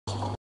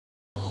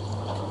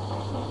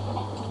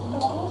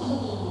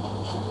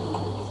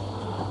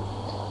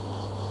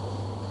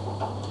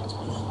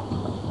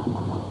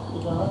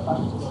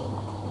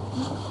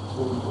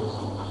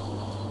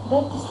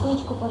Дайте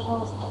ссылочку,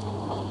 пожалуйста.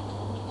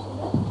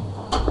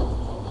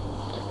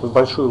 Тут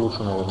большую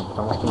лучше, наверное,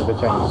 потому что не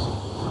дотянется.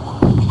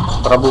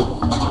 Пробу.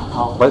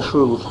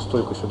 Большую лучше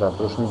стойку сюда,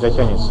 потому что не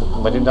дотянется.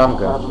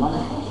 Мариданга.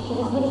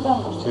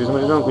 Через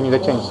мариданку не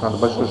дотянется, надо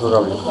большой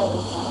журавлик.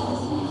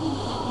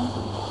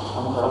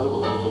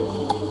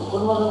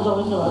 Ну,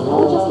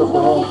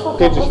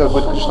 опять же сейчас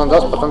будет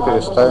Кришнадас, потом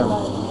переставим.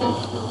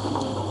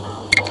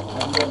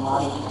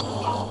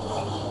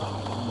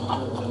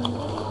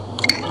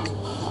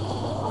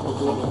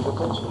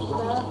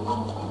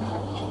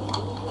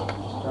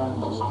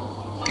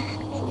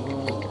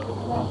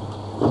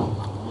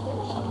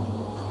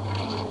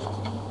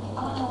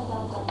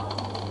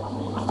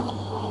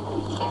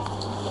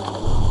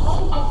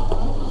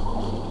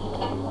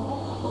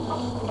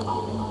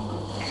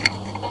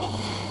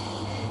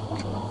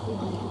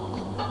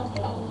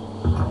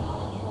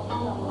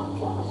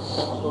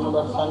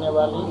 बरसाने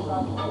वाली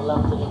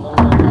गुलाम तिलकम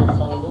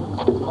संग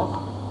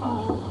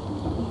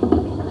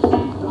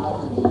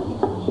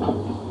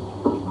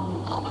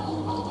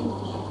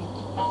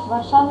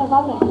बरसाने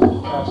वाले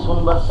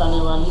सुन बरसाने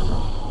वाली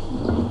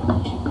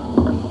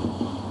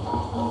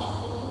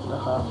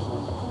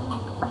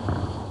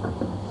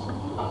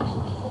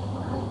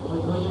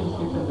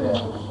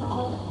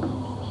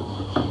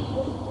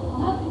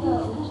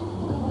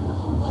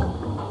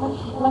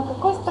На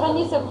какой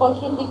странице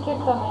Палхинди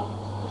Киртаны?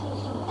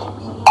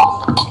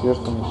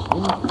 Сверху не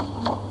сильно.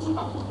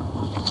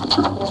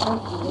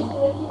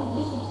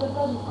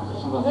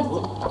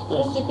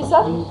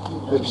 250?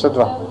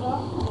 252.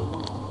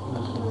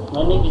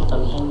 मैंने भी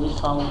तब हिंदी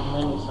सॉन्ग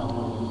मैंने सॉन्ग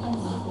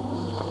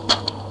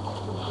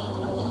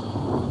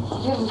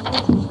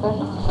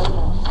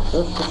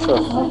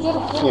Сейчас.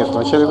 Нет,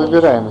 вначале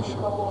выбираем еще.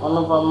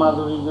 अनुपम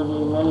माधुरी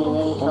जोड़ी मैंने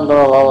मैंने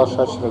Ундра, Лала,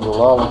 Шачра,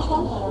 Дулала.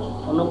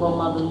 अनुपम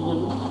माधुरी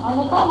जोड़ी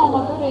Анукама,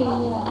 Матури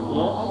и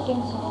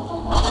Акинсу.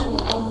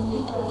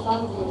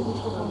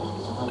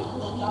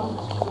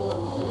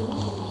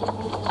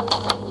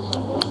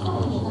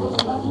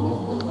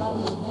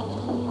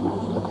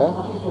 Такая?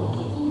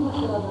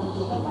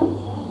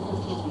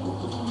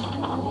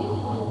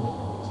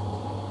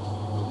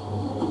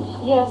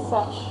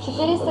 Яса.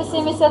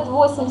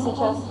 478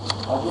 сейчас.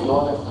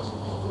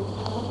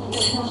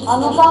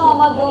 Анукама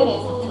Мадури.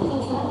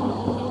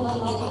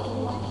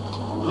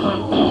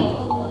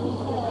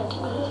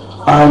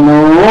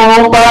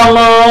 अनुपम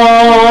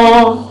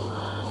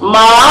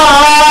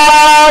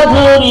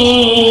माधुरी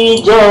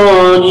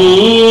जोड़ी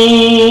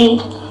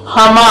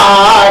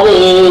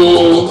हमारे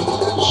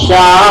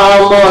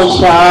श्याम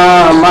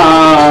श्यामा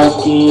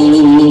की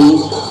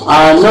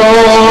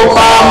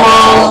अनुपम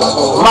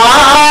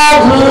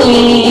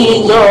माधुरी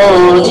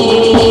जोड़ी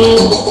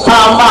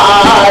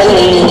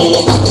हमारे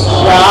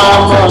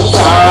श्याम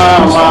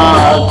श्यामा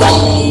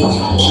की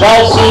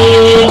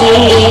रसीली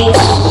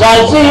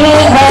रसी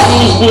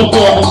भरी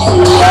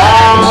हसिया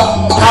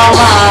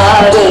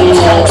हमारे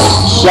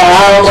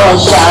श्याम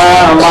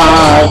श्यामा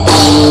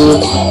की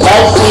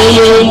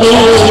रसीली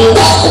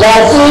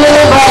रसी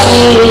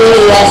भरी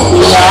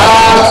हसिया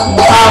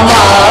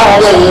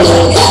हमारे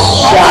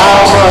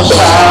श्याम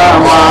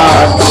श्यामा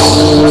की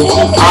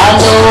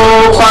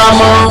अनुपम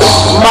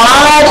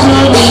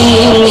माधुरी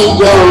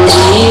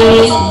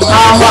जोड़ी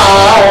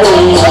हमारे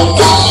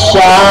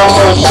श्याम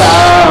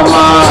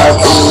श्यामा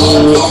की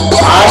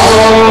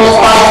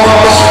अनुपम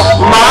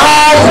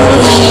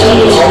माधुरी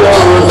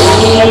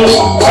जोड़ी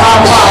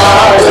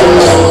हमारे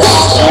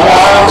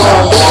श्याम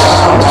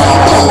श्यामा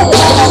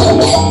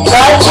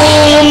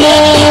कटीली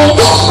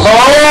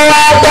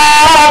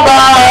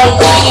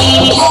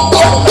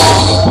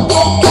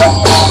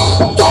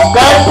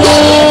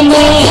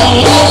कटीली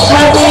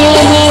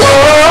छबीली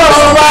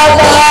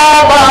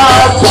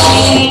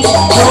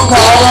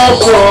घर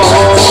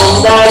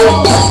सुंदर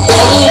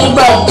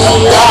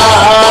बतिया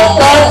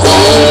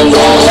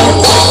कटीली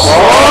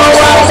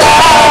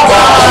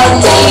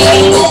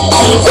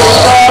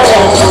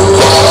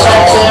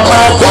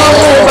मधुर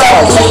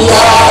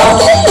बतिया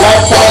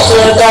लटक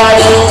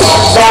गए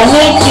सन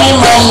की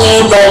मनी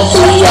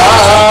बसिया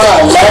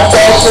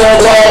लटक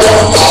गए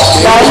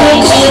सन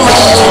की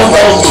मनी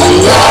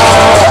बसिया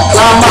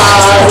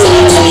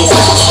हमारी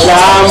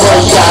श्याम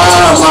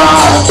श्यामा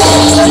की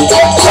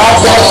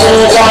लटक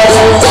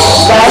गए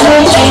सन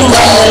की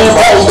मनी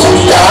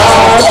बसिया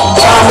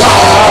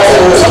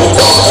हमारे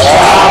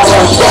श्याम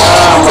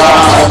श्यामा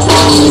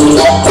की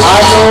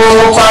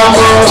अनुपम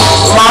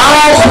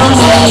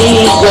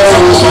माधुरी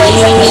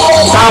जोड़ी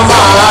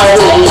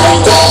हमारे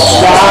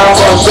श्याम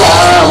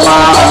श्यामा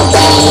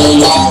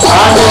की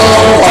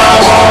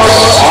अनुपम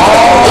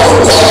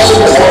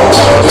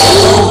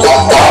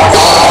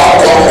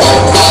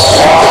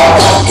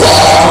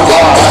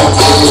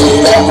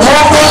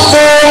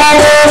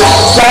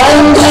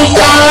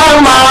चंद्रिका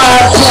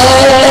माथे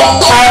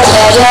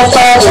अधर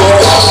पर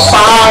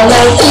पान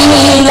की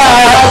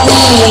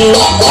लागी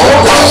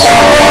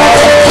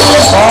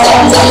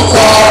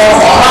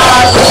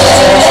माथे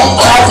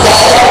अधर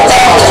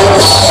पर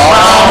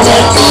पान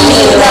की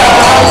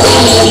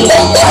लागी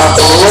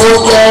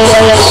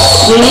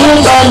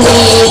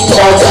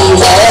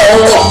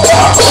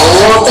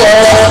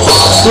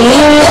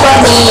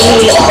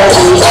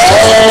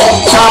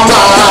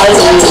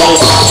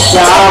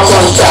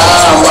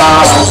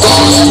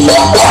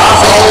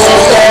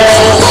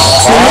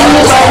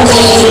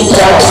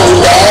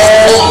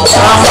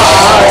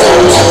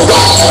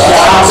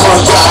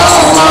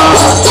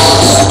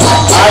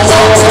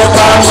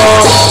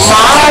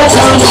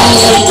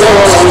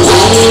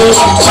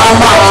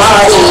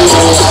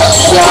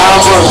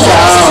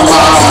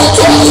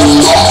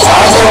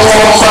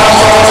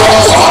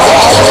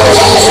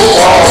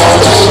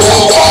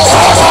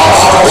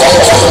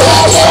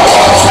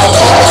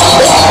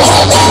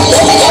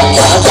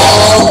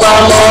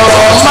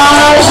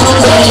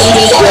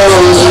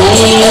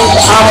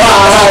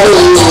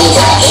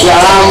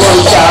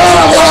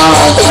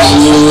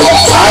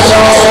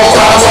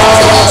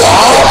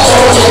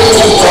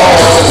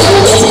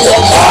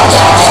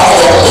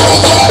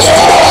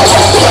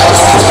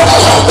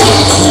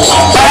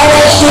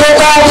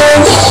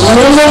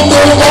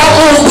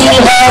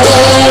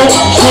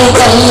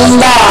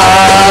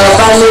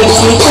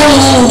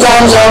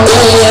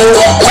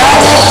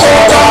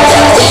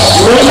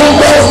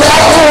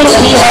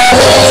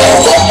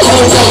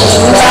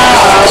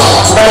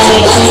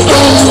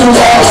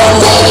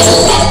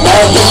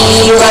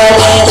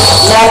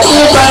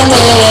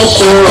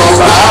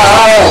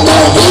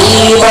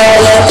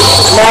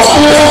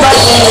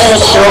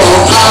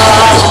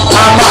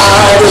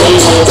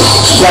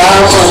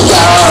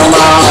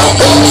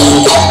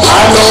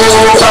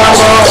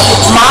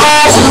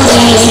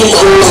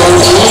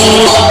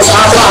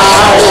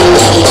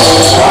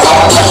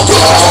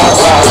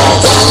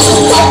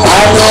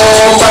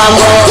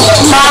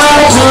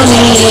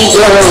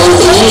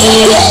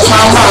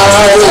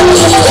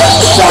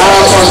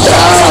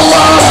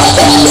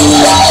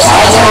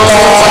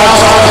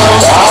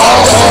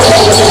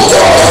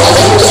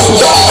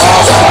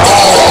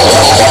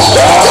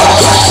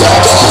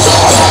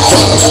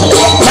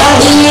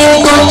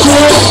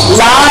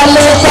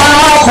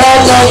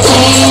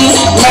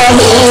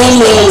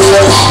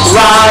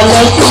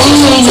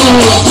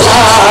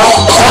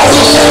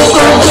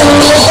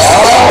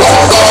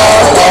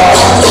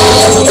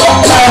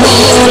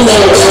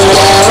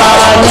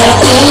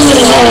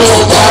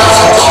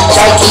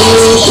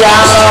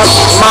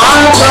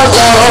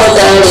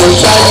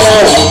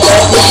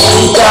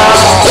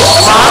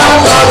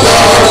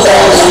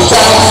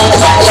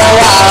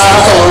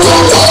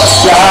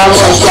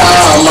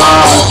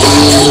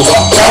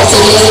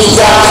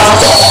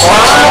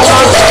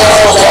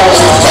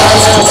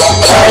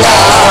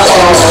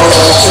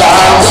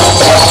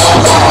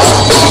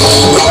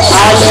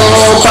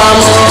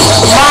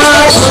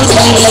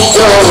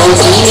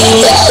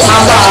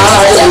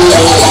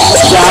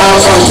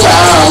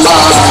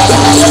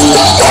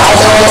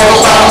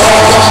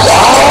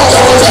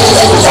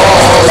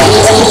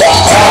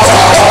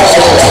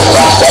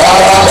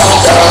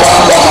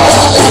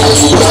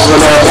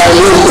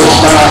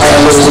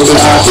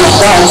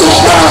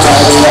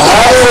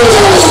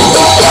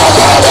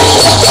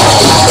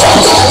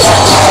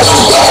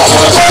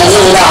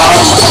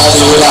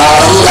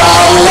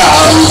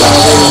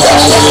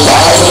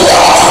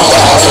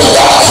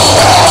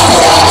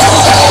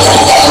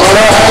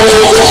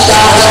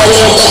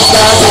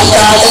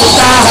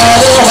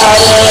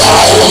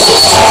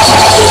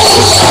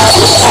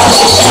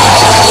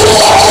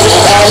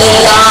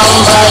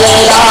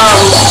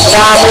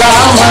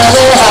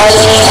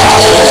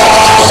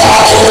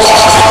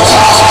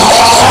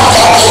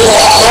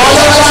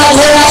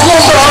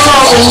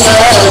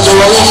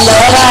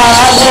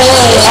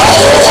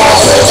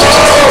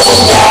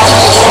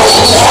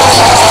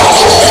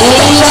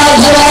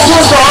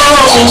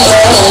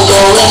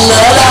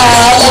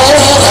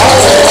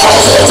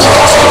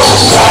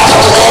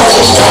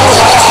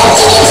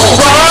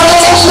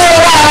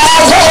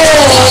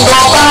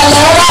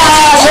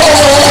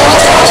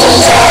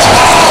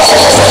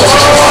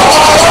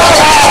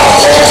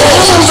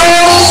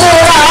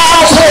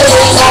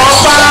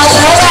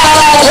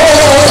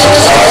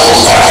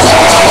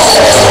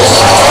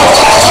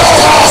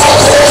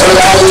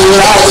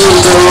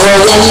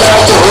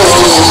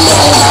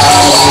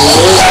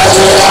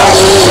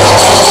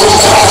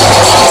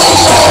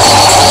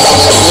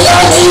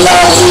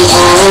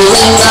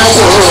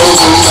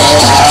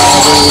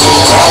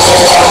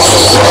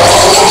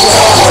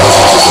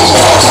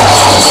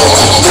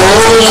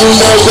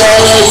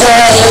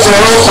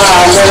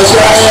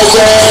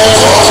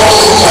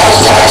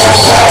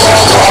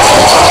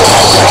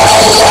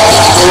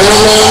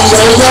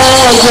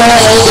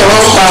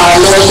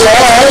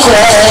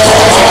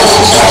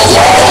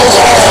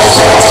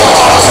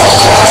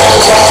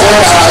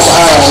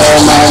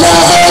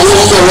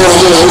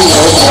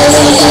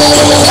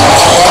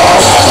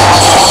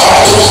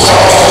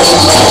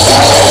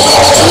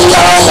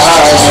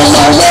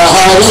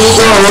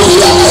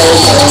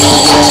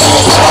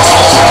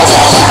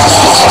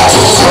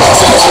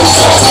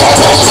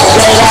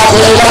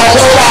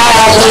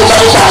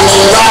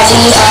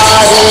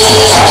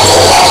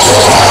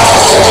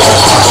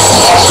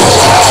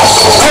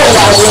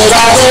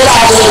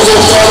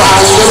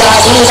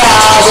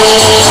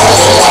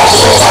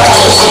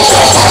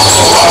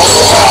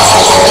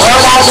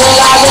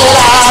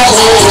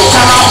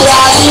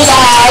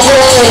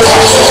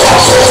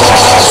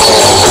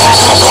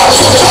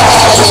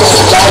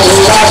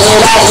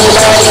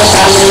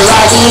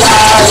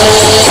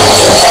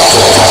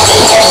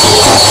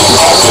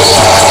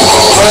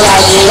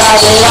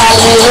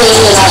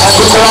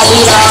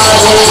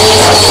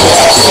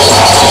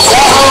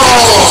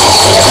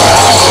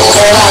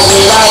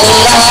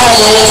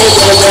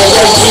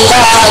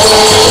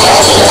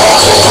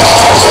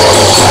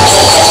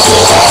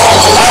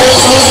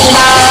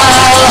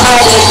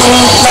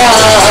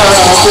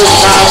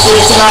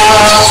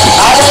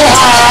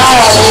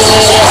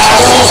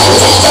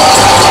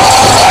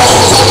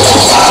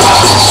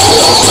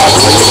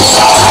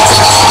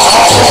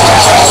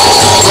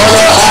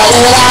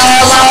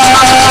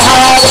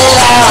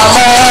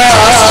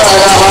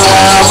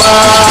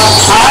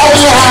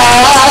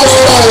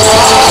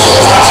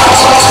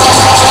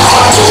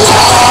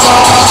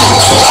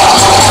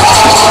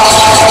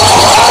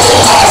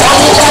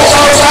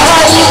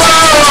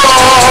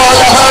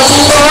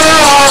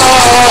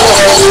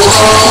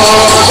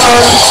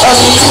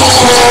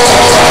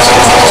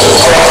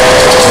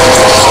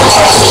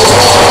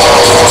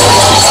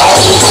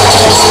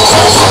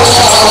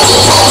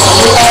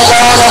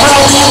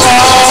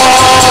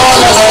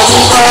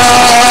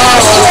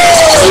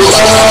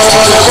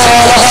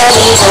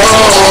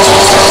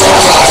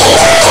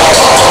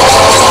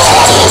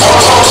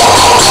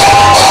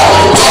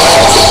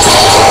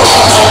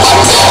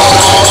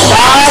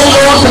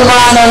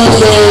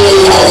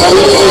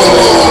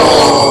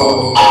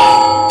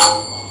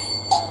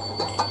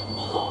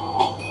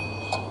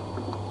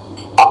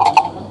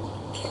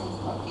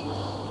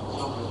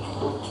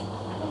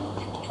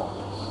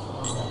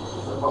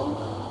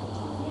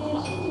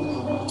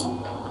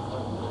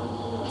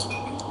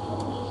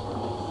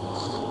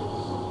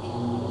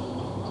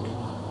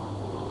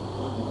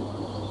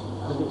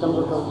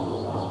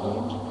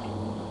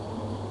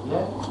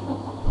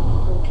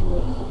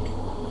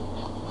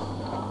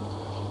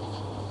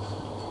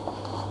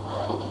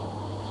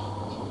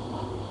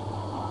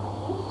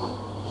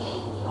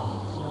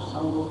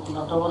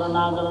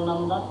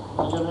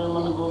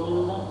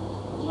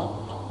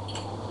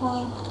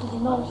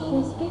No,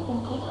 she's speaking.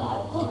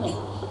 Okay.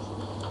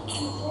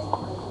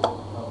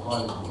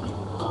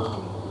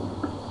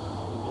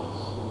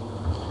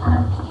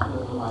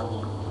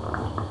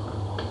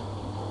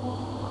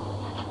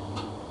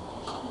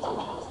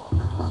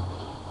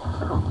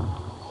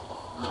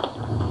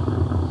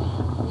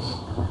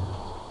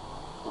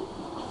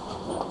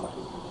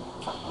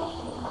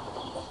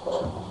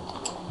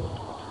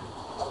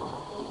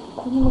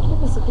 Вы не могли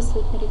бы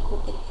записывать на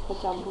рекордер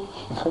хотя бы?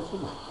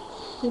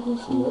 Я бы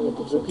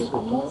это все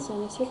эмоции,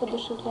 они все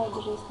подушевляют,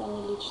 даже если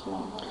они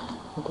личные.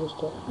 Ну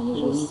просто Они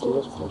же видите, все...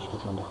 вас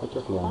спрашивать надо,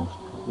 хотят ли они.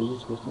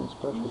 Видите, вас надо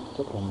спрашивать,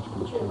 хотят ли они,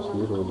 чтобы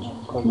транслировали.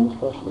 Каждый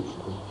спрашивает,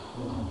 что ли.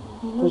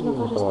 Не нужно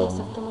каждый раз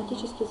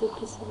автоматически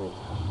записывать.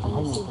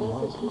 Они всегда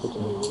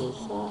записываются.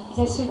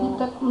 Я сегодня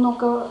так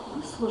много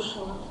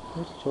слушала.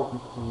 Если человек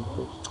никуда не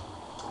ходит.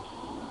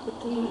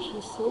 Это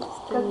наше собственное.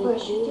 Как бы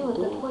ощутила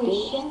такое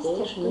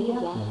счастье, что я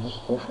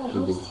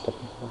нахожусь Так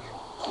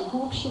нехорошо. в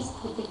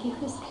обществе таких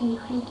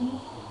искренних людей.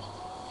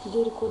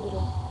 Где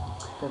рекордеры?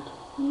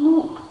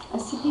 Ну, о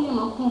себе я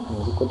могу,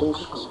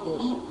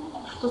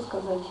 что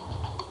сказать.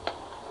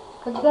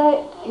 Когда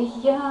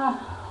я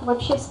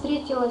вообще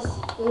встретилась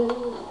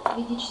с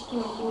ведическими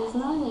этими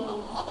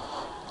знаниями,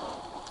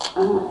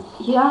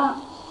 я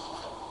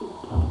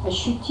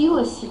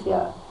ощутила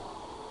себя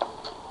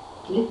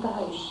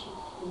летающей.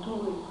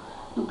 Думаю,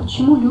 ну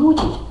почему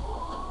люди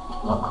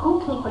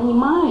вокруг не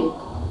понимают,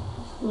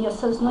 не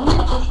осознают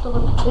то, что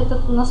вот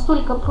это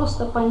настолько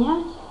просто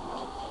понять,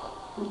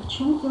 но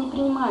почему-то не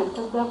принимают,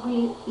 когда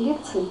были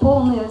лекции,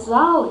 полные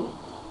залы,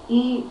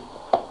 и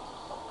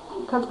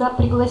когда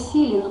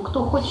пригласили, ну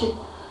кто хочет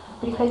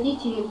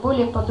приходить и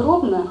более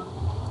подробно,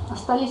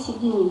 остались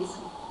единицы.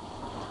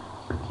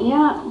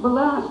 Я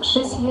была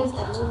 6 лет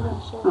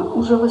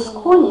уже в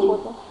Исконе,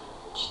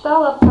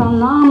 читала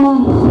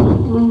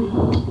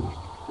пранаму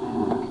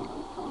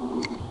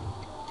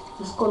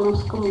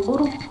исконовскому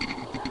гуру.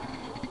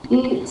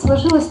 И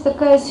сложилась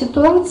такая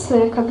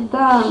ситуация,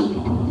 когда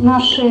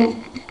наши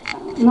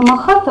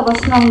намахата в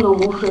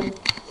основном уже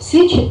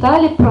все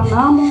читали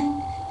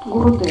пранаму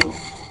Гурудеву.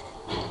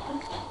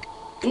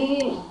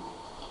 И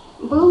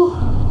был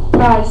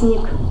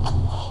праздник.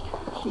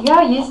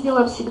 Я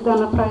ездила всегда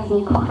на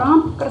праздник в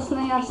храм в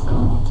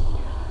Красноярском.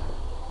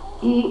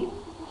 И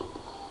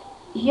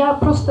я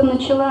просто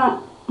начала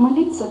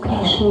молиться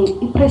Кришне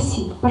и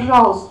просить,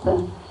 пожалуйста,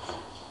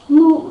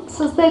 ну,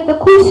 создай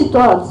такую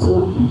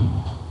ситуацию,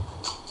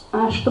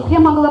 чтобы я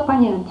могла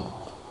понять.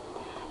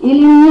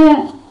 Или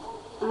мне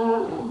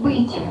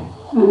быть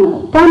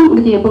там,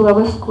 где я была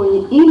в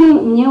Исконе, или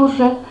мне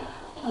уже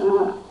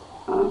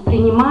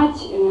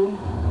принимать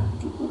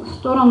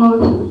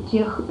сторону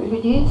тех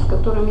людей, с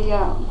которыми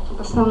я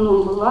в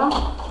основном была,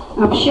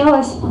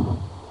 общалась.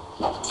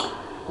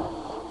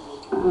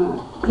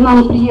 К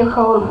нам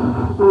приехал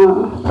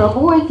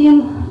Прабу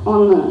один,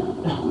 он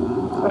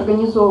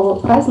организовывал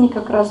праздник,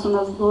 как раз у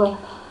нас было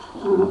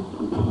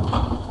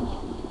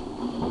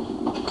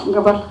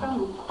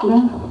Габардхан,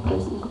 да,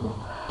 праздник был.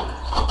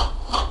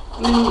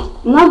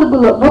 И надо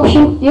было, в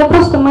общем, я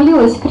просто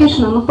молилась: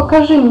 Кришна, ну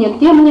покажи мне,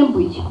 где мне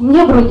быть.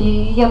 Мне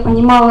вроде, я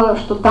понимала,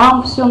 что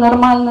там все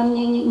нормально,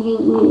 мне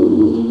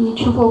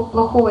ничего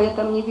плохого я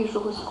там не вижу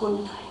в Исконе.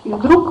 И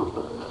вдруг,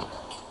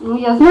 ну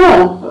я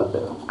знала,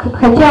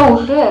 хотя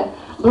уже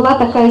была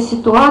такая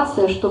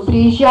ситуация, что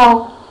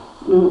приезжал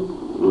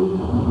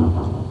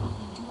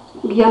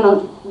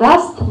Гьяна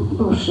Даст,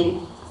 бывший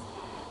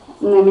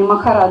Неми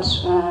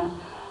Махарадж,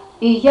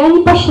 и я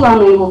не пошла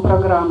на его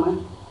программы.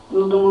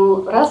 Ну,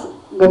 думаю, раз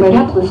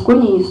говорят, в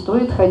Исконе не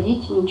стоит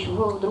ходить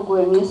ничего в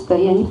другое место,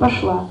 я не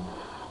пошла.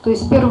 То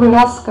есть первый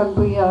раз как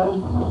бы я...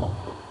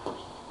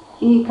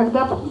 И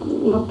когда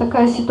вот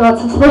такая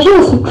ситуация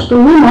сложилась, что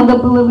мне надо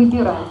было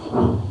выбирать.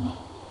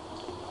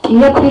 И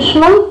я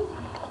пришла,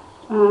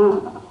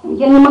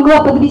 я не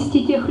могла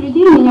подвести тех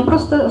людей, у меня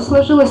просто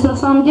сложилось на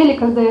самом деле,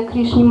 когда я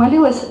Кришне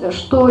молилась,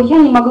 что я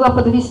не могла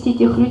подвести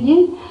тех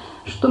людей,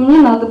 что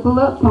мне надо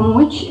было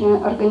помочь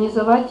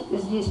организовать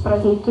здесь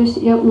праздник. То есть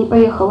я не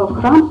поехала в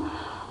храм,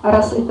 а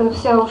раз это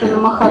вся уже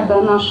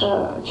Намахата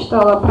наша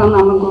читала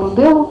пранамы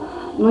Гурудеву,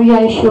 но я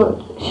еще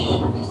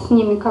с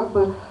ними как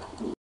бы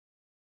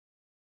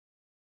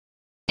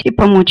и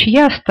помочь,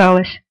 я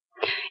осталась.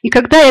 И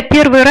когда я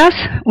первый раз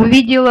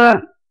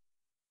увидела,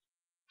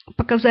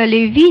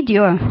 показали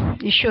видео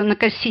еще на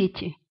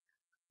кассете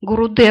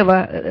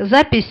Гурудева,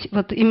 запись,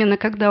 вот именно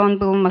когда он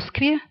был в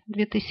Москве в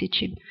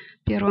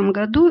 2001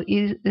 году,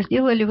 и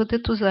сделали вот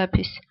эту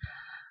запись.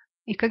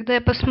 И когда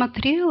я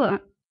посмотрела,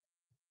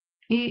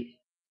 и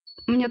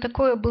у меня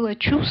такое было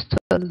чувство,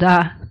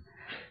 да,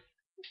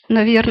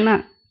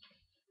 наверное,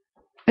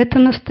 это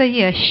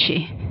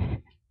настоящий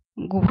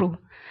гуру.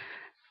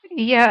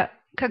 Я,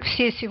 как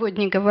все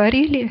сегодня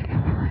говорили,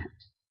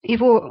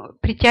 его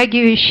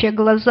притягивающие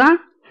глаза,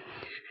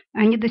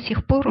 они до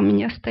сих пор у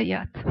меня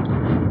стоят.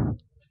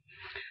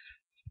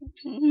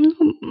 Ну,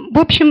 в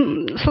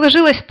общем,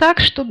 сложилось так,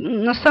 что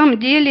на самом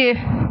деле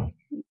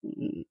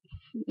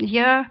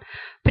я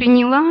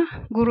приняла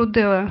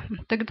Гурудева.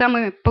 Тогда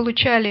мы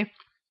получали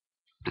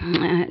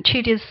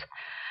через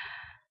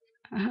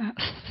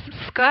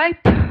скайп,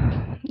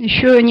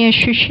 еще не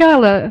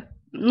ощущала,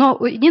 но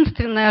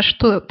единственное,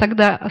 что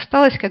тогда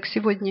осталось, как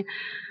сегодня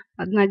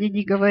одна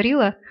диди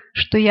говорила,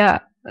 что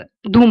я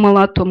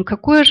думала о том,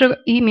 какое же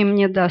имя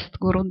мне даст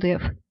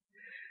Гурудев.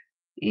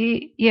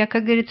 И я,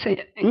 как говорится,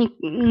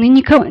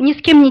 ни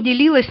с кем не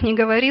делилась, не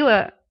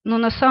говорила, но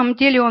на самом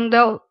деле он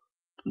дал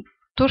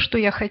то, что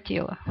я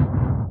хотела.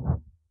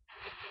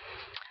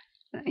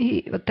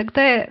 И вот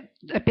тогда я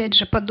опять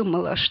же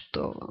подумала,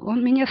 что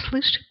он меня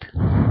слышит.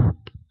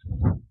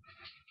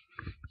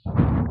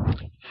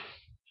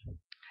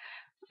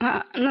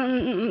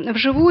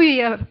 Вживую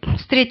я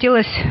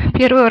встретилась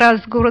первый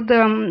раз с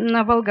Гурудевом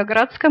на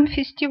Волгоградском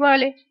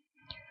фестивале.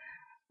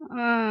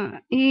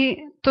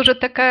 И тоже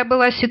такая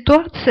была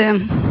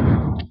ситуация,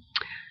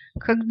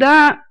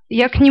 когда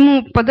я к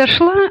нему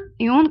подошла,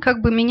 и он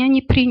как бы меня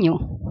не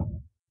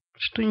принял,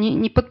 что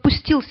не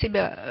подпустил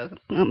себя,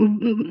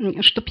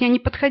 чтобы я не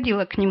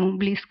подходила к нему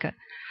близко.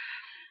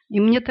 И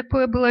мне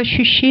такое было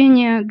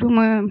ощущение,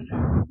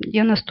 думаю,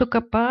 я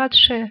настолько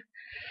падшая,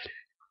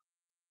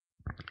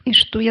 и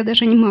что я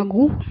даже не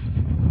могу.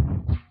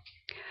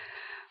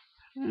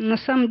 На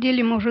самом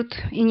деле, может,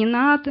 и не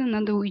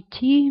надо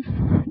уйти.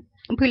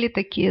 Были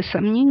такие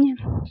сомнения.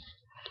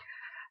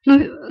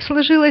 Но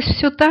сложилось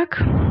все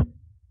так.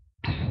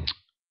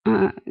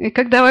 И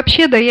когда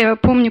вообще, да, я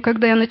помню,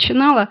 когда я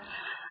начинала,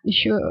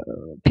 еще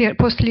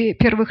после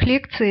первых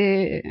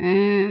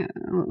лекций,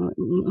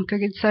 как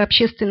говорится,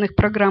 общественных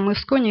программ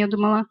Искони, я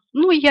думала,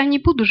 ну, я не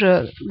буду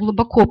же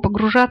глубоко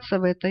погружаться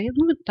в это.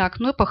 Ну, так,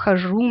 ну, я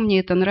похожу,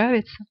 мне это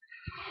нравится.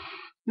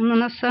 Но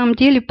на самом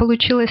деле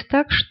получилось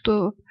так,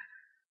 что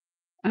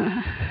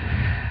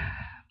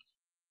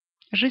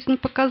жизнь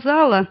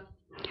показала,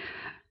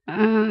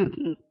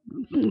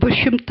 в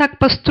общем, так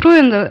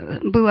построено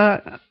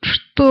было,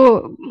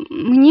 что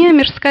мне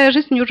мирская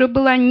жизнь уже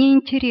была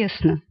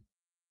неинтересна.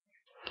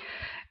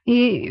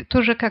 И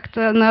тоже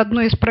как-то на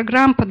одной из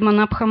программ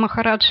Падманабха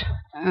Махарадж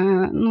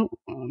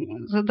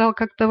задал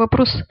как-то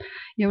вопрос,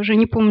 я уже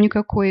не помню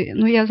какой,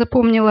 но я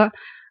запомнила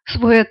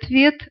свой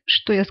ответ,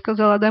 что я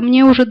сказала, да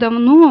мне уже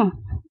давно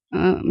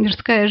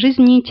мирская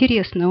жизнь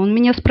неинтересна. Он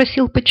меня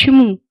спросил,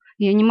 почему.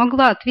 Я не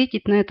могла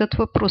ответить на этот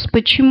вопрос,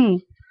 почему.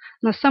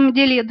 На самом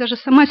деле я даже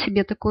сама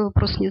себе такой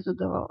вопрос не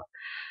задавала.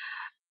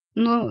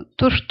 Но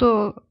то,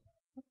 что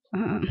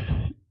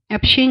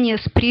общение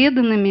с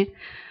преданными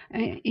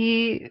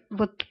и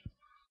вот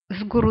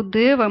с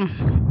Гурудевом,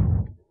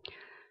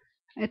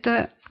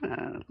 это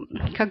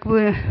как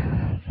бы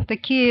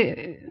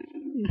такие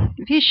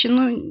вещи,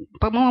 ну,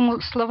 по-моему,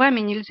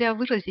 словами нельзя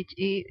выразить.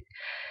 И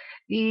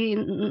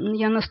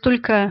я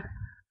настолько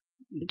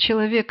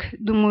человек,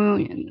 думаю,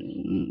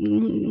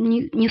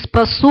 не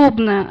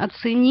способна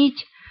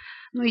оценить.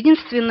 Но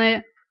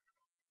единственное,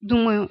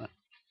 думаю,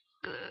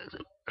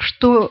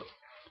 что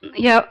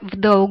я в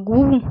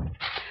долгу,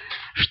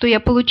 что я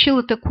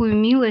получила такую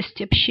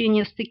милость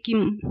общения с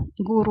таким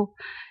гуру.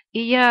 И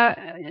я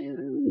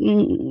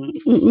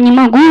не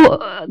могу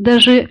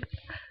даже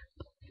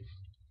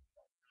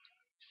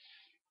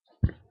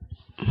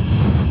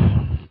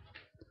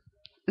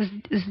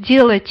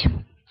сделать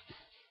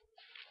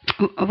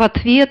в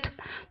ответ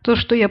то,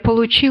 что я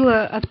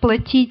получила,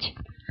 отплатить.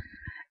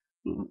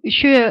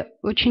 Еще я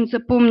очень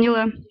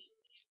запомнила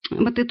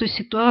вот эту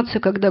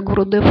ситуацию, когда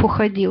Гурудев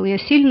уходил. Я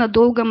сильно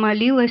долго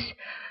молилась.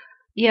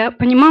 Я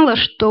понимала,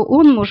 что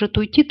он может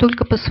уйти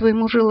только по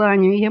своему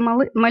желанию. Я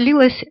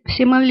молилась,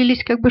 все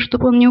молились, как бы,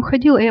 чтобы он не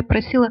уходил, а я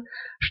просила,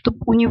 чтобы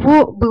у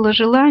него было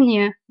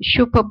желание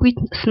еще побыть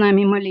с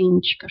нами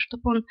маленечко,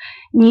 чтобы он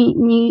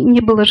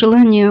не было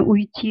желания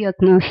уйти от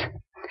нас.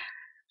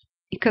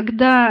 И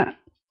когда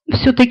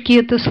все-таки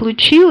это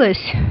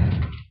случилось,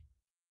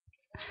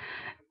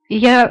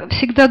 я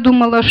всегда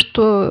думала,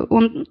 что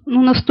он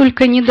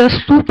настолько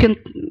недоступен,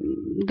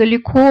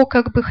 далеко,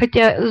 как бы,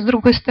 хотя с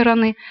другой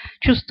стороны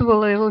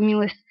чувствовала его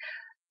милость.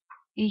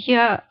 И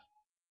я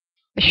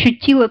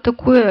ощутила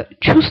такое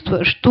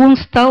чувство, что он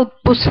стал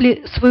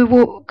после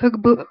своего, как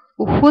бы,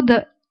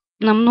 ухода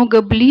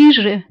намного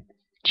ближе,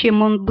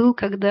 чем он был,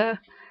 когда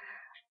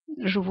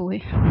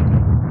живой.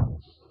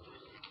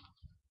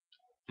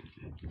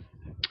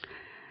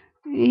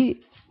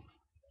 И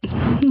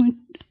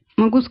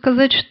могу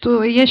сказать,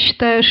 что я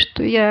считаю,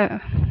 что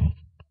я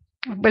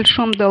в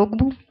большом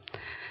долгу,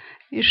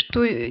 и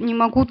что не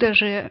могу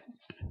даже...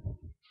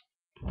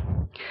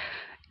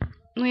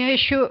 Но я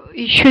еще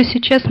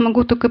сейчас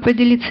могу только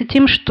поделиться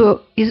тем,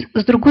 что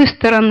с другой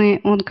стороны,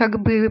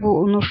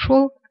 он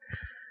ушел,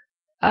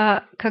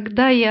 а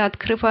когда я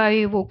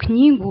открываю его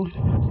книгу,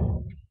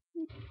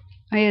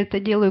 а я это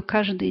делаю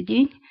каждый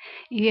день,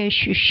 и я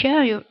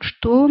ощущаю,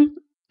 что он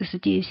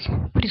здесь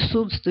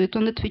присутствует,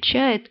 он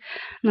отвечает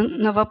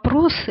на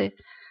вопросы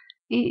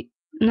и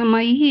на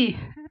мои,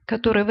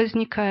 которые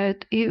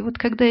возникают. И вот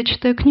когда я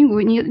читаю книгу,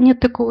 нет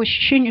такого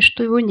ощущения,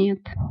 что его нет,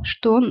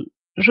 что он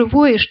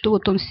живой, и что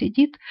вот он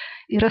сидит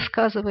и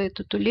рассказывает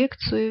эту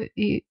лекцию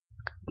и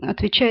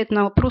отвечает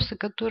на вопросы,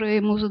 которые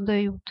ему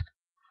задают.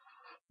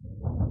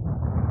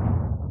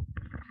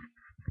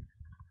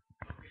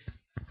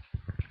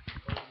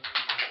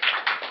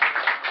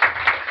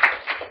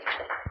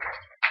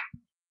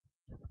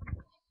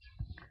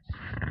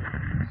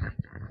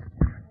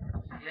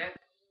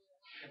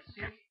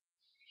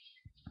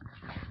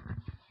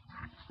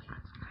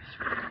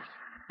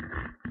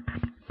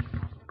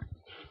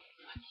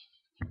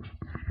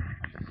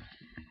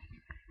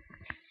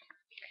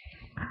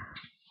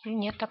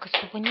 Мне так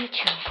особо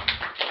нечего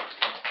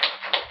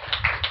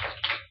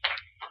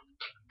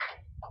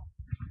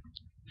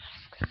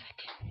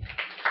сказать.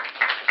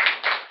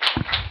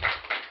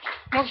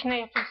 Можно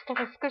я просто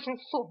расскажу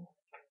сон?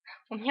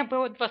 У меня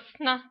было 2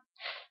 сна,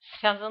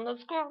 связано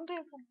с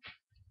Гурудевом.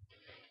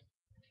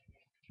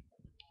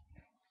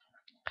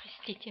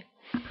 Простите.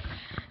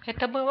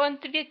 Это было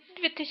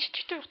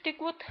 2004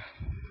 год.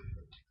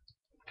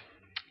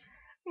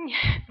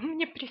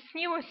 Мне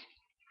приснилось,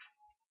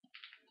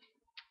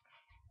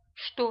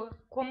 что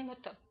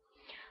комната,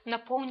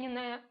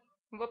 наполненная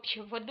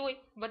вообще водой,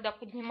 вода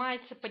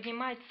поднимается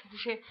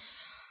уже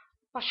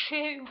по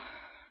шею.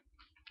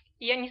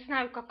 Я не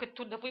знаю, как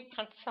оттуда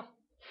выбраться.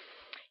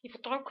 И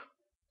вдруг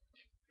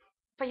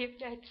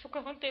появляется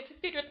Гурудев,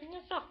 берет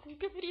меня за руку и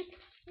говорит: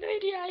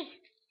 ныряй.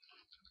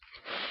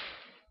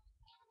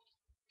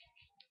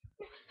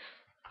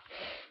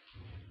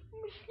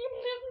 Мы с ним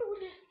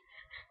нырнули.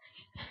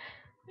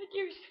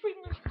 Надеюсь,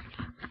 вынырнули.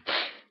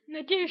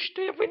 Надеюсь,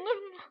 что я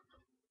вынырну.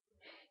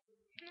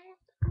 Ну,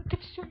 вот и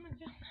все,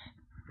 наверное.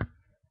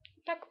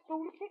 Так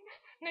было.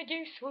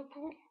 Надеюсь, вы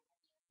был.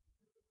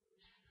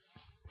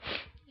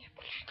 Я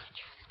больше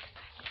ничего сказать.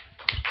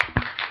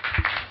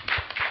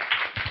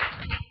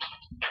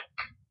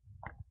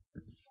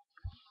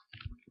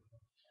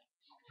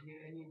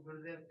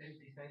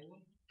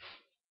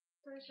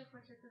 Кто еще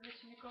хочет из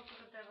учеников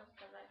Гурудева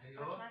сказать?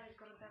 Прославить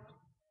Гурудева.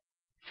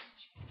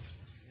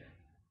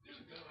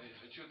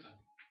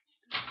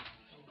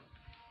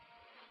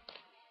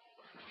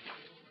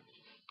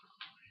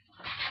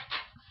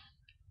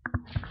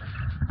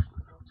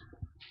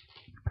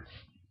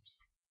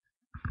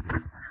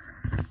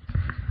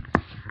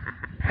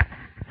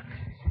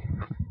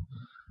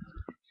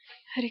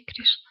 Харе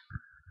Кришна.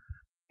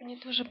 Мне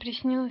тоже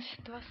приснилось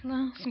 2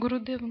 сна с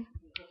Гурудевом.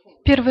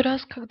 Первый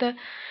раз, когда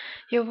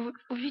я его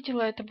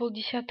увидела, это был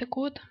 10-й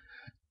год.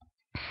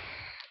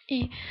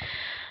 И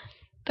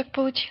так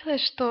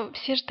получилось, что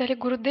все ждали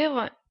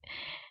Гурудева.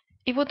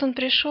 И вот он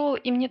пришел,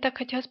 и мне так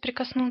хотелось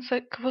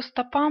прикоснуться к его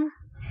стопам.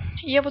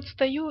 И я вот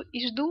стою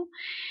и жду,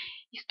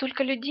 и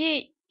столько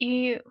людей,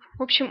 и,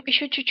 в общем,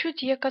 еще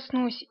чуть-чуть, и я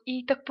коснусь.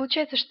 И так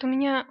получается, что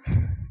меня,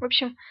 в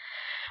общем,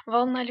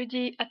 волна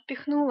людей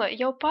отпихнула.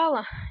 Я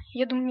упала.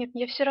 Я думаю, нет,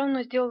 я все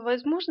равно сделала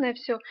возможное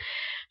все,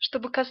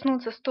 чтобы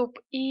коснуться стоп.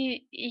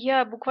 И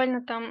я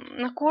буквально там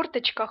на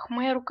корточках,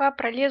 моя рука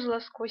пролезла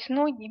сквозь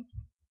ноги.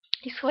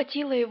 и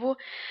схватила его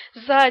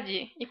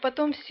сзади. И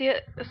потом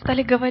все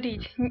стали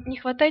говорить: не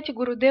хватайте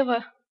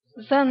Гурудева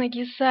за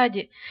ноги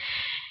сзади.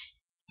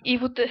 И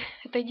вот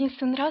это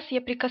единственный раз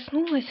я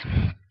прикоснулась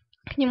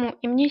к нему,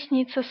 и мне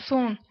снится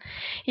сон.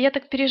 И я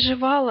так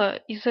переживала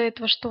из-за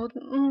этого, что вот,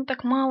 ну,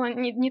 так мало,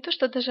 не то,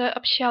 что даже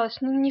общалась,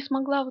 но не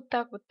смогла вот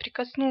так вот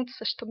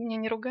прикоснуться, чтобы меня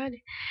не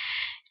ругали.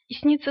 И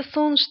снится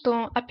сон,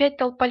 что опять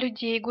толпа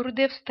людей,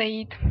 Гурудев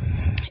стоит.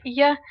 И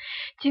я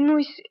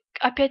тянусь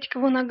опять к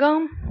его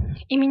ногам,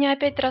 и меня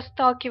опять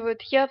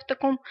расталкивают. Я в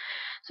таком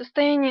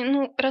состоянии,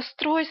 ну,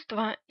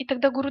 расстройства. И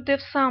тогда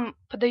Гурудев сам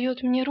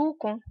подает мне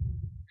руку,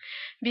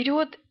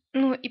 берет,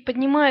 ну, и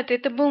поднимает. И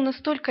это был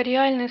настолько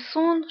реальный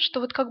сон,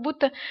 что вот как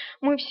будто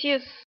мы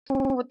все,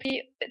 ну, вот,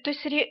 то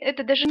есть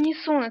это даже не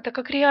сон, это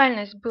как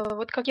реальность было.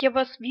 Вот как я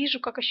вас вижу,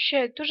 как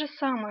ощущаю, то же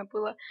самое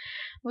было.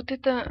 Вот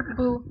это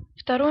был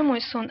второй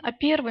мой сон, а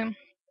первый,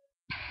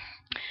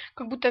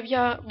 как будто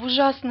я в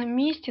ужасном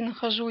месте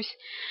нахожусь,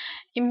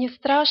 и мне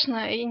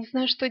страшно, и я не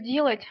знаю, что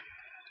делать.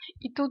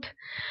 И тут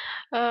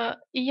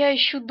и я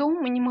ищу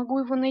дом, и не могу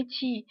его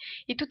найти.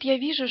 И тут я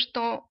вижу,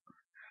 что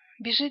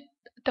бежит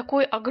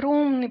такой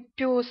огромный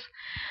пес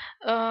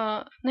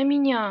на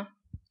меня.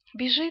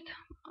 Бежит,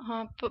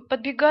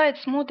 подбегает,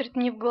 смотрит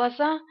мне в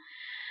глаза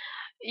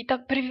и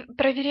так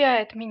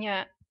проверяет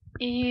меня.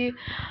 И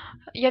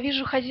я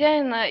вижу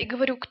хозяина и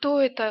говорю: кто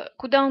это,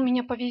 куда он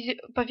меня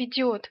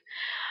поведет.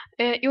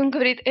 И он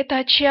говорит: это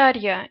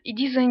Ачарья,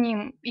 иди за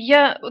ним. И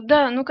я,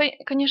 да, ну,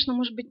 конечно,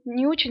 может быть,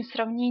 не очень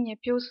сравнение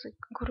пес и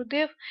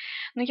Гурудев,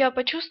 но я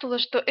почувствовала,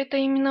 что это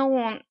именно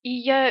он. И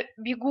я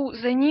бегу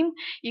за ним,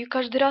 и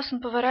каждый раз он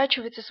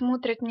поворачивается,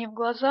 смотрит мне в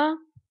глаза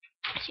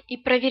и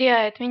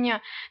проверяет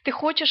меня: ты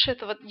хочешь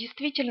этого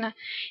действительно?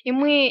 И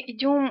мы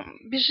идем,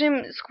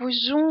 бежим сквозь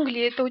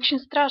джунгли, это очень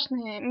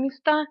страшные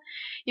места,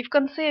 и в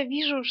конце я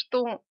вижу,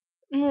 что,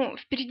 ну,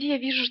 впереди я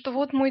вижу, что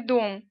вот мой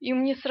дом, и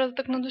мне сразу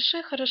так на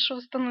душе хорошо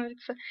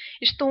становится,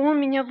 и что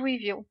он меня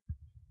вывел.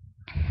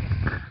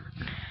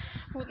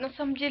 Вот на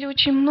самом деле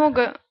очень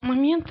много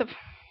моментов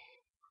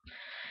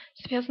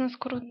связано с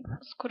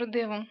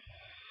Гурудевом.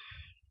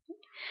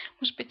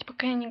 Может быть,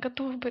 пока я не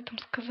готова об этом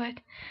сказать.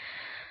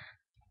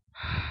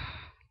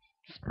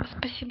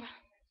 Спасибо.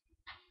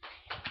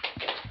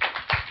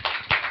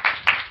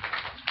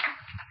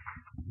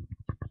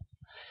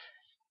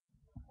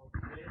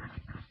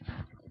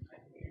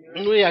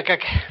 Ну, я,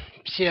 как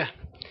все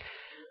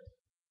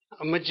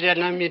в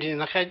материальном мире,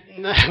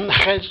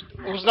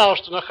 узнал,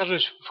 что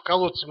нахожусь в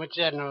колодце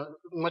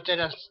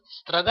материальных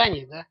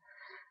страданий, да,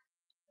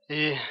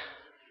 и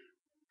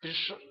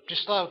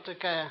пришла вот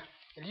такая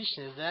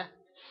личность, да,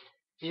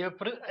 и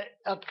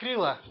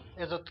открыла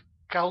этот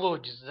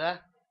колодец,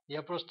 да,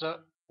 я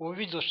просто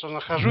увидел, что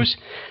нахожусь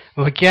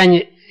в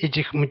океане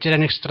этих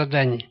материальных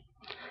страданий.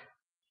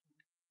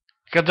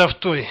 Когда в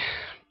той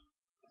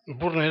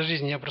бурной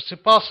жизни я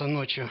просыпался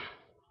ночью,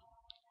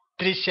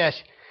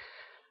 трясясь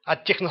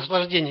от тех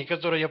наслаждений,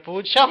 которые я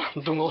получал,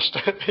 думал, что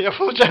я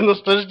получаю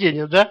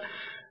наслаждение, да,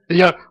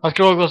 я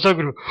открывал глаза,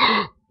 говорю: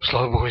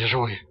 слава Богу, я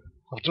живой.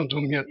 А потом у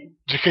меня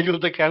приходила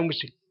такая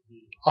мысль: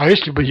 а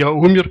если бы я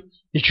умер,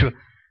 и что?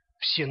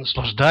 Все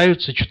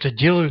наслаждаются, что-то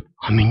делают,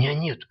 а меня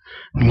нет.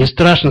 Мне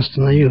страшно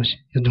становилось.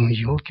 Я думаю: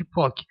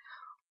 елки-палки,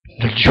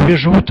 да для чего я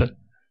живу-то?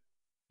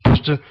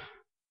 Просто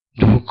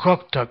думаю: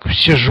 как так?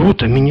 Все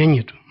живут, а меня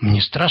нет.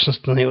 Мне страшно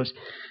становилось.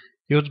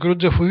 И вот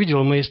Гурудев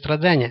увидел мои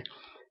страдания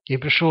и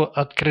пришел,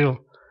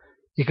 открыл.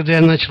 И когда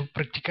я начал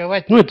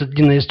практиковать, ну, это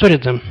длинная история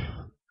там,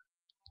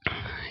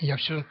 я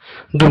все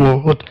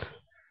думал: вот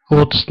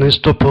лотосные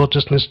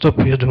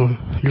стопы, я думаю,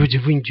 люди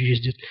в Индию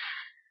ездят.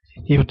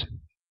 И вот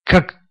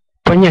как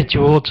понять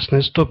его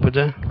лотосные стопы,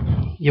 да?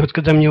 И вот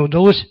когда мне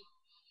удалось,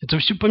 это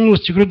все по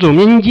милости Гурудева. У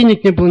меня ни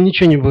денег не было,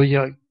 ничего не было,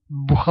 я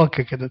бухал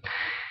как этот.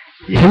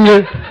 И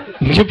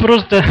мне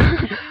просто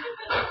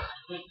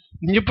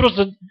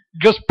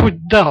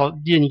Господь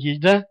дал деньги,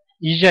 да?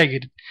 Езжай,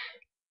 говорит,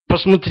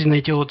 посмотри на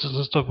эти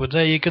лотосные стопы,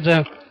 да? И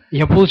когда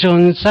я получил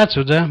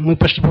инициацию, да, мы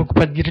пошли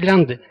покупать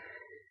гирлянды.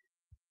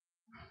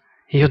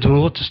 И я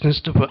думаю: лотосные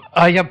стопы.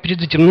 А я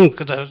перед этим, ну,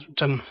 когда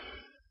там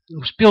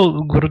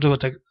успел Гурудева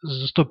так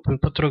за стопами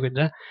потрогать,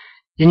 да,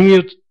 и они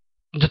мне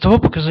до того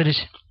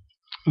показались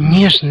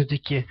нежные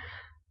такие,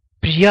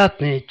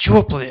 приятные,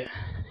 теплые.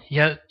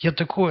 Я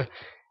такое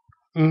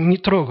не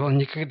трогал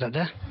никогда,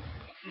 да.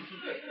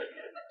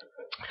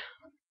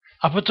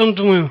 А потом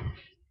думаю: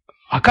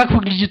 а как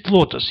выглядит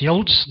лотос? Я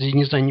лотос,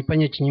 не знаю, ни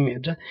понятия не имею,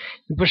 да.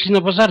 И пошли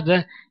на базар,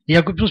 да, и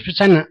я купил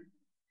специально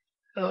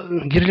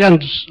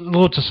гирлянду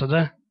лотоса,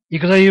 да. И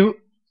когда я ее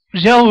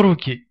взял в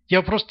руки,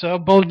 я просто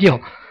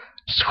обалдел.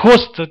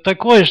 Сходство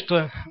такое,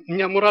 что у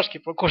меня мурашки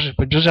по коже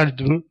побежали.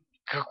 Думаю: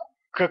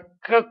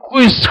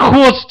 какое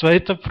сходство?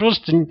 Это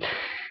просто...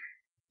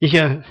 И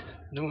я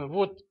думаю: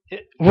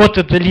 вот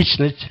эта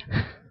личность.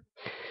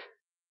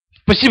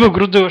 Спасибо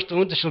Гурудеву, что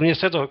вытащил меня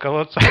с этого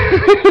колодца.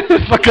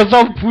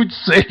 Показал путь,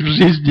 цель в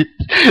жизни.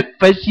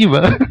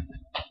 Спасибо.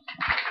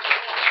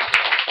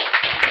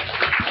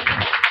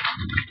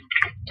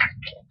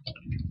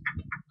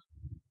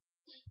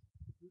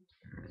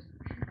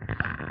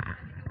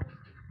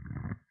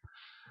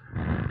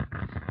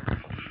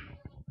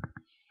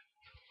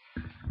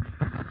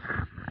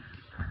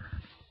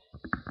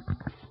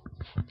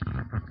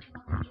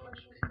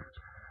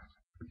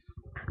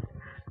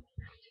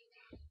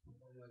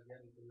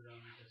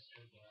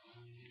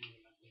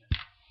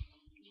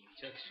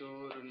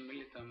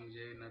 चक्षुरुन्मिलितं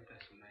येन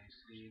तस्मै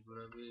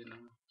श्रीगुरवे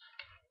नमः।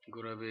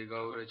 गुरवे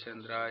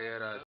गौरचन्द्राय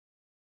राधे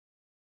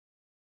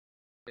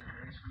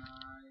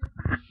कृष्णाय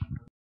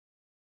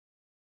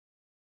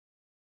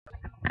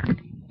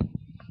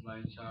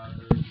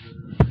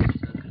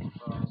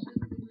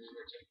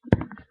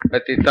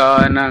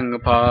पतितानां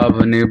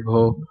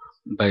पावनेभ्यो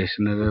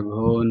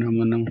वैष्णवेभ्यो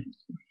नमो नमः।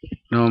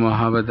 नमो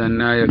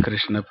महावदन्याय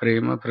कृष्ण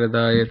प्रेम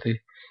प्रदायते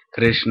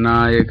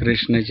कृष्णाय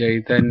कृष्ण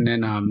चैतन्य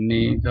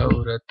नाम्ने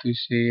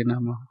गौरत्विषे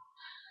नमः।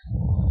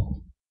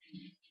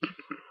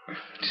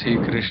 श्री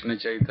कृष्ण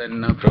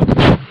चैतन्य प्रभु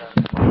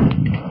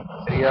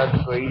श्री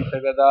अद्वैत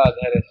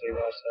गदाधर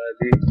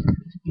श्रीवासादि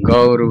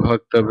गौर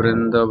भक्त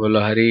वृंद बोल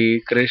हरे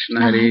कृष्ण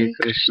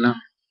कृष्ण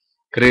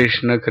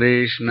कृष्ण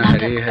कृष्ण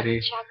हरे हरे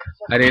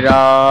हरे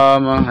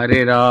राम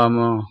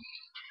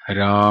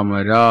राम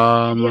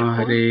राम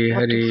हरे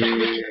हरे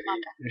हरे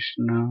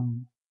Krishna.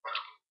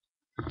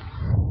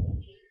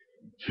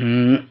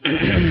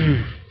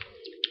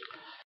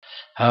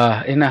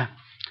 In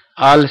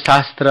all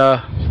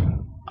Shastra,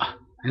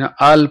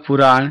 all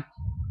Puran,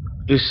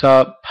 you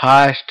saw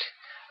first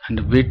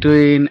and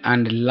between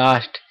and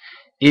last.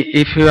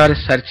 If you are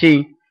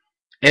searching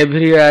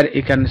everywhere,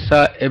 you can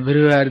saw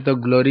everywhere the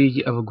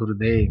glory of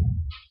Gurudev.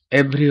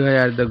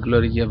 Everywhere the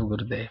glory of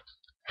Gurudev.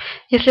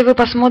 Если вы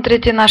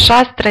посмотрите на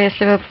шастры,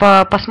 если вы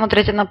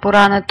посмотрите на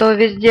Пураны, то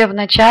везде в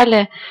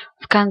начале,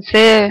 в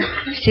конце,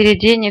 в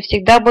середине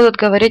всегда будут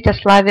говорить о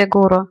славе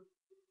Гуру.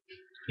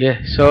 Yeah,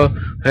 so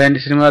when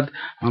Srimad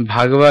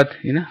Bhagavat,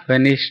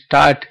 when he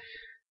start,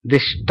 the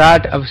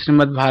start of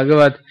Srimad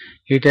Bhagavat,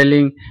 he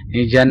telling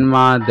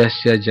Janma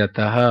Dasya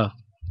Jataha.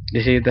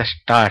 This is the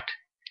start.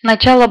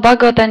 Начало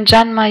Бхагаватам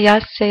Janma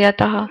Yasya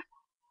Yataha.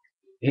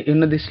 You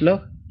know this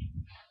sloka?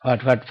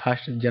 What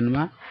first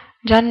Janma?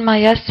 Janma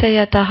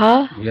Yasya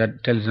Yataha. You are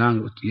telling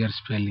wrong with your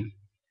spelling.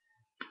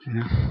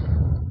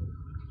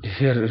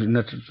 You are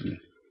not.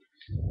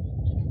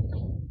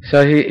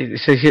 So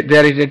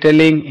there is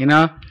telling,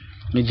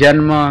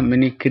 Janma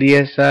meaning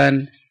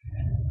creation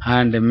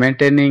and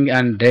maintaining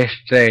and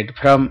destroyed.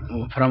 From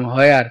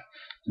where?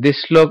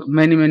 This sloka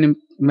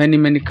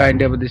many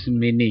kind of this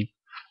meaning.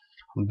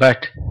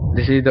 But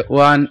this is the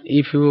one.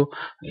 If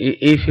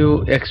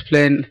you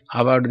explain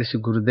about this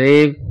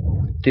Gurudev,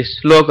 this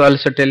sloka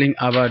also telling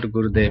about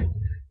Gurudev.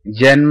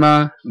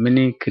 Janma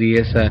meaning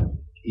creation.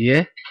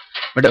 Yeah.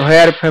 But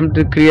where from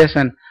the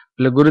creation?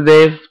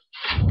 Gurudev.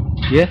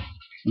 Yeah.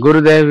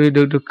 Gurudev will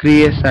do to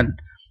creation.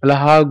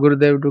 How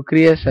Gurudev do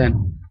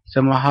creation?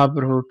 So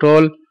Mahaprabhu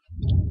told,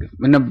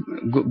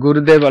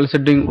 Gurudev also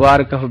doing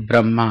work of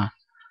Brahma.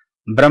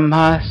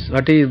 Brahma,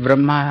 what is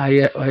Brahma?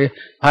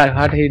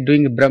 What he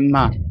doing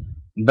Brahma?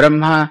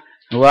 Brahma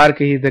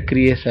work is the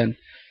creation.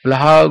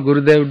 How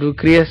Gurudev do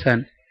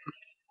creation?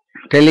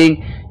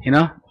 Telling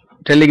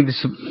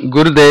this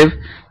Gurudev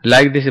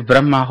like this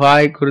Brahma.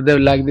 Why Gurudev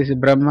like this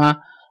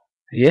Brahma?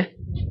 Yeah,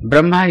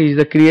 Brahma is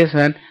the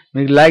creation.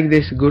 Like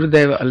this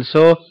Gurudev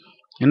also,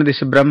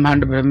 this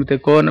Brahmand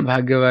Brahmite Kon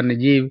Bhagyavan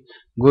Jeev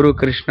Guru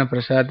Krishna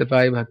Prasad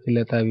Pai Bhakti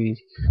Lata Beej.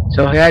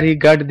 So here he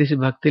got this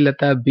Bhakti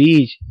Lata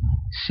Beej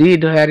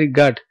seed. Here he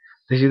got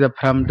this is the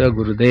from the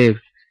Gurudev.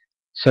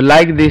 So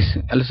like this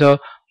also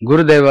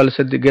Gurudev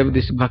also gave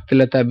this Bhakti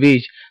Lata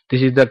Beej.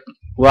 This is the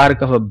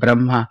work of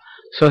Brahma.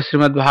 So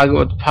Srimad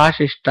Bhagavat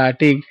first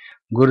starting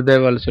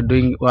Gurudev also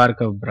doing work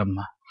of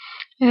Brahma.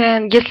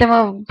 Если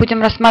мы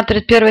будем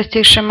рассматривать первый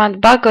стих Шримад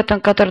Бхагаватам,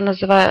 который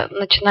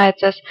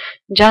начинается с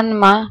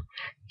Джанма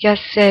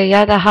Ясya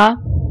Ятаха,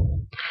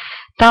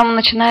 там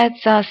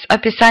начинается с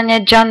описания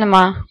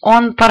Джанма.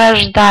 Он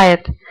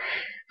порождает.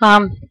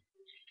 Вот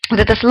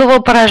это слово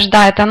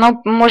порождает,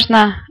 оно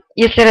можно,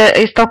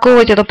 если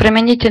истолковывать это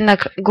применительно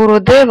к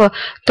Гурудеву,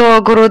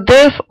 то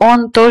Гурудев,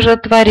 он тоже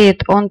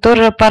творит, он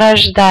тоже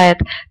порождает.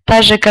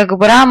 Так же, как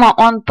Брахма,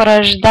 он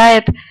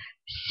порождает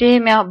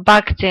семя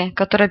бхакти,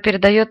 которое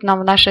передает нам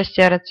в наше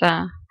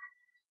сердце.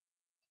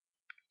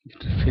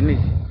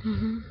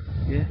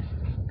 Yeah.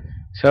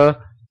 So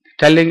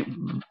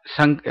telling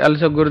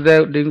also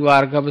Gurudev doing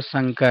work of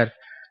Shankar.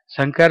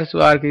 Shankar's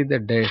work is the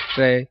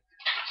destroy.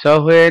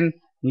 So when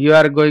you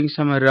are going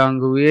some wrong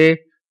way,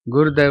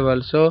 Gurudev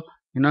also,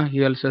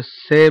 he also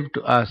saved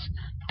to us,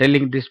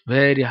 telling this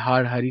very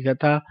hard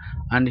Harikatha,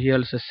 and he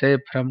also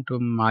saved from to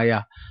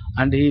Maya.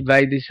 And he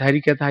by this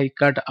Harikatha he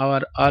cut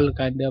our all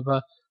kind of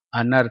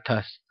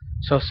anarthas.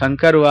 So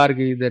Shankar work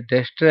is the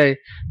destroy,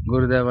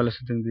 Gurudev also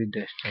doing the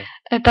destroy.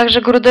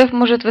 Также Гурудев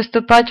может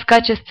выступать в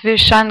качестве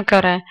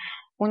Шанкары,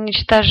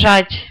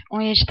 уничтожать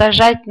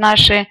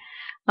наши,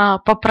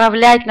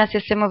 поправлять нас,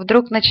 если мы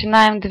вдруг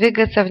начинаем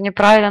двигаться в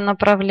неправильном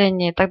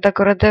направлении. Тогда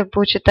Гурудев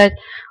будет читать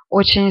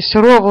очень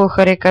суровую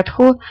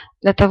Харикатху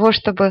для того,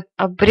 чтобы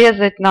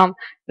обрезать нам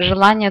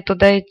желание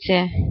туда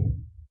идти.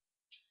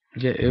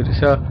 Yeah,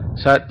 so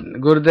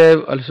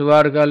Gurudev also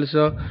work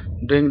also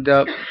doing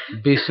the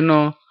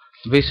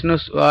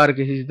Vishnu's work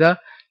is the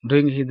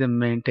doing his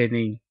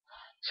maintaining.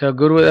 So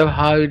Gurudev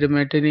how is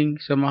maintaining?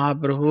 So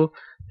Mahaprabhu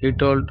he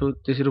told to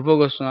this Rupa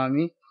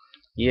Goswami,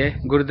 Yeah,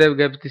 Gurudev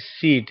gave the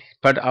seed,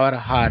 but our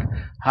heart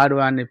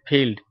one a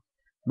field.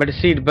 But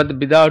seed, but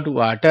without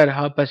water,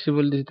 how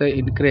possible this the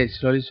increase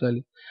slowly,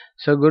 slowly.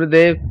 So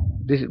Gurudev,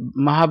 this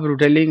Mahaprabhu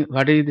telling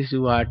what is this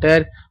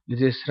water?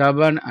 This is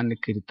Shravan and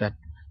Kirtan.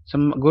 So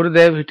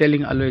Gurudev he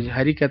telling always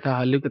Hari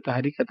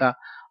Katha,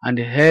 and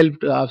help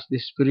to us the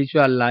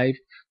spiritual life.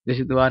 This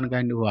is the one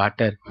kind of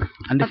water.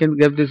 And he can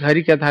give this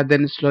Hari Katha,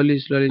 then slowly,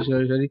 slowly,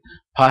 slowly, slowly,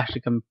 fast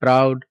become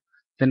proud,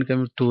 then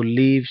coming two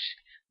leaves,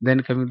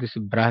 then coming this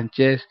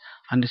branches,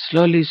 and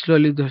slowly,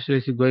 slowly,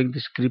 slowly going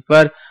this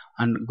creeper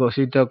and goes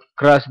to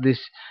cross this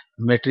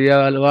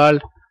material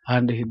world,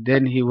 and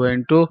then he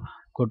went to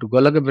go to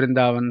Golaka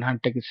Vrindavan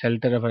and take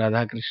shelter of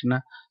Radha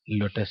Krishna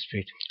lotus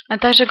feet. А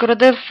также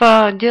Гурудев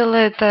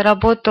делает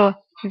работу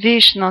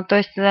Вишну, то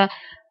есть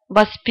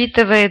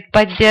воспитывает,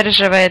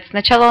 поддерживает.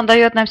 Сначала он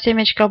дает нам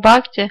семечко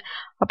бхакти,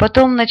 а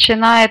потом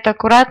начинает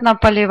аккуратно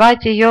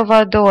поливать ее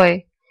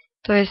водой.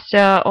 То есть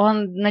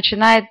он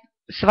начинает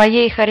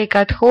своей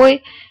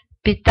харикатхой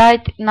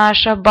питать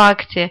наше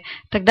бхакти.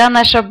 Тогда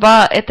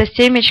это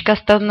семечко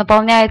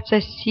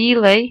наполняется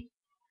силой,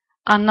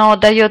 оно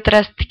дает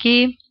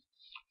ростки,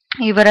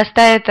 и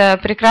вырастает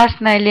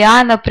прекрасная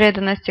лиана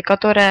преданности,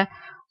 которая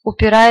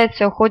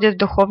упирается, уходит в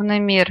духовный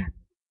мир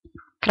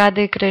к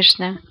Раде и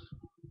Кришне.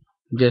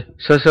 Yeah.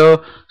 So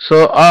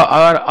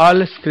our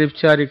all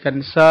scripture you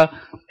can saw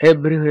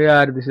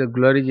everywhere this is the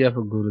glory of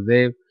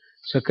Gurudev.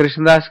 So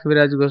Krishnadas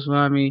Kaviraj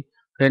Goswami,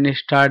 when he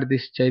start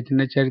this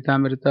Chaitanya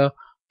Charitamrita,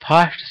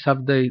 first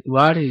Sabda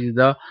what is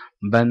the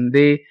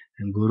Bande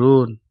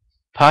Guru.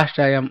 First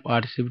I am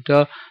worshipped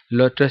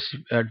lotus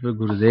at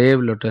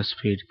Gurudev lotus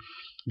feet.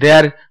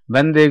 There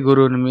Bande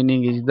Guru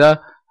meaning is the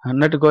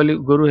not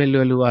Guru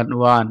only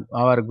one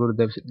our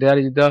Gurudev. There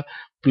is the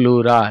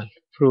plural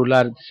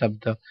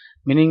Sabda.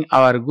 Meaning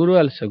our Guru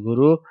also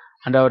Guru,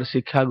 and our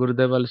Sikha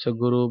Gurudev also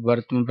Guru,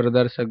 Bhartman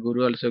Pradarsa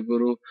Guru also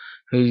Guru,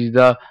 who is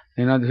the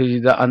who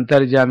is the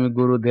Antarjami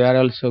Guru, they are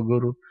also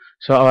Guru.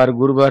 So our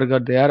Guru Varga,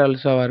 they are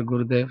also our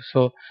Gurudev.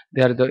 So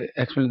they are the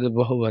actually the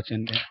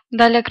Bahuvachan.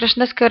 Далее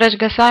Кришнадас Кавирадж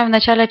Госвами в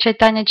начале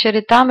читания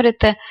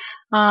Чаритамриты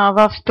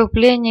во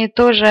вступлении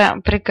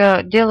тоже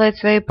делает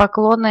свои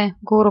поклоны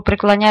гуру,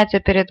 преклоняется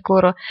перед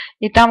гуру.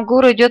 И там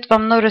гуру идет во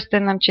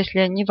множественном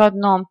числе, не в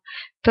одном.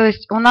 То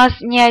есть у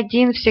нас не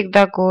один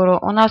всегда гуру,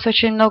 у нас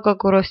очень много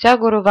гуру. Вся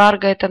гуру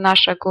Варга это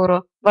наша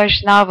гуру,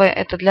 Вайшнавы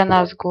это для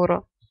нас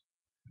гуру.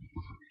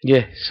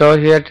 Yeah, so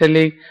here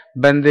telling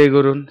Bande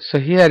Guru. So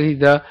here is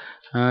the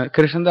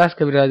Krishnadas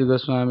Kaviraj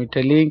Goswami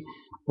telling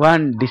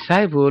one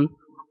disciple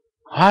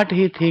what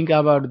he think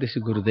about this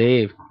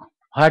Gurudev.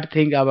 What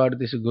think about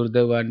this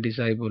Gurudev one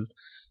disciple?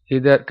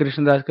 Either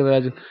Krishnadas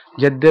Kaviraj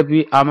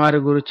Jadyapi Amar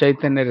Guru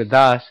Chaitanya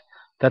Das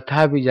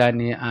Tathapi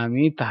Jani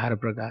Ami Tahar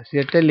Prakash. He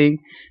is telling,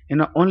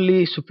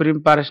 only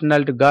Supreme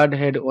Personality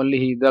Godhead, only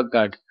He is the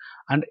God.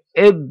 And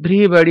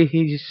everybody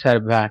He is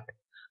servant.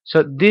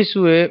 So this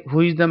way,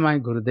 who is the my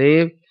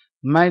Gurudev?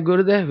 My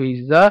Gurudev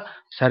is the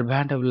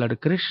servant of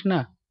Lord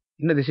Krishna.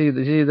 This is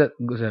the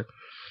Guru.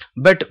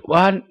 But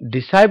one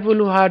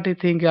disciple what he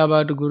think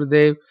about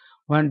Gurudev?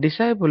 One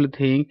disciple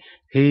think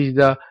he is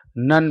the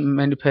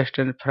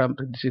non-manifested from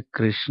this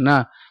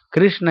Krishna.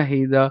 Krishna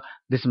he is the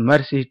this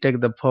mercy take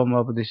the form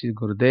of this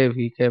Gurudev.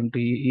 He came to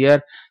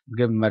here,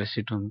 give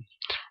mercy to me.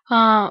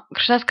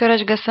 Кришнадас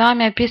Кавирадж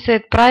Госвами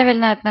описывает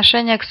правильное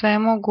отношение к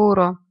своему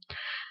гуру.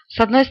 С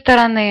одной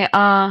стороны,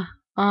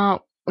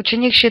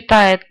 ученик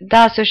считает,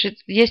 да,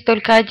 есть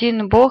только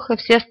один Бог и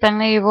все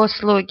остальные его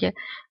слуги.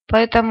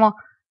 Поэтому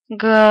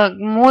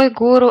мой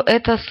гуру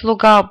это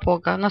слуга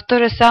Бога. Но в то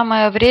же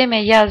самое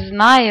время я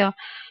знаю,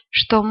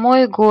 что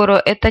мой гуру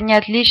это не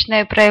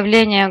отличное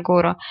проявление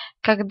гуру.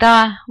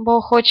 Когда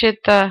Бог хочет,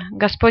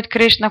 Господь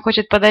Кришна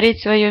хочет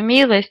подарить свою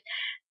милость,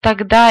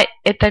 тогда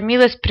эта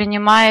милость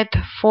принимает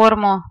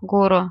форму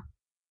гуру.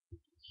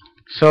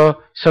 So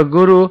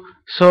Guru,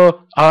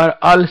 so our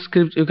all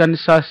script you can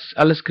see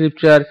all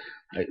scripture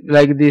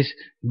like this.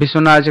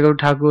 Vishwanath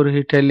Thakur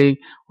he telling,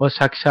 O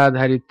Sakshat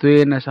Hari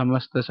Tvena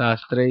Samasta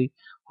Shastrai.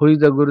 Who is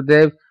the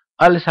Gurudev?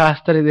 All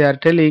Shastras they are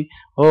telling,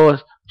 oh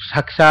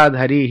Sakshat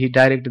Hari, he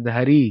directed the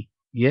Hari.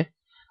 Yeah,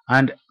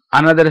 and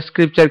another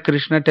scripture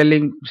Krishna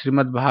telling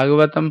Srimad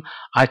Bhagavatam,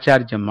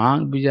 Acharya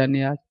Mang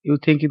Bijaniyat. You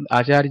think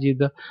Acharya is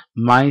the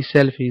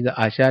myself is the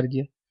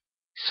Acharya.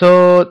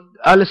 So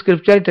all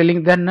scripture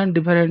telling they are not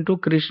different to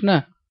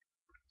Krishna.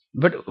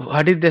 But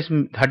what is this?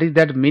 What is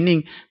that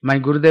meaning? My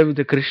Gurudev is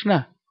the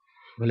Krishna.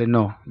 Well,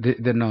 no,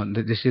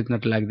 this is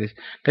not like this.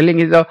 Telling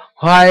is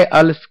why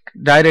all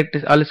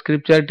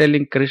scripture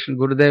telling Krishna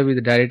Gurudev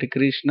is direct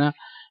Krishna.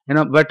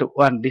 But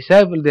one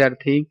disciple they are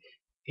think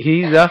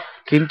he is a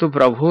Kintu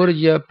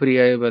Prabhurja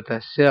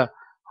Priyayatasya.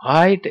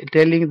 Why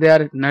telling they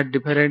are not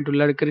different to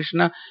Lord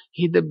Krishna?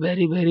 He is the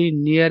very, very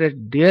near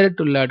and dear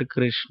to Lord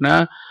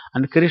Krishna,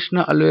 and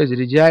Krishna always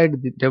resides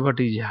the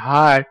devotee's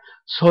heart.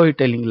 So he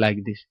telling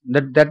like this.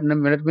 That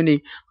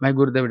meaning my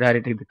Gurudev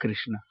directed the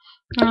Krishna.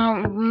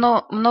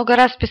 Но много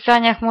раз в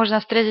Писаниях можно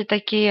встретить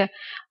такие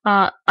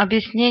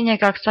объяснения,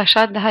 как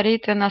Сашат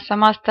Дхаритвина,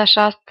 Самаста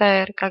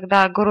Шастайр,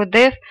 когда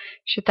Гурудев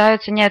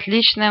считаются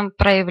неотличным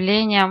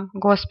проявлением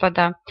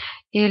Господа.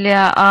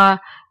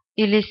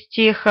 Или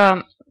стих,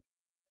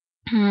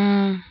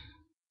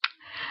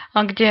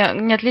 где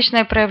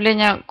неотличное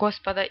проявление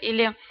Господа.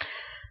 Или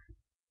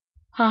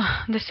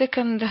the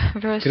second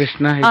verse.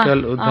 Krishna he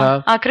told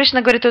Uddhav.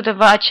 Кришна говорит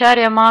Уддаве,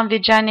 Ачарья мам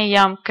виджани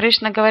ям.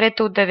 Кришна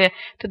говорит Уддаве,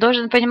 ты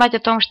должен понимать о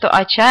том, что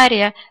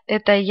Ачарья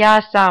это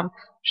я сам.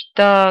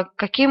 Что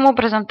каким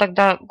образом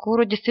тогда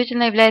гуру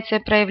действительно является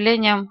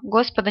проявлением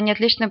Господа,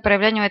 неотличным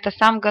проявлением это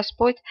сам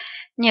Господь?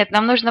 Нет,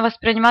 нам нужно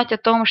воспринимать о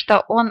том,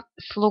 что он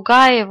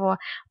слуга его,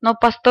 но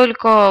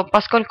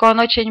поскольку он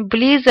очень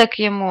близок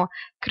ему,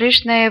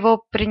 Кришна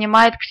его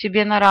принимает к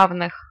себе на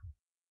равных.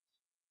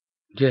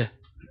 Yeah.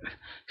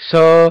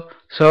 So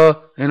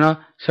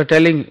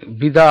telling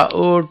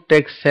without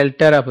take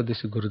shelter of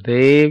this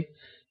Gurudev,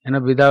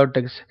 without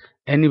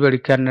anybody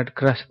cannot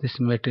crush this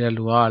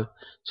material world.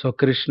 So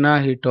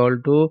Krishna he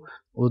told to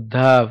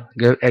Uddhav,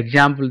 gave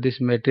example this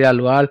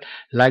material world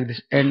like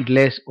this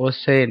endless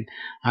ocean,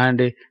 and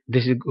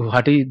this is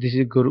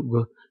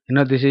Guru.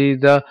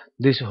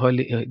 This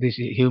holy this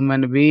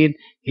human being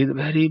is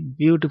very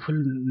beautiful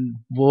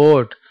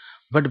boat.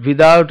 But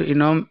without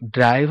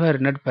driver,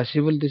 not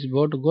possible this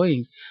boat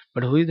going.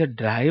 But who is the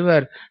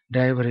driver?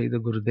 Driver is the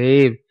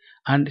Gurudev.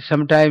 And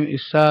sometimes you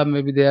saw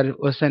maybe they are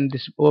ocean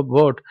this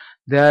boat.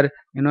 They are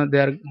they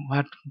are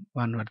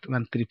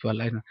one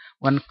triple. I know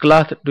one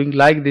cloth doing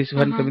like this.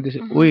 One coming this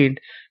wind.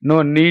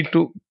 No need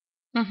to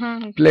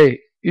play.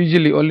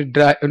 Usually only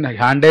dry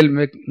handle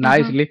make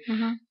nicely.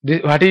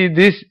 This, what is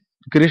this?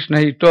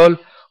 Krishna he told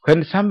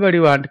when somebody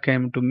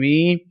came to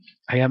me.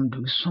 I am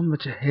doing so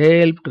much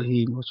help to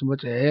him, so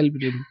much help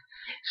to him.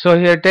 So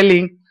here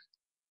telling,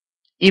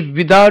 if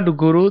without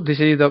Guru, this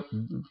is the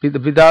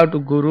without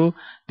Guru,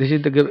 this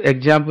is the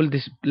example.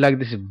 This like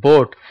this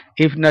boat.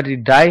 If not the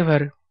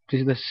driver,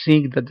 this is the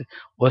sink that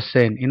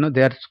ocean.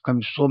 They are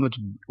coming so much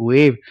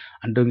wave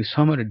and doing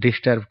so much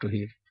disturb to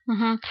him.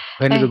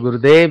 When the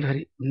Gurudev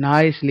very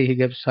nicely he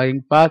gave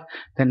showing path,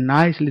 then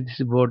nicely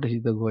this boat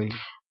is the going.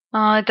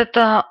 Этот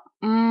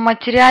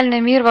материальный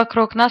мир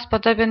вокруг нас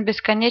подобен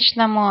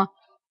бесконечному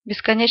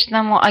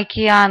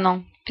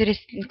океану,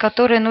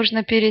 который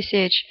нужно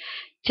пересечь.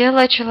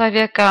 Тело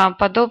человека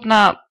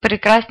подобно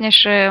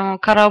прекраснейшему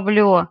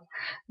кораблю,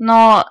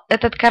 но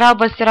этот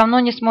корабль все равно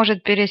не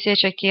сможет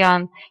пересечь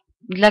океан.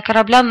 Для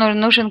корабля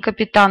нужен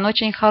капитан,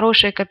 очень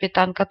хороший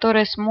капитан,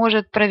 который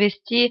сможет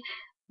провести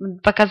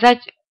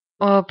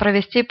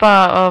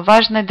по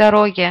важной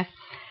дороге,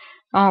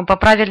 по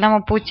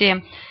правильному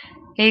пути.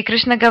 И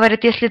Кришна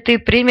говорит, если ты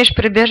примешь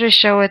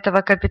прибежище у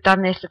этого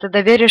капитана, если ты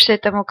доверишься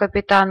этому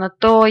капитану,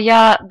 то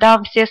я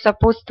дам все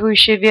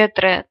сопутствующие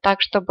ветры,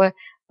 так, чтобы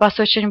вас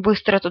очень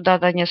быстро туда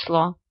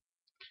донесло.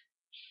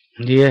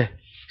 Yeah.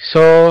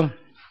 So,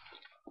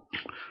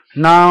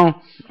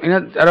 now,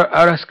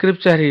 our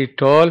scripture he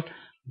told,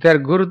 their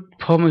Guru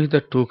form is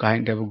the two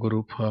kind of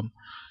Guru form.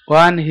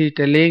 One he is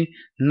telling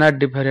not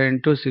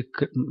different to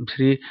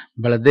Sri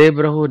Baladev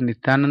Prabhu,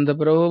 Nityananda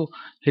Prabhu.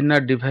 He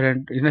not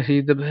different. He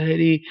is the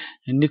very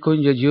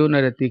Nikunja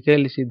Juna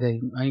Ratikal Siddha.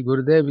 My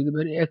Gurudev is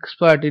very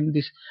expert in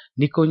this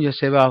Nikunja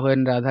Seva.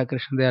 When Radha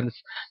Krishna they are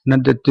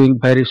not doing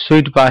very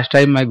sweet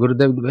pastime, my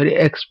Gurudev is very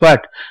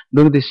expert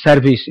doing this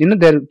service.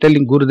 They are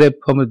telling Gurudev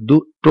form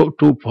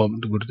two form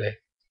to Gurudev.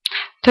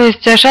 То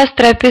есть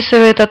Шастра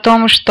описывает о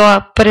том,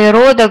 что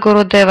природа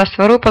Гурудева,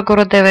 Сварупа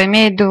Гурудева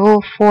имеет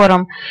двух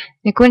форм.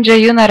 Никунджа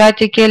Юна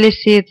Рати Кели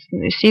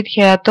Сидхи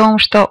о том,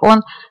 что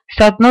он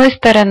с одной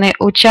стороны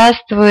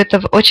участвует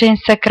в очень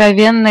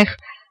сокровенных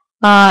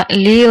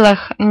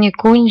лилах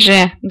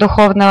Никунджи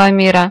духовного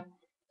мира.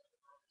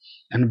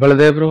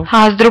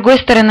 А с другой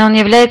стороны он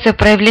является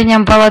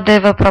проявлением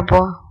Баладева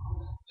Прабху.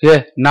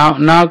 Yeah,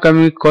 now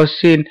coming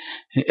question,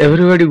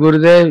 everybody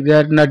Gurudev, they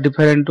are not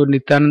different to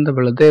Nityananda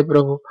Baladev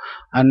Prabhu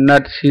and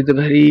not see the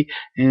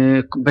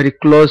very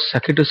close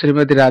Sakhi to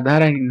Srimati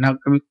Radharani. Now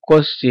coming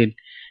question,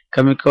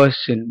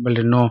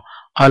 but no,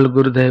 all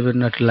Gurudev are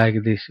not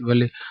like this.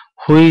 Well,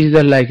 who is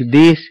the like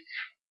this?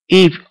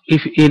 If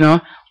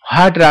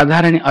what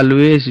Radharani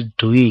always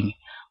doing,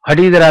 what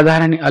is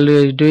Radharani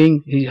always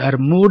doing? Her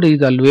mood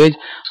is always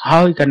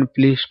how he can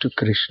please to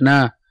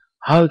Krishna.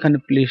 How he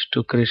can please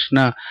to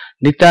Krishna?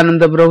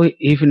 Nityananda Prabhu,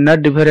 if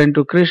not different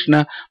to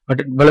Krishna, but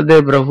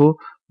Baladev Prabhu,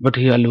 but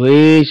he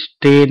always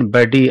 10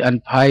 body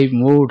and 5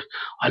 moods.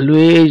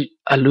 Always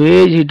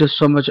he does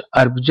so much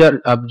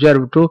observe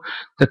to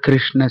the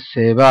Krishna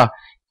Seva.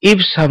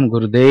 If some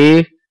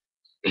Gurudev,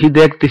 he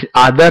takes this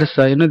others,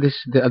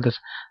 the others,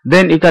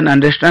 then you can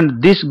understand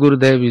this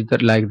Gurudev is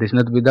like this,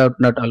 not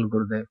all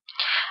Gurudev.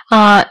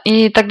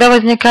 И тогда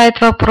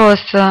возникает вопрос,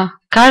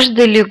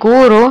 каждый ли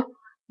гуру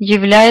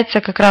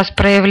является как раз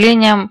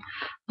проявлением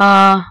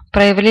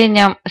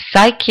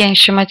Саки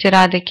Шримати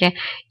Радхики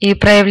и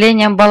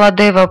проявлением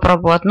Баладева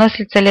Прабху.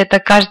 Относится ли это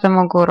к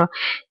каждому гуру?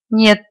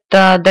 Нет,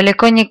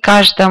 далеко не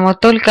каждому.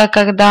 Только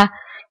когда...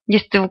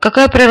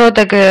 Какая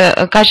природа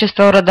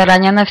качества у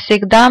Радарани? Она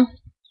всегда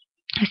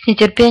с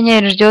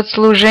нетерпением ждет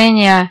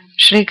служения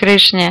Шри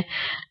Кришне.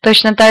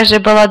 Точно так же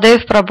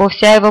Баладев Прабху,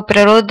 вся его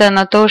природа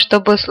на то,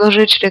 чтобы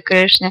служить Шри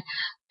Кришне.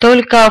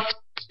 Только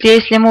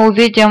если мы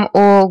увидим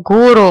у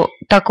гуру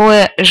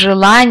такое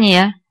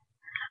желание,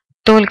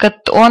 только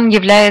он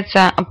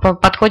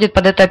подходит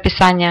под это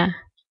описание.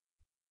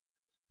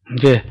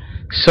 Okay.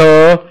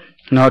 So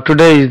now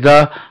today is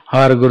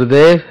our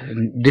Gurudev.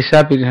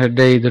 Disappearing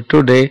day is the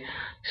today.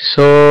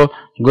 So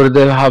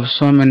Gurudev have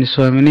so many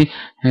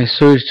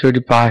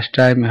sweet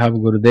pastime have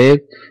Gurudev.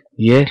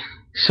 Yeah.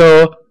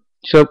 So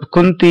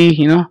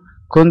Kunti,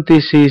 Kunti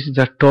sees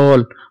the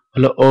toll.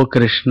 Oh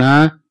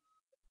Krishna,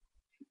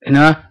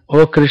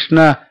 oh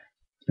Krishna,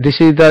 this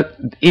is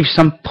if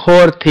some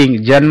poor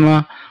thing,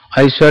 Janma,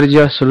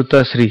 Aishwarya,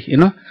 Sruta Sri,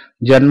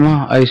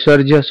 Janma,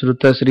 Aishwarya,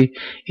 Sruta Sri,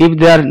 if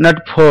they are not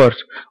poor,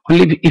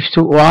 only if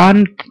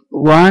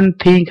one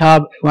thing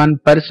have one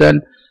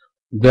person,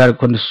 they are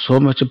going to so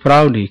much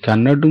proud, he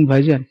cannot do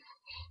bhajan.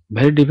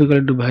 Very difficult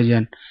to do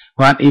bhajan.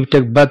 One, if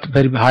take birth,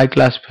 very high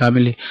class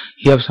family,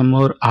 he have some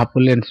more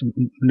opulence,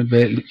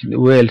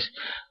 wealth.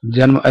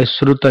 Janma,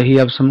 Sruta, he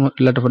have some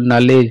lot of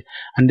knowledge,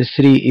 and the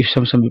Sri, if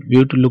some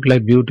beauty look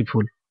like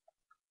beautiful.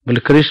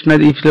 But Krishna,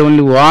 if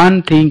only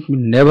one thing,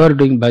 never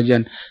doing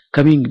bhajan,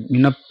 coming,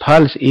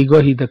 false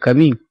ego, he the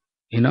coming,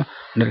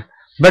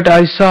 But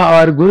I saw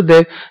our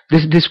Gurudev,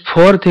 this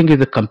four thing is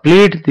the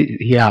complete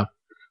he have.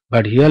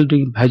 But he are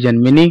doing bhajan,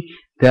 meaning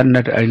they are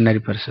not ordinary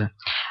person.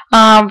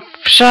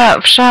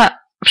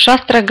 В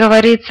шастрах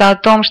говорится о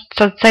том,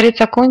 что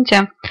царица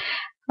Кунти,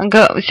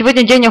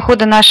 сегодня день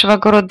ухода нашего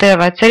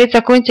Гурудева,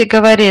 царица Кунти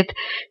говорит,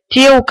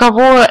 те, у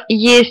кого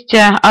есть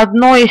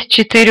одно из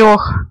 4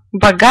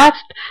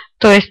 богатств,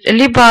 то есть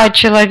либо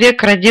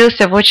человек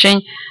родился в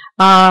очень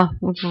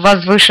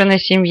возвышенной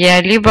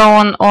семье, либо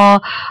он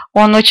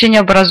очень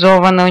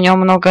образованный, у него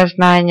много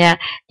знания,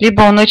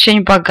 либо он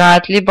очень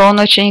богат, либо он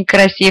очень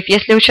красив.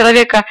 Если у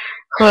человека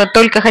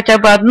только хотя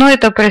бы одно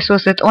это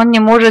присутствует, он не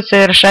может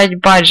совершать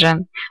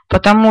баджан,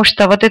 потому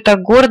что вот эта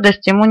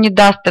гордость ему не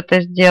даст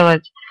это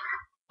сделать.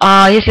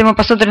 А если мы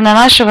посмотрим на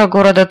нашего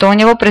города, то у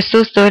него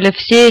присутствовали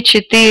все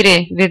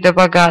 4 вида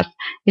богатств,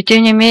 и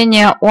тем не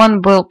менее он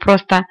был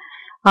просто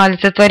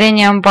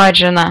олицетворением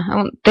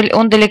баджана.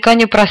 Он далеко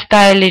не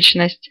простая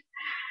личность.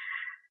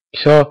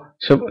 So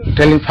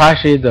telling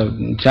first is the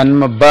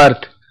Janma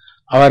birth.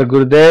 Our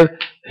Gurudev,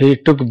 he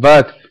took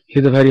birth. He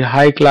is a very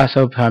high class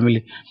of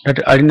family, not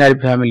ordinary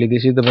family.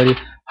 This is the very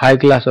high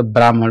class of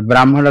Brahman.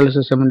 Brahman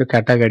also some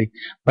category,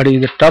 but he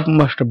is the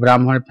topmost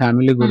Brahman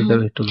family.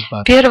 Gurudev took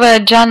birth. Первая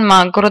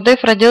джанма.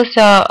 Гурудев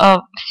родился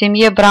в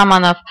семье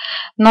браманов,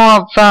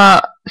 но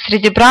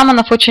среди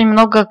браманов очень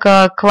много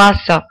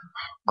классов.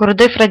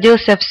 Гурудев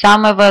родился в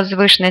самой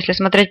возвышенной. Если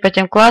смотреть по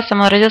тем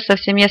классам, он родился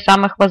в семье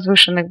самых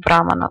возвышенных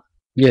браманов.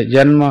 Yeah,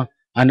 Janma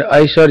and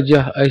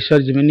Aishwarya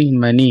meaning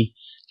many.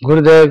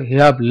 Gurudev, he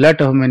have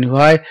lot of money.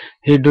 Why?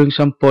 He doing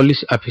some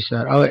police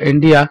officer. Our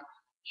India,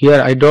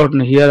 here I don't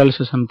know, here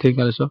also something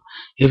also.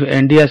 If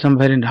India some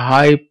very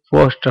high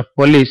post of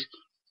police,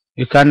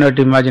 you cannot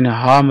imagine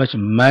how much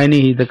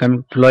money he is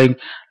coming flowing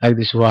like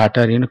this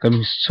water,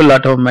 coming so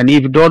lot of money.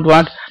 If you don't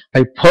want,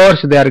 by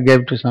force they are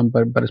gave to some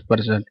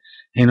person.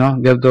 Give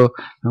the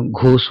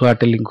goose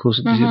waterling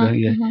goose.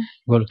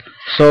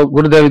 So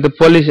Gurudev is the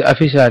police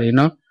officer,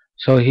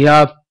 so he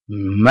have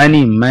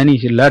many,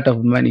 lot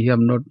of money. He have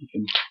not.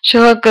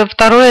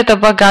 Второе это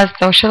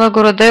богатство. Шрила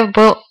Гурудев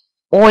был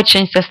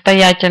очень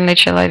состоятельный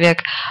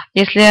человек.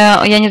 Если,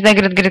 я не знаю,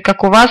 говорит,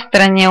 как у вас в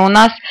стране, у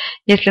нас,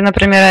 если,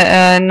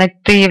 например,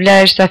 ты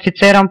являешься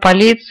офицером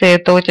полиции,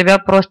 то у тебя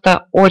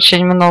просто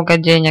очень много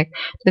денег.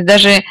 То есть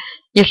даже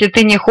если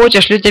ты не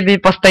хочешь, люди тебе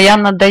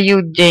постоянно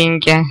дают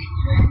деньги.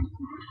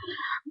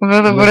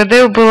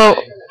 Гурудев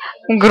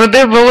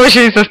был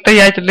очень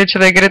состоятельный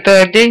человек.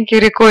 Говорит, деньги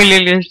рекой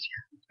лились.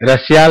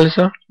 Россия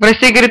also? В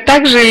России, говорит,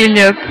 так же или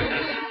нет?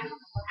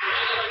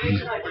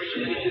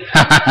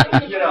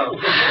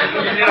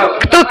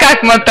 Кто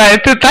как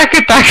мотает, и так,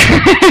 и так.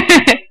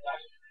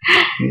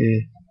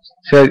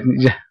 So,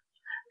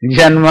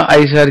 Janma,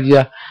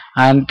 Aishwarya,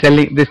 and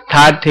telling this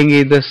third thing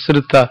is the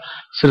Sruta.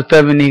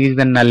 Sruta meaning is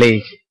the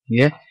knowledge.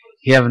 Yeah,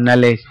 he have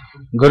knowledge.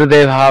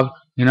 Gurudev have,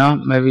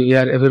 maybe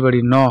here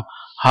everybody know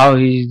how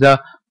he is the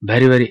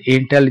very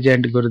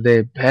intelligent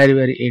Gurudev,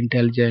 very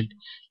intelligent.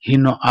 He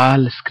know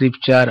all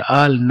scripture,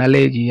 all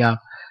knowledge he have.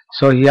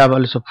 So he have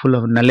also full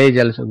of knowledge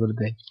also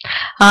Gurudev.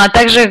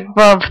 Также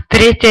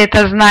третье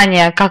это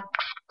знание,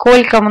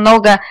 сколько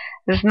много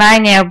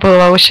знания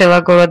было у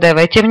Шрила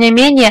Гурудева. Тем не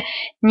менее,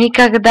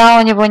 никогда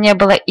у него не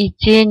было и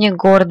тени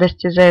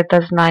гордости за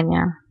это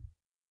знание.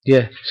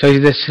 Yeah, so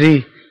is the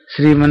Sri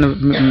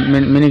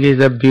meaning is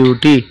the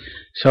beauty.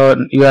 So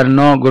you are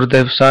no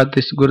Gurudev saw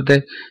this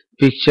Gurudev.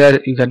 picture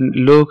you can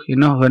look, you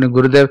know, when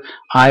Gurudev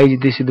eyes,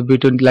 this is the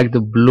between like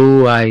the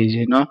blue eyes,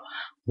 you know.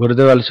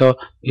 Gurudev also,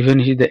 even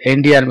he the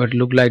Indian, but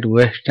look like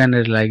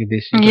Westerner like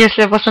this.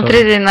 Если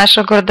посмотреть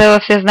нашего Гурудева,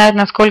 все знают,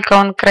 насколько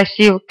он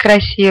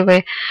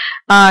красивый,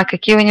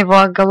 какие у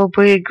него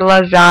голубые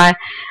глаза,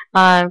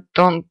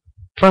 то он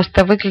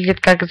просто выглядит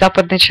как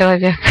западный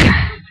человек.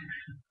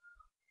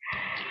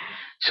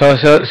 So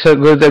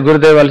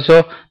Gurudev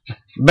also,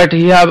 but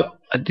he have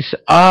this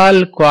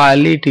all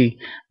quality.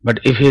 But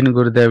if in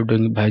Gurudev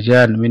doing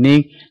bhajan,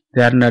 meaning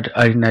they are not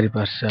ordinary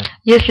person.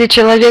 Если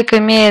человек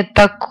имеет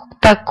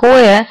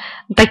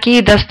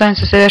такие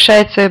достоинства,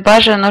 совершает свои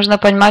баджан, нужно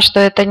понимать, что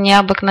это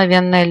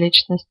необыкновенная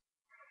личность.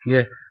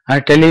 Yeah,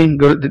 they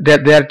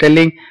are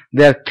telling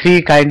there are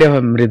three kind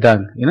of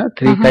mridang, you know,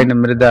 three kind of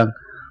mridang.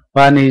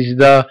 One is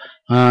the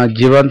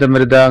Jivanta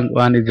mridang,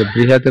 one is the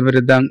Brihata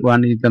mridang,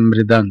 one is the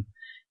mridang.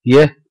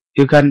 Yeah,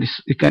 you can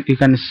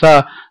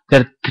saw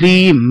there are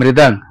three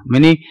mridang,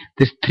 meaning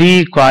this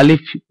three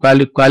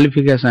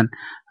qualification,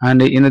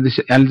 and you know this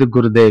and the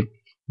Gurudev.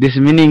 This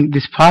meaning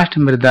this first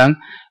mridang,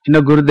 you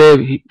know,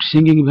 Gurudev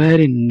singing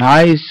very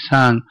nice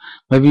song.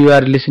 Maybe you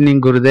are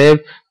listening Gurudev,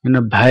 you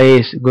know,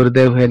 bhais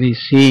Gurudev when he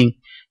sing.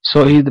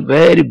 So he is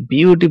very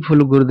beautiful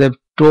Gurudev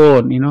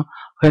tone, you know.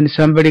 When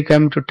somebody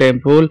come to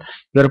temple,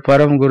 your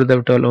Param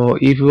Gurudev told, oh,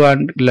 if you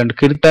want to learn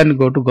Kirtan,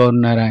 go to Gaur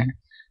Narayan.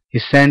 He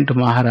sent to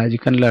Maharaj, you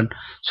can learn.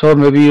 So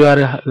maybe you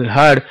are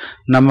heard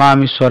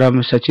Namami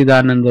Swaram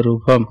Sachidananda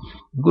Rupam.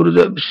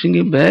 Gurudev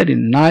singing very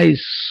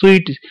nice,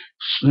 sweet.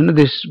 You know,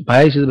 this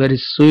bhais is very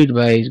sweet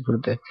bhais,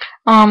 Gurudev.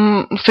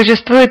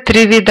 Существует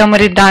три вида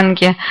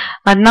мриданги.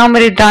 Одна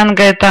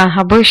мриданга это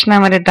обычная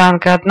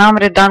мриданга, одна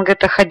мриданга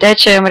это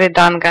ходячая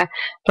мриданга,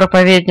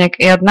 проповедник,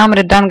 и одна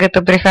мриданга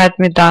это брихат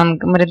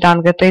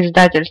мриданга, это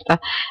издательство.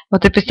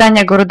 Вот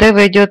описание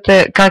Гурудева идет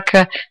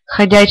как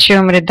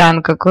ходячая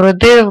мриданга.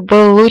 Гурудев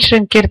был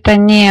лучшим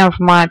киртане в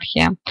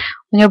Мадхе.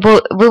 У него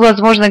был, вы,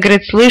 возможно,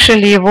 говорит,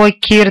 слышали его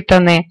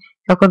киртаны,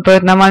 как он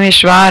поет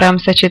Намамишварам,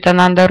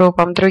 Сачитананда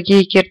Рупам,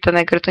 другие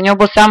киртаны. Говорит, у него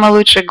был самый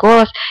лучший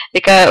голос. И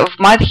в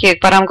Мадхе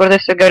Парам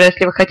Гурудев все говорят,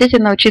 если вы хотите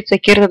научиться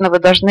киртану, вы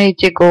должны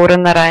идти к Гауру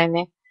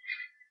Нараяне.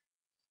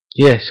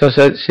 Yes, so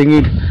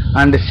singing,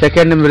 and the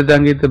second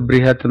mridang is the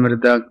Brihata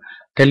mridang,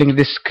 telling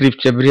this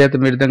scripture. Brihata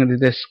mridang is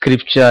the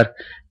scripture.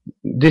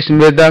 This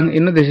mridang,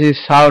 you know, this is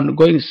sound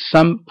going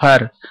some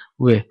far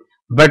way.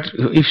 But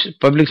if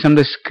public some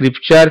the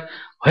scripture,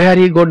 where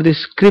he got the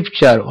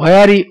scripture,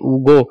 where he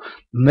go,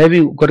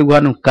 maybe got to go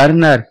on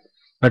corner,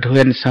 but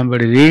when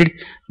somebody read,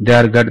 they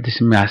are got this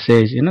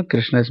message, you know,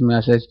 Krishna's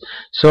message.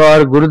 So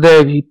our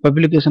Gurudev, he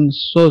publication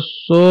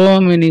so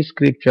many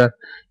scripture.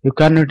 You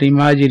cannot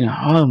imagine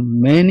how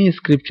many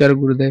scripture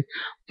Gurudev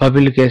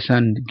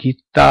publication,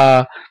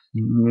 Gita,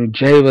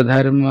 Jaiva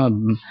Dharma,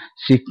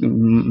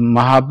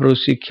 Mahaprabhu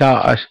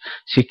Sikha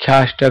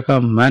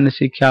Ashtakam, Man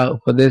Sikha,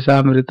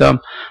 Upadesamritam,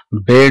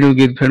 Venu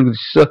Git,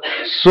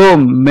 so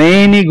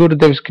many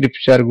Gurudev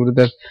scripture,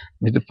 Gurudev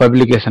with the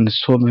publication,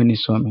 so many.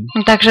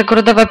 Также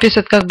Гурудев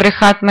описывает как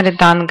брихат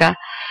мриданга,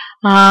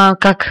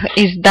 как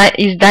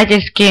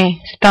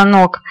издательский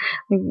станок.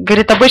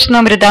 Говорит,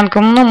 обычную мридангу,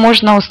 ну,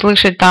 можно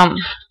услышать там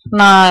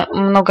на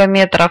много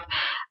метров,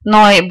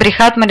 но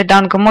брихат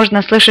мридангу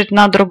можно слышать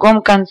на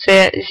другом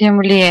конце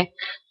земли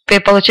и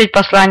получить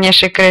послание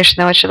Шри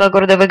Кришны. Вот Шрила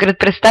Гурудев говорит,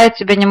 представить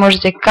себе не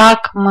можете,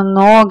 как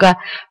много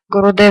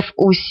Гурудев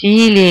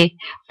усилий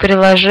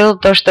приложил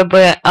то,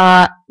 чтобы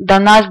до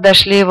нас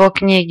дошли его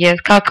книги,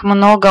 как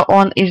много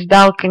он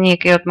издал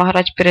книг. И вот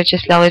Махарадж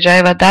перечислял и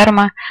Джайва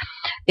Дharma,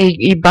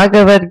 и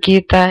Бхагавад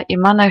Гита, и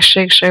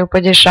Манашикша, и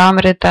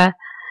Упадишамрита,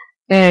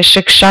 и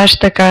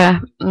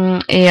Шикшаштака,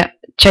 и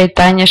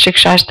Чайтанья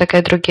Шикшаштака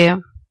и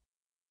другие.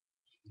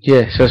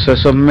 Yes,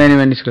 so many.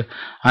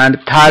 And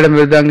third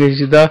mridanga is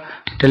the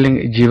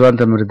telling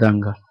Jivanta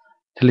mridanga.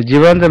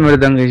 Jivanta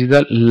mridanga is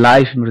the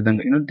life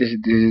mridanga. You know, this is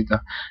the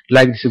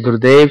like this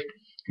Gurudev.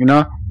 You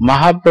know,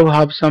 Mahaprabhu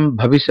have some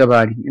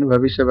Bhavishyavani. You know,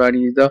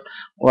 Bhavishyavani is the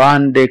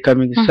one day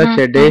coming, such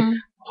a day,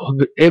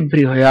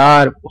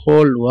 everywhere,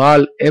 whole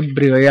world,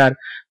 everywhere.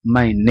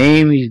 My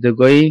name is the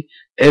going.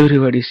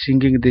 Everybody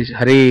singing this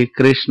Hare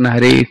Krishna,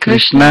 Hare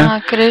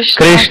Krishna,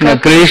 Krishna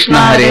Krishna,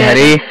 Hare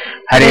Hare,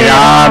 Hare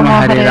Ram,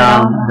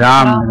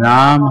 Ram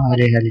Ram,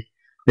 Hare Hare.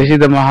 This is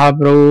the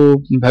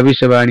Mahaprabhu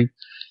Bhavishyavani.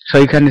 So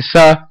you can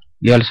say,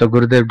 he also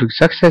Gurudev took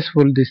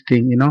successful this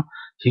thing, you know.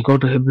 He go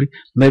to every,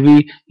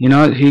 maybe, you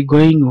know, he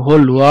going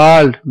whole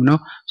world, you know.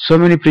 So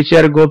many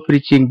preachers go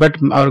preaching, but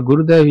our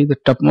Gurudev is the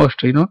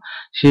topmost, you know.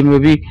 She may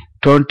be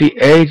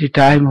 28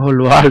 time whole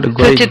world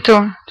going.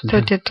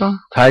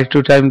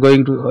 32 time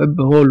going to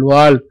the whole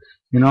world,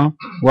 you know.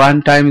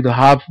 One time the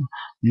half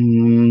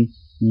in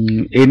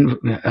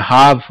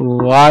half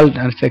world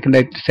and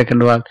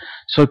second world.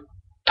 So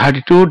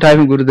 32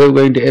 time Gurudev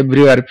going to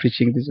everywhere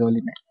preaching this holy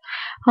name.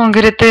 Он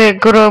говорит, так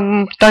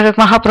как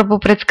Махапрабху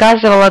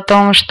предсказывал о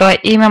том, что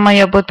имя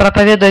мое будет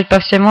проповедовать по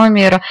всему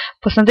миру,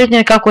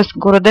 посмотрите, как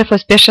Гурудев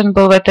успешен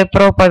был в этой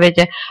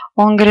проповеди.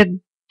 Он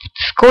говорит,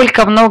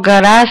 сколько много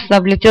раз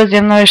облетел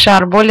земной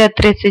шар, более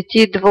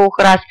 32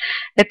 раз.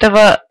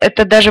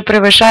 Это даже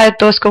превышает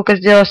то, сколько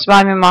сделал с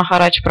вами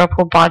Махарадж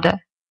Прабхупада.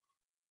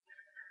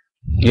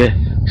 Yeah.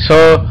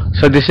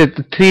 So this is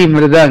the three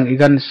mridang. You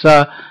can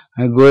saw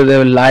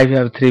Gurudev life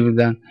have three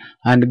mridang,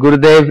 and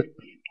Gurudev,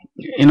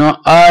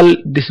 all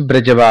this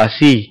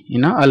Brajavasi,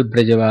 all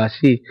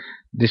Brajavasi,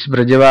 this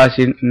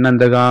Brajavasi,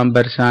 Nandagam,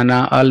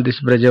 Barsana, all this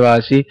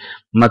Brajavasi,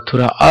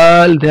 Mathura,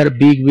 all they are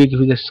big with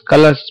the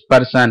scholars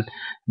person.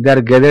 They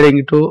are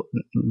gathering to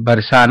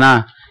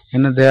Barsana.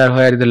 They are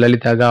where the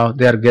Lalita Gaon.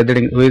 They are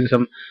gathering with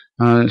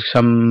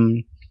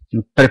some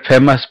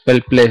famous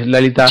place,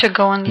 Lalita.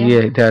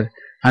 Yeah, there.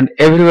 And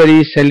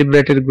everybody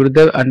celebrated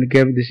Gurudev and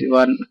gave this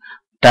one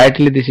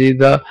title. This is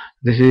the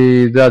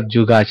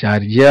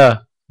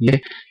Jugacharya. Yeah,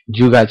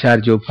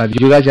 Jugacharya.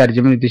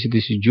 Jugacharya means this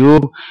is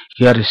Jug.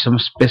 Here is some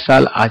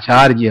special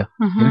Acharya.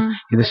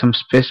 Here is some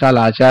special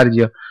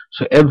Acharya.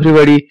 So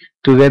everybody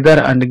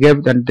together and they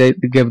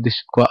gave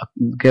this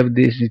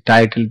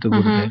title to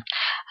Gurudev.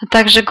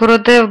 Также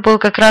Гурудев был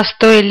как раз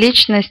той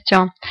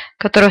личностью,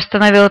 которая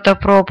установила эту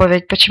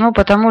проповедь. Почему?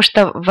 Потому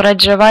что в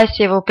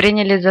Раджавасе его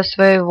приняли за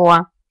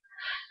своего.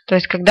 То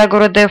есть, когда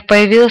Гурудев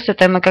появился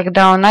там, и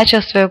когда он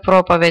начал свою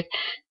проповедь,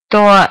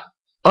 то,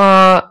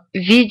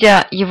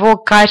 видя его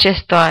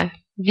качество,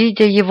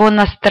 видя его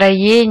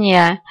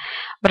настроение,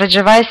 в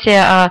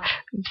Раджавасе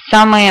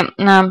самые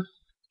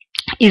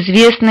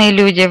известные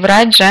люди в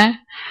Радже,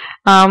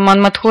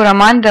 Мадхура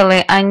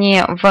Мандалы,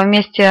 они в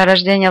месте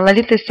рождения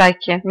Лалиты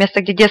Саки,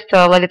 место, где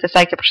детство Лалиты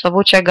Саки прошло в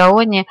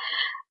Учагаоне,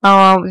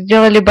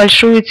 сделали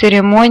большую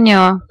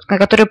церемонию, на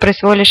которой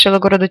присвоили Шрила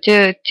Гуруду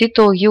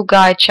титул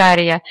Юга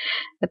Ачарья.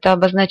 Это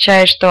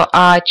обозначает, что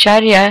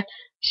Ачарья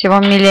всего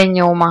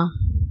миллениума.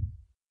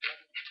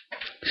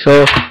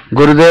 So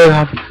Gurudev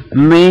have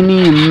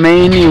many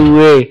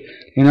way,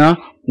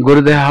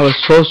 Gurudev have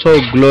so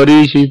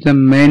glorious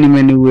in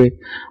many way,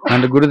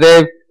 and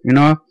Gurudev,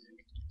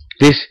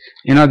 this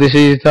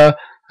is the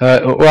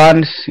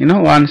once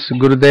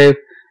Gurudev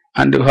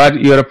and what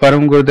your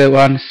Param Gurudev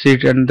once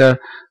sit and the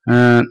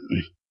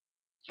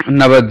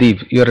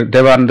Navadip, your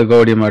Devananda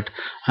Gaudiya Math,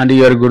 and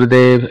your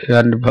Gurudev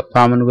and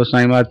Paman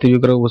Goswami Math,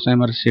 Trivikram Goswami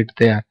Math sit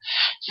there.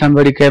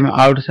 Somebody came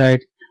outside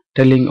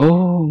telling,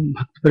 oh,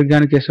 Bhakti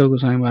Pragyan Kesava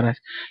Goswami Maharaj,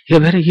 you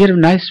have here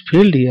nice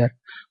field here.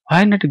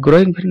 Why not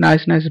growing very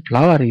nice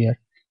flower here?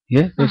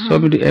 Yeah, there's so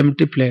many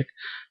empty plate.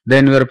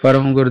 Then your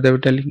Param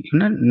Gurudev telling,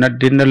 not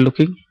dinner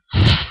looking.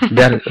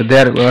 They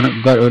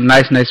are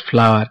nice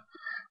flower.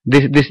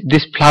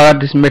 This flower,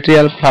 this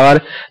material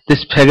flower,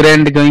 this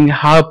fragrant going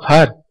how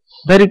far?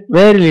 Very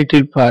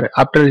little far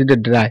after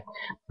it dry.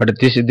 But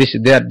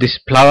this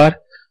flower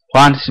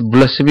once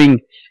blossoming,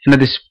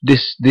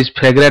 this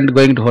fragrant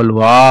going to whole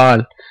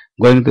wall,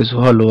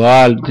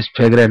 this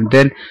fragrant.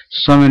 Then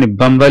so many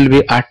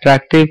bumblebee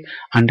attractive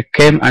and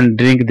came and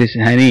drink this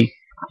honey.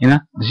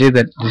 This is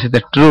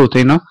the truth.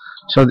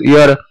 So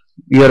your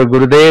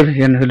Gurudev,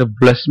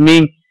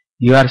 blossoming.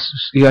 You are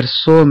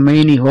so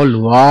many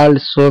whole wall,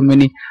 so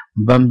many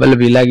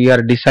bumblebee like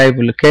your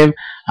disciple came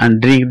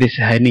and drink this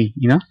honey,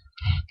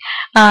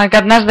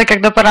 Однажды,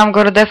 когда Парам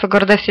Гурудев и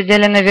Гурудев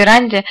сидели на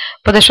веранде,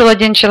 подошел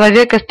один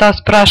человек и стал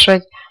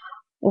спрашивать: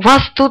 у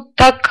вас тут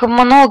так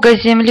много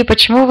земли,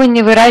 почему вы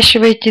не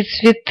выращиваете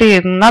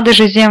цветы? Надо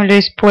же землю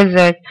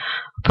использовать.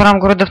 Парам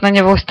Гурудев на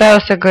него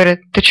уставился и говорит: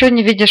 ты что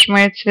не видишь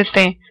мои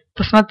цветы?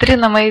 Посмотри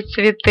на мои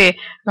цветы.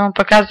 Он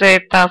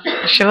показывает там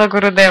Шрила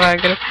Гурудева.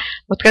 Говорит: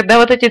 вот когда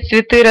вот эти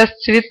цветы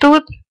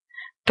расцветут,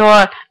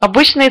 то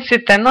обычные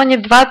цветы, но не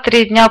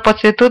 2-3 дня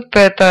поцветут, то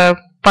это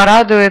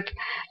порадует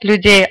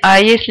людей. А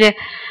если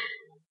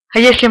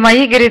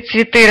мои, говорит,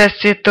 цветы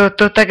расцветут,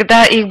 то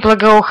тогда их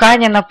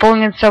благоухание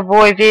наполнит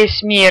собой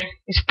весь мир.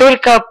 И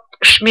столько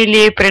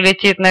шмелей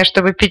прилетит,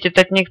 чтобы пить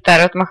этот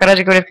нектар. Вот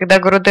Махарадж говорит, когда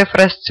Гурудев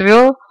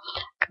расцвел,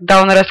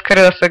 когда он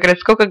раскрылся, говорит,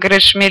 сколько,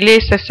 говорит,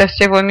 шмелей со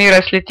всего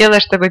мира слетело,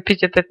 чтобы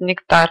пить этот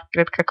нектар,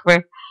 говорит, как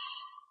вы.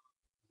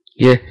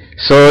 Yeah.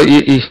 So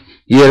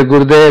your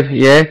Gurudev,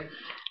 yeah.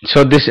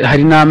 So this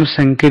Harinam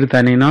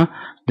Sankirtan,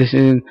 this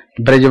is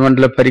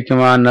Brajamandala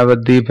Parikrama,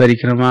 Navadvip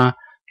Parikrama,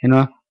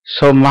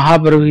 So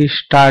Mahaprabhu he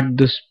start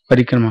this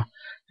Parikrama.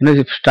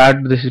 He start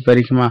this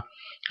Parikrama.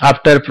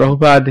 After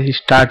Prabhupada he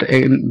start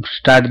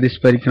this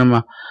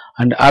Parikrama,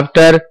 and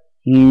after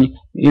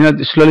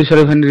slowly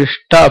when he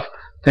stop,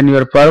 then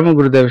your Parama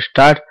Gurudev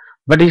start,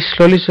 but he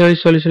slowly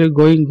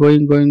going.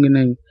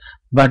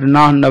 But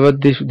now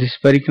Navadvip this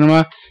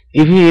Parikrama,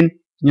 even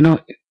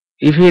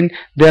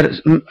there are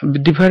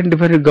different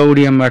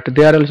Gaudiya Math,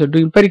 they are also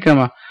doing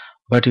Parikrama,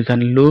 but you can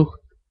look,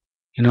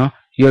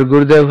 your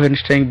Gurudev when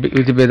staying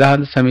with the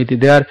Vedanta Samiti,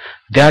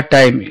 their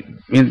time,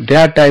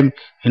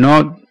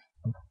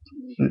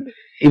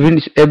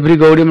 even every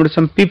Gaudiya Math,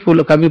 some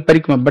people coming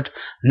Parikrama, but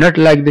not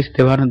like this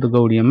Devananda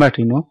Gaudiya Math,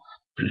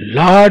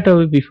 lot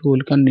of people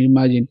can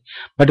imagine.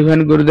 But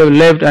when Gurudev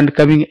left and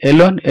coming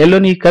alone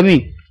he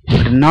coming.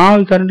 But now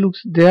you can look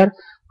there,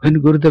 when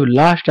Gurudev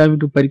last time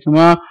to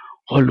Parikrama,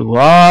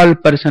 all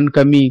person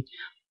coming,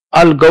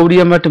 all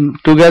Gaudiya Math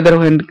together,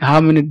 when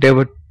how many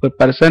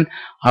person,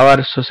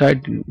 our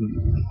society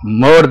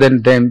more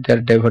than them, they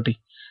are devotee.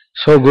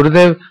 So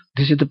Gurudev,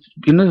 this is the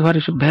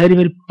very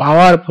very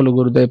powerful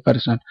Gurudev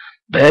person,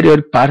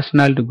 very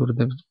personality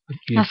Gurudev.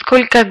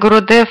 Насколько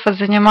Гурудев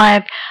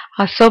занимает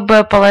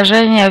особое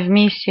положение в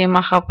миссии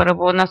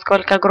Махапрабху,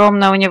 насколько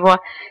огромна у него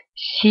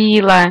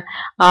сила.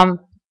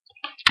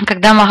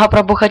 Когда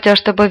Махапрабху хотел,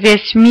 чтобы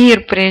весь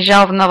мир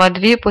приезжал в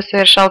Навадвипу,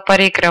 совершал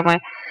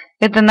парикрамы,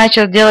 это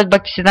начал делать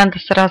Бхактисиданта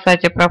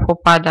Сарасвати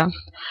Прабхупада.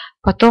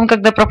 Потом,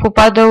 когда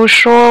Прабхупада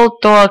ушел,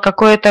 то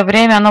какое-то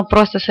время оно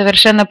просто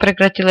совершенно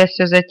прекратилось,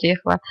 все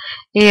затихло.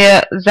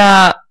 И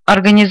за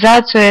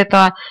организацию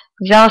этого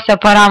взялся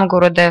Парам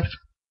Гурудев.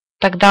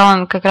 Тогда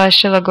он, как раз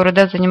Шрила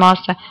Гурудев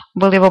занимался,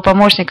 был его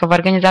помощником в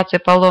организации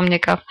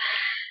паломников.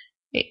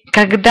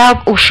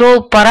 Когда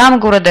ушел Парам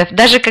Гурудев,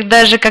 даже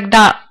когда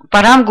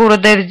Парам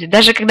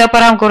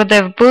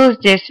Гурудев был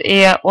здесь,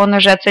 и он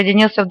уже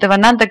отсоединился в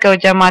Девананда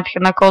Гаудия Матхи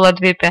на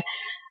Кола-Двипе,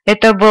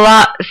 это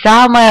была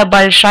самая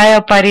большая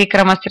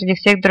парикрама среди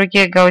всех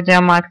других Гаудия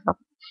Матхов.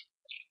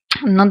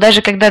 Но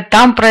даже когда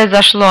там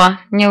произошло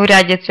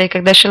неурядица, и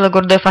когда Шрила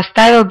Гурудев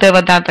оставил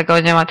Девананда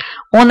Гаудия Матхи,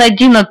 он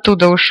один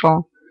оттуда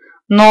ушел.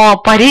 Но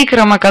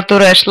парикрама,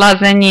 которая шла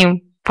за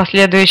ним в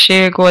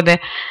последующие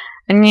годы,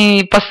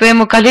 по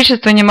своему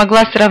количеству не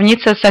могла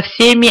сравниться со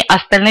всеми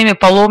остальными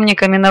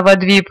паломниками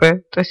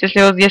Навадвипы. То есть,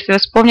 если вы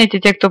вспомните,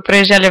 те, кто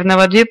приезжали в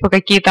Навадвипу,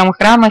 какие там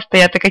храмы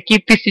стоят, и какие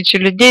тысячи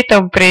людей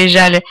там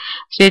приезжали,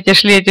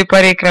 шли эти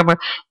парикрамы.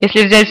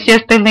 Если взять все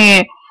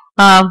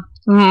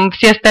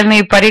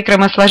остальные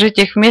парикрамы, сложить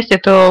их вместе,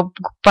 то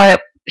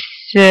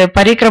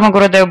парикрама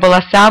Гурудева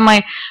была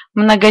самой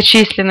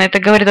многочисленной. Это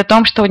говорит о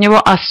том, что у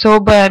него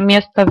особое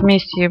место в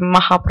миссии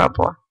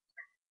Махапрабху.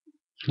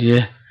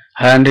 Yeah.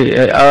 And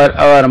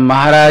our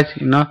Maharaj,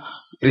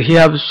 he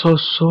have so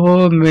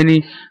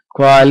many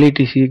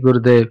qualities,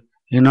 Gurudev,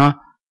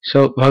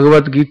 So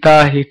Bhagavad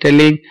Gita, he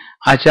telling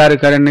आचार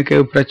करने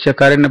के प्रचार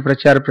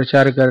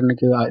करने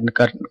के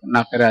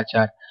ना करे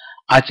आचार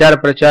आचार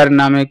प्रचार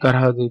नामे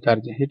करह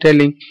कार्य. He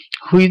telling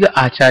who is the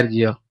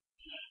acharya,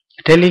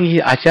 telling he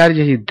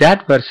acharya is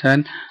that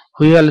person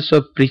who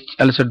also preach,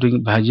 also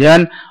doing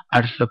bhajan,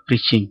 also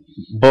preaching,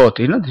 both,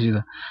 this is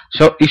the,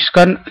 so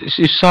ISKCON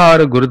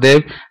or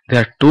Gurudev,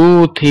 there are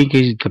two things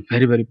is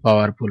very very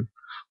powerful.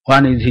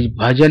 One is his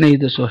bhajan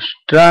is so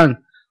strong.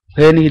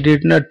 When he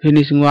did not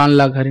finish 1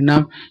 lakh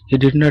Harinam, he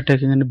did not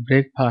take any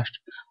breakfast,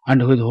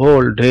 and his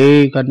whole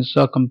day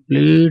so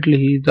completely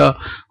he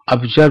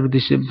observed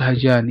this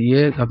bhajan,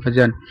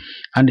 bhajan,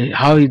 and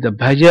how is the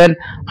bhajan,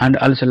 and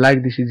also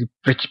like this is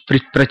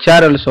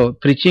prachar also,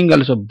 preaching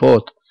also,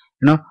 both,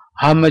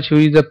 how much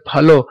he is the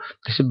follow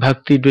this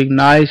bhakti, doing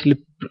nicely,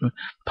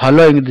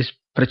 following this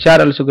prachar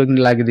also going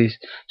like this.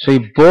 So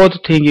both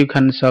things you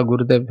can saw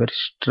Gurudev very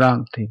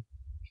strong thing.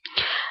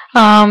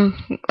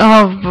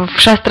 В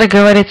шастре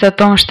говорится о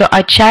том, что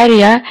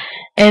ачарья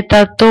 –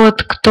 это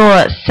тот,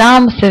 кто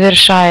сам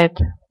совершает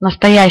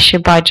настоящий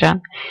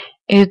баджан,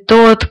 и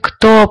тот,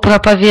 кто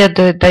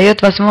проповедует,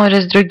 дает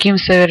возможность другим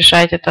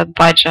совершать этот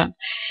баджан.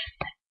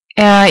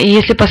 И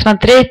если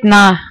посмотреть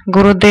на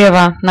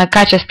Гурудева, на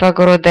качество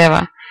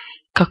Гурудева,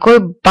 какой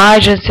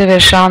баджан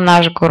совершал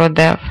наш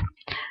Гурудев?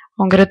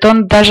 Он говорит,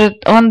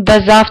 он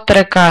до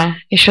завтрака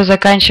еще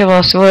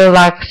заканчивал свой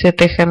лак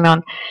святых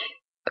имен.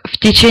 В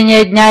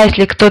течение дня,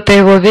 если кто-то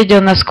его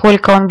видел,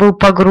 насколько он был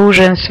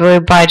погружен в свой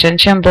баджан,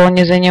 чем бы он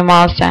ни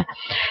занимался.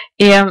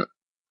 И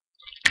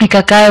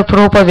какая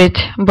проповедь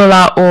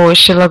была у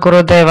Шрила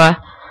Гурудева.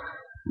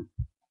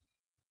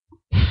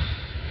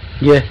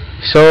 Yeah,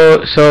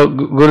 so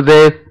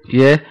Gurudev,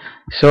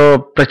 so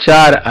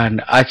Prachar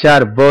and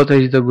Achar, both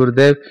is the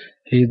Gurudev.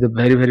 He is the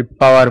very very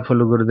powerful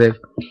Gurudev.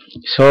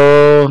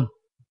 So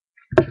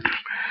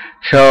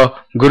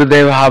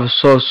Gurudev have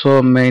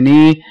so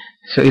many,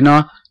 so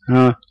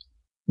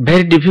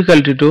very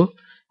difficult to do.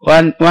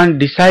 One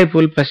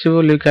disciple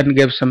possible you can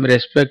give some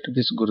respect to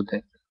this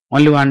Gurudev.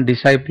 Only one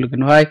disciple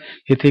can. Why?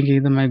 He think he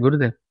is my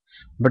Gurudev.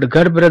 But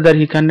God brother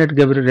he cannot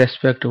give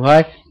respect.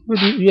 Why?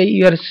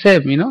 You are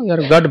safe, you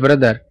are God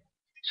brother.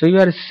 So you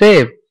are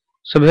safe.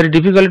 So very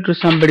difficult to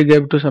somebody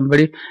give to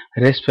somebody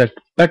respect.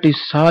 But you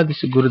saw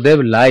this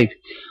Gurudev life.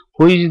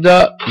 Who is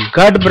the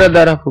God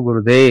brother of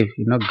Gurudev?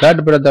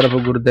 God brother of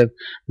Gurudev.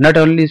 Not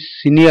only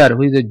senior,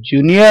 who is the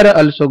junior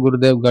also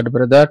Gurudev, God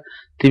brother.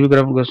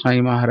 Trivikram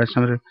Goswami Maharaj.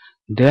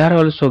 They are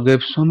also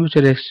gave so much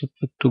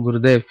respect to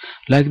Gurudev.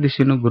 Like this,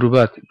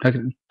 Gurubat. Like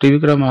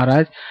Trivikram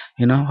Maharaj,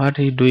 what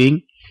he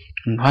doing?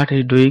 When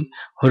Gurudev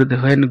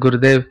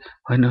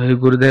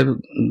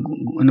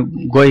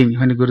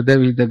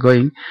is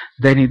going,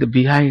 then he is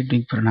behind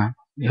doing pranam.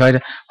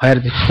 Where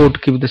the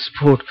foot keep this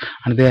foot,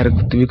 and they are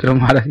Vikram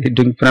Maharaj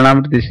doing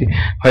pranam to this.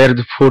 Where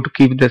the foot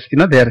keep this,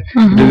 they are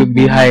doing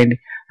behind.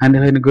 And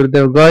when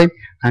Gurudev going,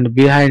 and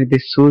behind the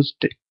shoes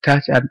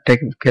touch and take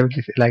care of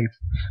this like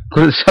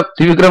this.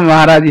 Vikram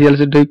Maharaj is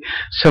also doing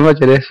so much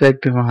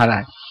respect to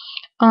Maharaj.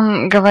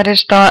 Он говорит,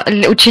 что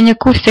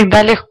ученику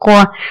всегда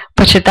легко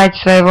почитать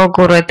своего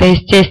гуру, это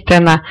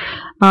естественно.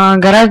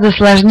 гораздо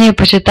сложнее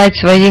почитать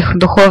своих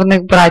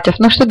духовных братьев.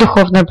 Ну что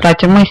духовные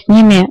братья? Мы с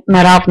ними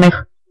на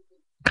равных.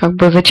 Как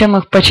бы зачем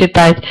их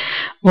почитать?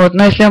 Вот.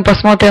 Но если мы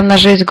посмотрим на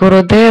жизнь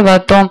Гурудева, о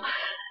том,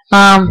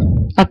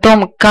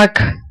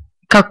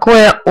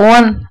 какое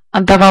он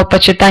отдавал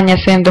почитание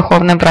своим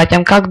духовным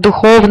братьям, как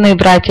духовные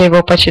братья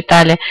его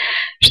почитали,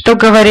 что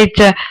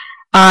говорить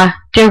о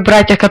тех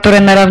братьях,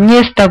 которые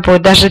наравне с тобой,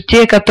 даже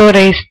те,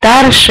 которые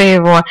старше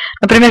его.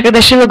 Например,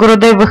 когда Шрила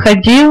Гурудев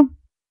выходил,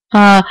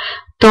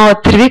 то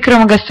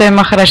Тривикрама Госвами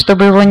Махарадж,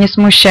 чтобы его не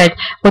смущать,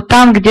 вот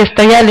там, где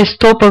стояли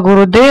стопы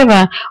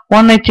Гурудева,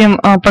 он этим,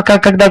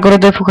 когда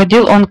Гурудев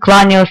уходил, он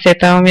кланялся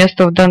этому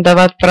месту в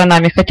Дандават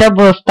Пранами, хотя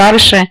был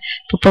старше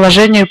по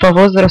положению и по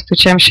возрасту,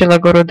 чем Шрила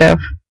Гурудев.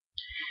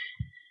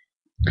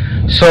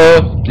 So,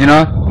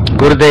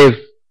 Gurudev,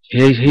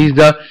 he is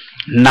the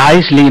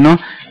nicely,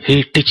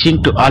 he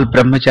teaching to all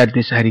brahmachari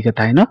this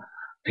Harikatha,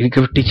 he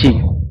give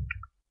teaching.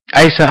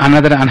 I saw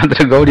another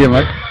Gaudiya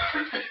Math.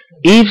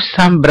 If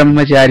some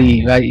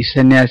brahmachari,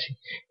 sannyasi,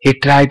 he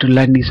tried to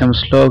learn some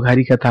slok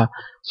Harikatha,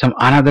 some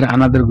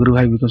another guru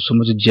has become so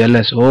much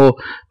jealous. Oh,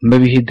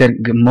 maybe he then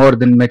more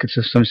than make it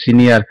some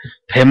senior,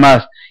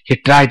 famous. He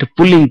tried to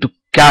pulling to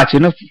catch,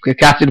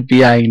 catch it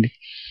behind.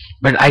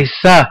 But I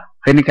saw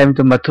when he came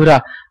to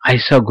Mathura, I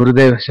saw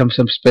Gurudev, some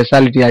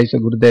speciality. I saw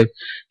Gurudev.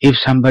 If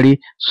somebody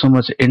so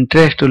much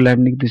interest to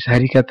learning this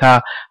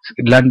Harikatha,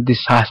 learn this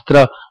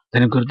Shastra,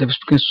 then Gurudev is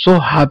becoming so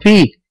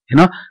happy.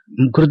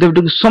 Gurudev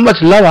took so much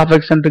love,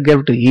 affection to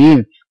give to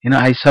him.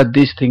 I saw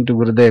this thing to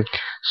Gurudev.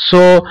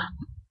 So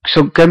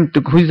who is coming to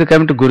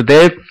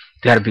Gurudev?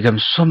 They are become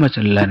so much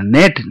learned.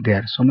 They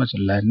are so much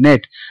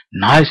learned.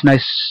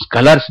 Nice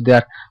scholars they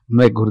are.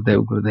 Make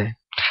Gurudev.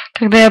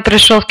 Когда я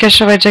пришел в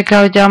Кешаваджи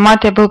Гаудия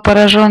Мат, я был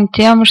поражен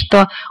тем,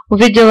 что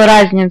увидел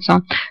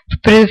разницу.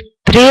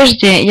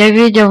 Прежде я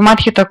видел в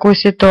Мадхе такую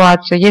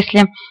ситуацию.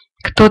 Если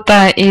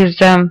кто-то из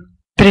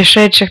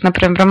пришедших,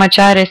 например,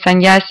 брамачари,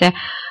 саньяси,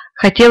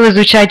 хотел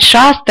изучать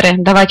шастры,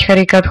 давать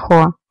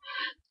харикатху,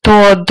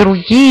 то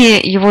другие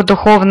его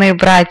духовные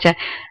братья,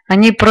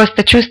 они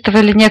просто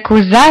чувствовали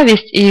некую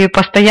зависть и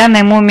постоянно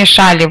ему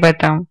мешали в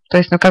этом. То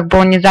есть, как бы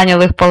он не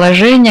занял их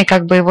положение,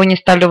 как бы его не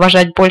стали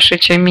уважать больше,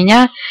 чем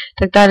меня, и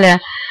так далее.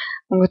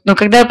 Но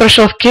когда я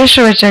пришел в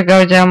Кешаваджи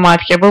Гаудия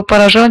Мат, я был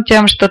поражен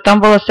тем, что там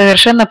была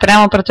совершенно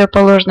прямо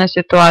противоположная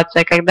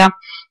ситуация, когда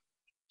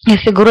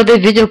если Гурудев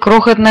видел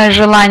крохотное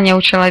желание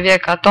у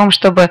человека о том,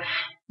 чтобы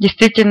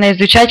действительно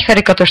изучать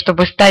харикатху,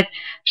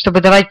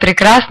 чтобы давать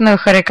прекрасную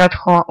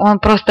харикатху, он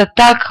просто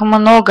так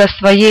много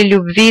своей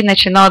любви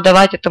начинал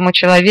давать этому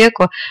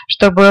человеку,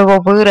 чтобы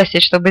его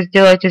вырастить, чтобы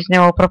сделать из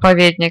него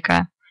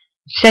проповедника.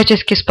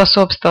 Всячески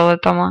способствовал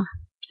этому.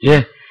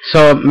 Yeah.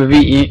 So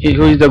maybe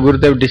who is the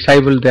Gurudev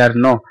disciple there?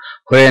 No.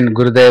 When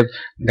Gurudev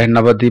then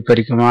Navadvip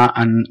Parikrama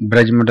and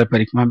Brajmandal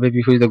Parikrama,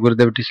 maybe who is the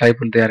Gurudev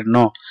disciple there?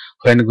 No.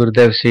 When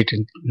Gurudev sit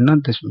in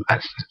this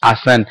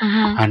asan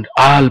and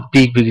all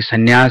big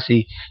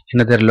sannyasi,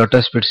 their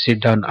lotus feet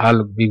sit down,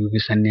 all big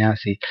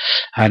sannyasi,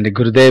 and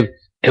Gurudev,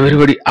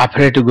 everybody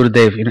afraid to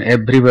Gurudev,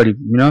 everybody,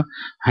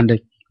 and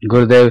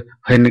Gurudev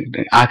when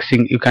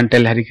asking, you can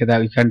tell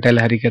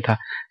Harikatha,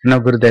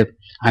 Gurudev,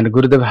 and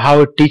Gurudev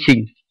how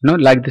teaching.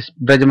 Like this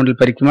Brajmandal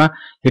Parikrama,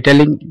 he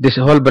telling this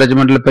whole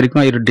Brajmandal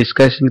Parikrama, you're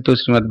discussing to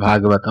Srimad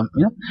Bhagavatam,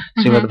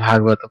 Srimad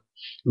Bhagavatam.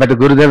 But the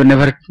Gurudev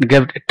never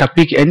gave a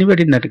topic,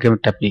 anybody not gave a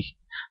topic.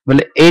 Well,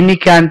 any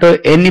canto,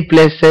 any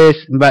places,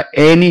 but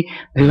any,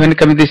 when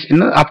coming this,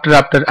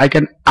 after I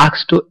can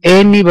ask to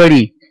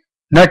anybody,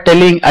 not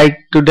telling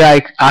today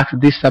I ask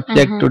this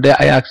subject, today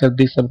I ask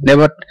this subject,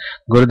 never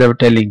Gurudev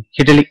telling.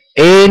 He telling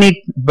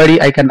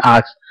anybody I can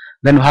ask.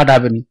 Then what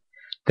happening?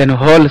 Then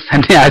whole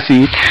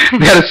sannyasi,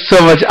 they are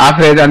so much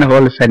afraid on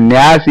whole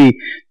sannyasi.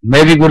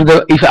 Maybe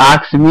Gurudev, if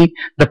asks me,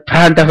 the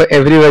front of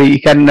everybody, he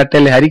cannot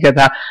tell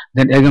Harikatha,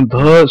 then again,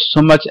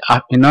 so much,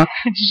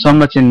 so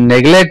much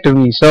neglect to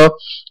me. So,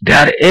 they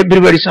are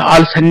everybody, so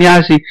all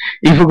sannyasi,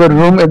 if you go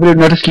room, everybody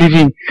not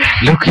sleeping,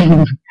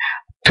 looking,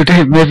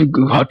 today, maybe,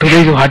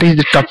 today, what is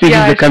the topic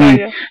is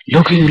coming,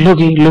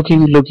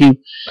 looking,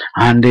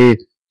 and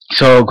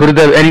so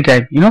Gurudev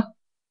anytime,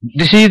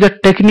 this is the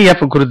technique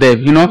of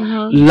Gurudev,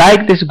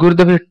 like this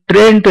Gurudev is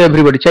trained to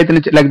everybody.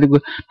 Chaitanya, like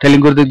telling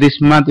Gurudev this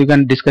month you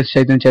can discuss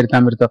Chaitanya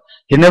Charitamrita.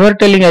 He never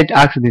telling I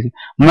ask this.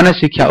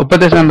 Manasikya,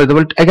 Upadeshamrita,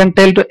 but I can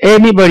tell to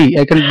anybody,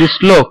 I can this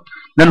slow.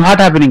 Then what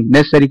happening?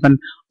 Necessary can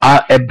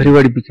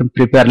everybody become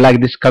prepared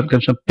like this, comes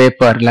some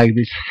paper like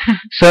this.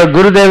 So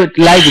Gurudev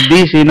like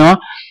this,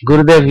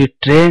 Gurudev he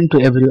trained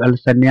to every all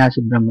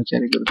sannyasi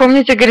brahmachari.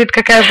 Помните, говорит,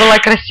 какая была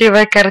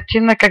красивая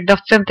картина, когда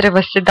в центре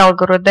восседал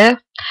Гурудев,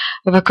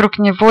 и вокруг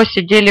него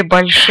сидели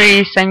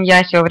большие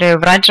саньяси во время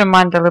Враджа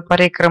Мандалы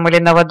Парикрам или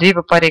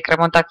Навадвипа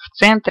Парикрам, он так в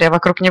центре, а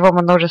вокруг него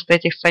множество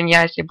этих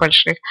саньяси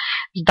больших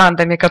с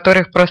дандами,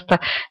 которых просто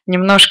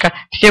немножко,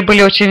 все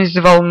были очень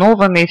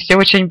взволнованы и все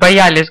очень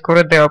боялись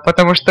Гурудева,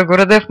 потому что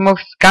Гурудев мог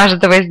с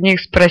каждого из них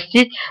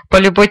спросить по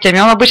любой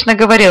теме. Он обычно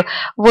говорил,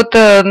 вот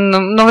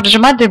Враджа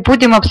Мандалы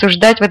будем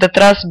обсуждать в этот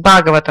раз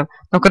Бхагаватам,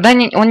 но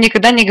он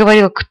никогда не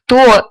говорил,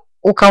 кто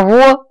у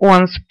кого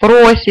он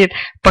спросит,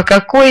 по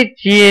какой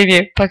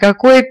теме, по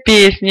какой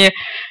песне.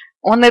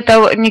 Он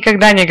этого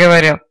никогда не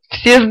говорил.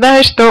 Все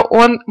знают, что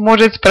он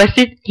может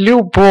спросить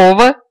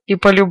любого и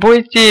по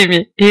любой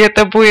теме. И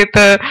это будет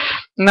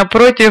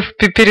напротив,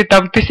 перед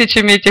там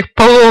тысячами этих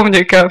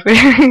паломников,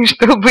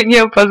 чтобы не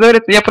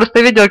опозориться. Я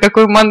просто видела,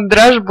 какой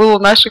мандраж был у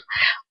наших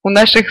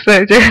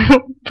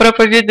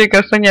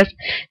проповедников саньяси.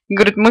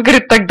 Говорит, мы,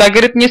 говорит, тогда,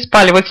 говорит, не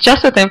спали. Вот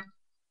сейчас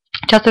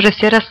сейчас уже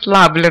все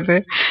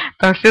расслаблены.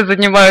 Там все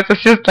занимаются,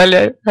 все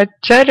стали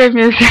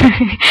отчарями,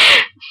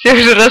 все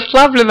уже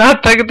расслаблены, а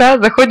тогда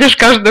заходишь в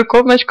каждую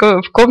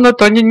в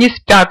комнату, они не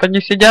спят,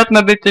 они сидят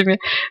над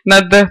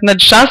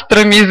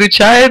шастрами,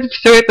 изучают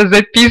все это,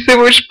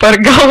 записывают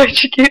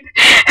шпаргалочки,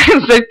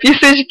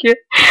 записочки,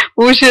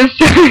 учат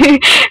все.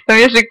 Там,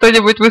 если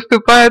кто-нибудь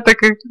выступает, так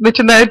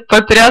начинает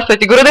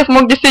потрясать. И Гурудев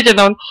мог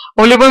действительно, он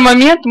в любой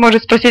момент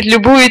может спросить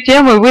любую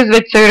тему и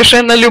вызвать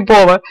совершенно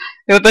любого.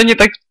 И вот они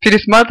так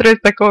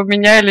пересматривают, такого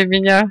меня или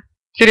меня.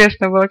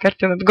 Интересная была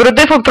картина.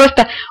 Гурудев,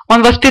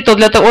 он воспитывал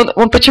для того,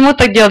 он почему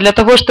так делал? Для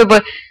того,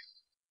 чтобы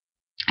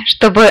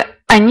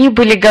они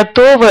были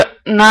готовы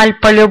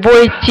по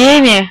любой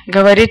теме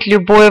говорить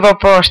любой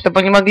вопрос,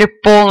 чтобы они могли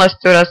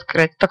полностью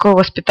раскрыть. Такое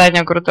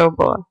воспитание Гурудева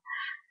было.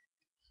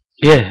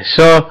 Yeah,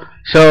 so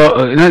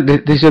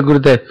this is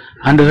Gurudev.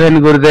 And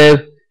when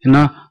Gurudev,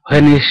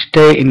 when he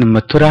stay in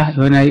Mathura,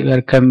 when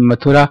I come in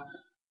Mathura,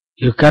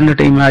 you cannot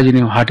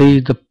imagine what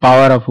is the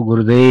power of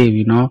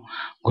Gurudev,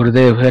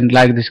 Gurudev, when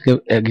like this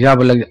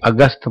example, like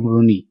Agastya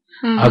Muni.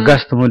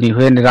 Agastya Muni,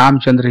 when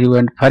Ramchandra he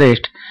went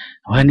first,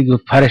 when he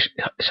first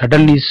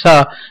suddenly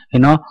saw,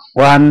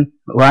 one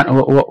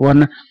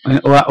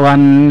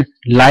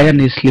lion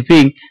is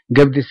sleeping,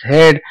 gave this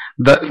head,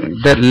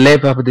 the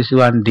lap of this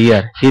one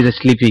deer, he is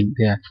sleeping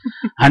there.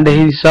 And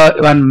he saw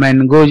one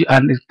mango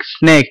and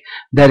snake,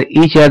 they're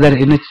each other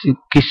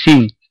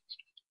kissing.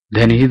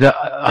 Then he is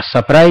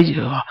surprised.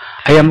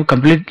 I am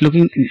completely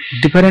looking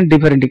different,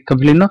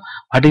 completely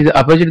what is the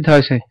opposite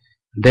house.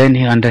 Then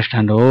he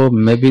understand, oh,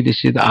 maybe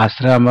this is the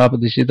ashram of,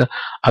 this is the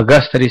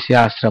Agastya Rishi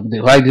ashram.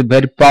 Why is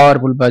very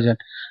powerful bhajan.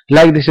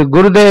 Like this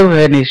Gurudev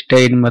when he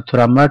stayed in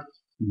Mathura Math,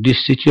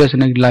 this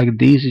situation is like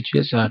this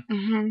situation.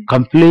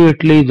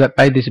 Completely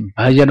by this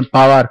bhajan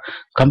power,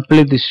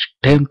 complete this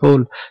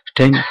temple,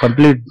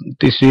 complete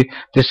this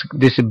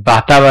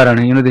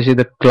Vatavaran, this is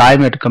the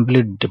climate,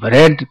 complete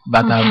different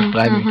Vatavaran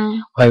climate.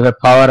 By the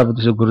power of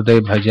this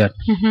Gurudev bhajan.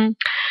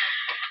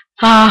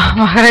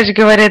 Махарадж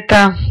говорит,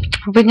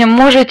 вы не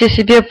можете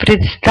себе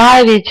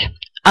представить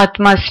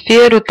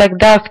атмосферу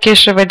тогда в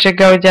Кешаваджи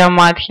Гаудия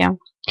Мадхе.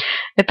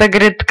 Это,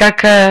 говорит,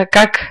 как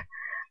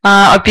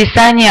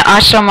описание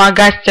ашрама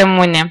Агастья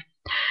Муни.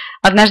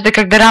 Однажды,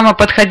 когда Рама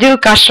подходил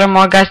к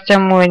ашраму Агастья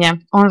Муни,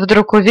 он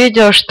вдруг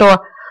увидел,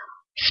 что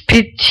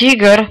спит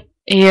тигр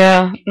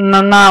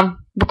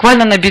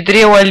буквально на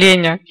бедре у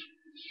оленя.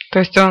 То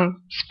есть он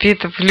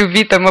спит в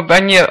любви, там, в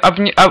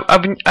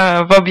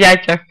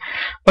объятиях.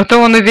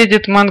 Потом он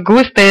увидит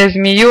мангуста и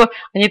змею,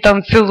 они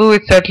там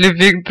целуются от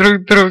любви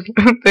друг к другу.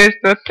 То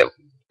есть, вот,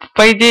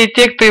 по идее,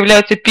 те, кто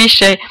являются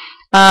пищей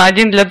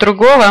один для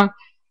другого,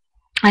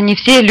 они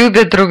все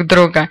любят друг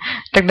друга.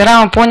 Тогда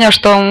Рама понял,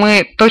 что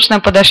мы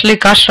точно подошли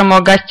к ашраму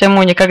Агастья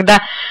Муни.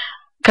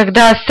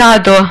 Когда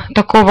саду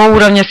такого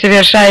уровня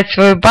совершает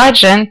свой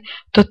баджан,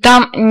 то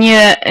там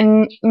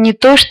не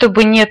то,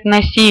 чтобы нет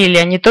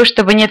насилия, не то,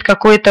 чтобы нет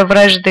какой-то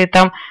вражды,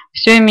 там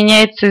все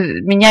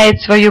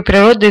меняет свою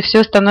природу, и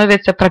все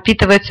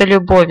пропитывается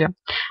любовью.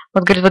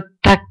 Вот, говорит, вот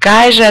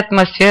такая же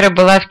атмосфера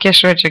была в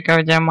Кешаваджи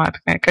Гаудия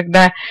Мадхе,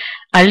 когда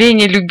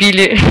олени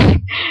любили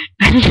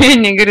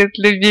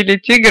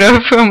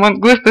тигров, а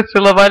мангусты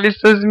целовались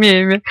со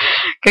змеями.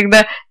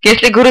 Когда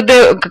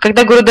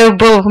Гурудев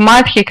был в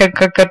Мадхе,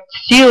 как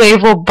сила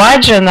его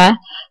баджана,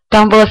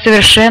 там была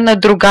совершенно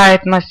другая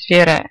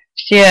атмосфера.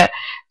 Все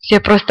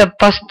просто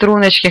по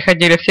струночке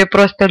ходили, все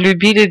просто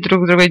любили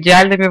друг друга,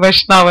 идеальными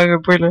вайшнавами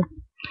были.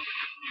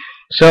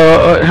 So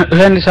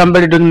when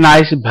somebody doing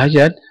nice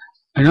bhajan,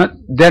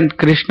 then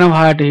Krishna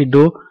what he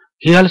do?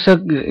 He also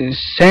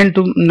sent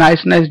to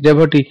nice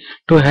devotee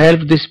to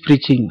help this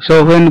preaching.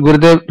 So when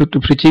Gurudev to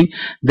preaching,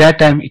 that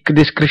time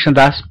this Krishna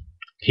Das,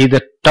 he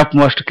the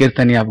topmost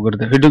kirtani of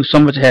Gurudev. He doing so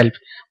much help.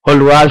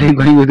 Whole world he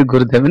going with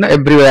Gurudev,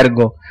 everywhere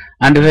go.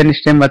 And when he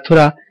stay in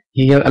Mathura,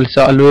 he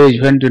also always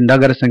went to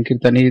Nagara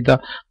Sankirtan.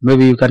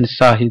 Maybe you can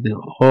saw he the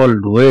whole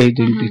way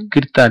doing the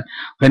kirtan.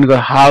 When go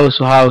house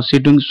to house, he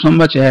doing so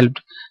much help.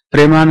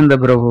 Premananda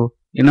Prabhu,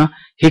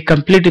 he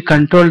completely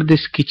controlled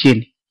this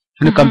kitchen.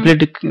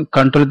 Completely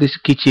control this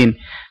kitchen.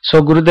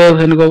 So Gurudev,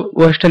 when go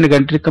Western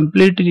country,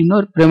 completely,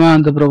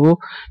 Premananda Prabhu,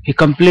 he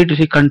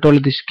completely control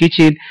this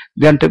kitchen.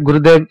 Then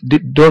Gurudev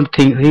don't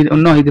think, he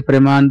the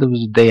Premananda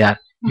was there.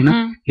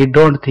 He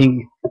don't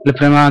think the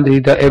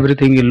Premananda,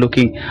 everything is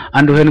looking.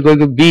 And when going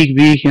to big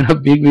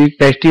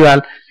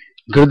festival,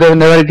 Gurudev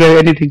never gave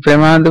anything.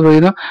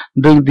 Premananda,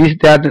 doing this,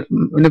 that,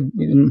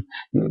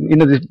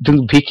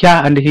 doing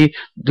bhikya, and he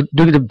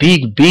doing the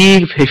big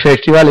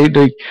festival. He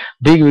doing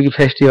big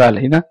festival,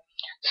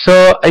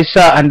 So I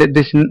saw, and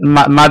this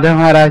Madhav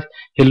Maharaj,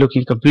 he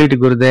looking complete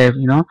Gurudev,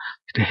 you know,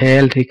 the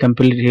health, he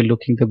completely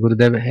looking the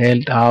Gurudev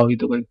health, how he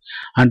doing.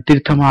 And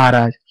Tirtha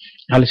Maharaj,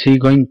 also he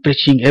going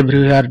preaching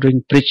everywhere,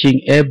 doing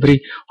preaching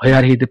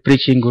everywhere he the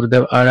preaching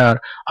Gurudev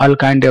order, all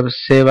kind of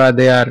seva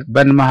they are.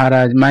 Ban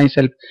Maharaj,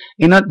 myself,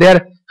 you know, they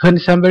are, when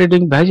somebody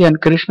doing bhajan,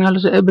 Krishna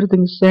also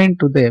everything sent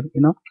to them,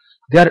 you know.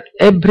 They are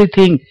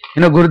everything,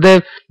 you know,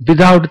 Gurudev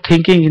without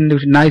thinking in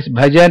this nice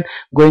bhajan,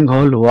 going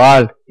whole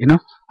world, you know.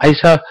 I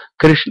saw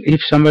Krishna,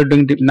 if somebody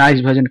doing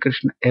nice bhajan,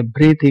 Krishna,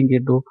 everything he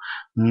do,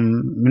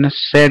 you know,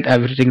 said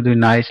everything do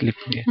nicely.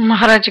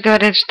 Махарадж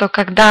говорит, что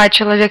когда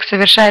человек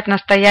совершает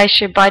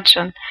настоящий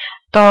баджан,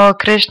 то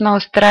Кришна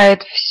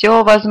устраивает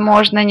все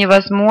возможное,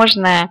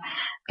 невозможное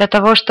для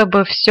того,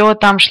 чтобы все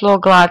там шло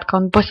гладко.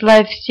 Он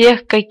посылает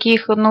всех,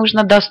 каких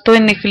нужно,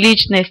 достойных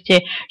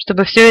личностей,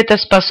 чтобы все это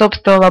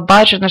способствовало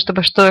баджану,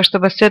 чтобы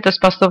все это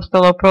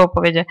способствовало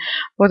проповеди.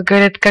 Вот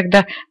говорит,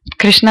 когда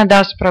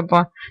Кришнадас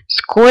Прабху,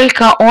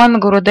 сколько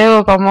он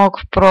Гурудеву помог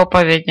в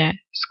проповеди,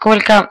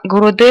 сколько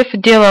Гурудев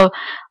делал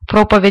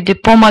проповеди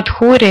по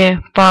Мадхури,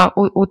 по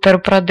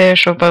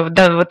Уттар-Прадешу,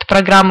 вот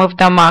программы в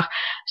домах,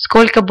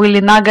 сколько были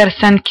Нагар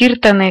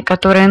Санкиртаны,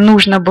 которые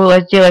нужно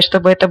было сделать,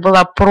 чтобы это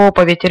была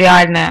проповедь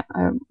реальная,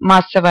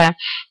 массовая.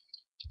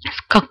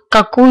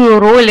 Какую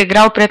роль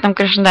играл при этом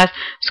Кришнадас,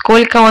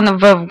 сколько он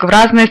в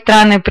разные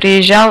страны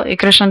приезжал, и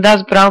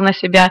Кришнадас брал на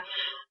себя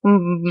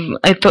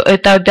эту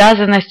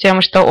обязанность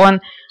тем, что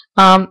он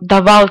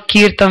давал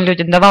киртан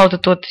людям, давал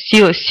эту вот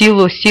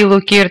силу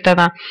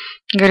киртана.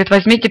 Говорит,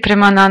 возьмите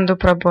Премананду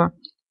Прабху.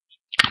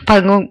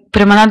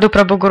 Премананду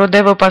Прабху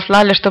Гурудеву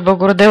послали, чтобы у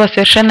Гурудева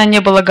совершенно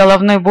не было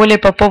головной боли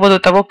по поводу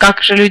того,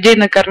 как же людей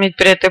накормить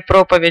при этой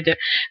проповеди.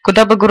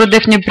 Куда бы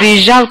Гурудев ни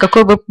приезжал,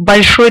 какой бы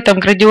большой там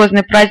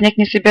грандиозный праздник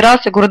ни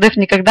собирался, Гурудев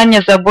никогда не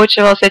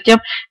озабочивался тем,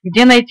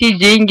 где найти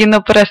деньги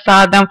на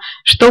прасадам,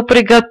 что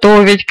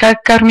приготовить,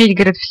 как кормить.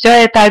 Говорит, вся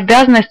эта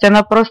обязанность,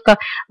 она просто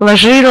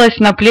ложилась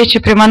на плечи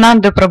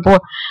Премананды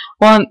Прабху.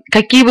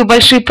 Какие бы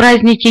большие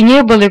праздники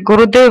ни были,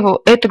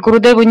 Гурудеву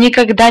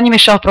никогда не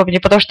мешал в проповеди,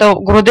 потому что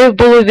Гурудев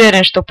был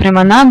уверен, что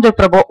Премананда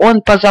Прабху,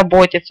 он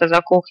позаботится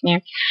за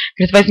кухней.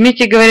 Говорит,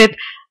 возьмите, говорит,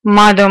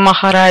 Мадхава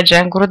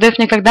Махараджа. Гурудев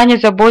никогда не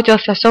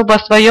заботился особо о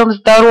своем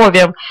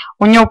здоровье.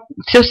 У него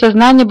все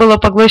сознание было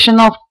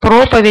поглощено в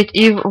проповедь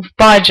и в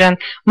баджан.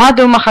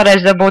 Мадхава Махарадж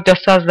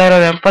заботился о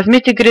здоровье.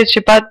 Возьмите, говорит,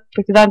 Шрипад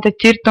Бхактивиданта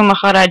Тирту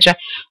Махараджа.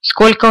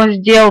 Сколько он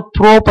сделал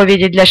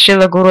проповеди для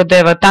Шрила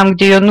Гурудева, там,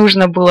 где ее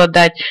нужно было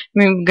дать.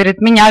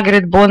 Говорит, меня,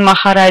 говорит, Бон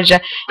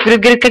Махараджа.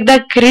 Говорит, когда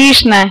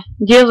Кришна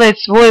делает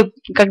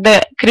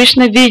когда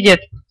Кришна видит,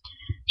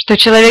 что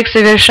человек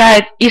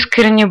совершает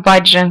искренний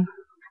баджан,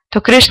 то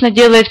Кришна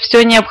делает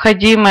все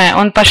необходимое,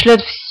 он даст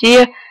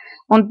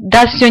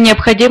все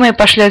необходимое и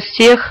пошлет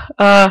всех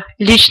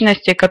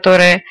личностей,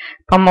 которые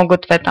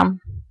помогут в этом.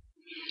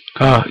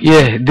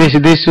 Yeah,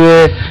 this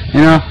way,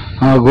 you know,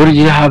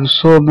 Guruji have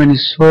so many,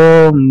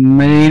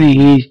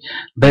 he's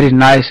very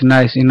nice, you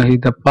know,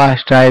 he's the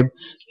past time,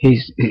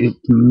 he's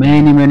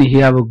many,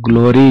 he have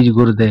glories,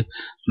 Gurudev,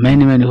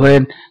 many,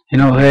 when, you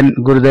know, when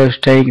Gurudev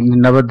staying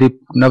in Navadip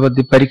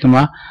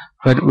Parikama,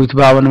 with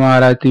Bhavan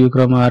Maharaj,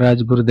 Trivikram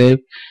Maharaj, Gurudev,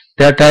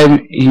 that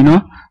time, you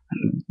know,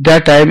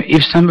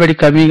 if somebody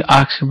coming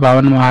asks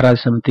Bhavan Maharaj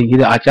something, he's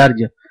the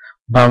Acharya.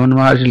 Bhavan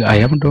Maharaj,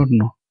 I don't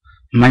know.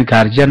 My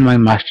guardian, my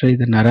master is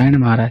the Narayana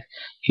Maharaj.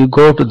 He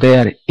go to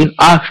there, he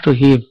asked to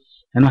him,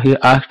 you know,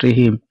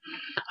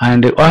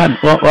 and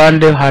one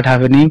day what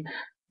happening,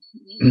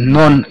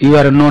 you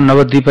are known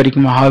Navadip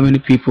Parikama, how many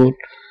people,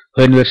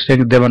 when you are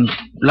staying there,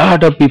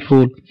 lot of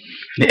people,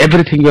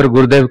 everything your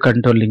Gurudev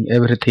controlling,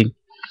 everything.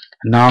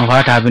 Now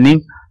what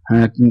happening?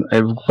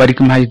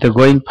 Parikama is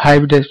going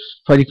 5 days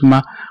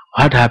Parikama.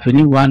 What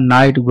happening? One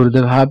night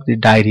Gurudev have the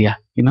diarrhea,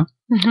 you know.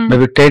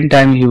 Maybe 10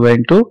 times he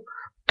went to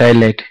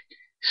toilet.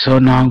 So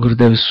now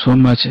Gurudev is so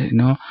much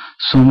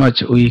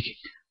weak.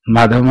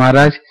 Madhav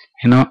Maharaj,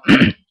 you know,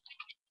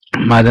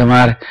 Madhav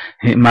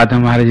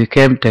Maharaj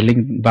came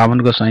telling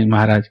Bhaman Goswami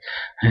Maharaj,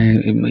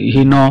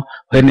 he know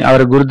when our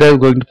Gurudev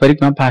going to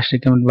Parikama, first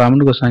came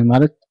Bhaman Goswami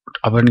Maharaj,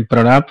 Abhani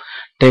Pranam,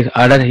 take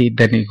order,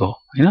 then he go,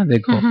 you know, they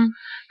go.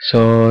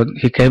 So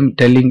he came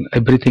telling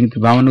everything to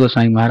Bhaman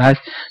Goswami Maharaj.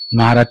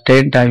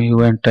 10 times he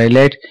went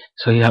toilet,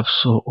 so he have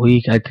so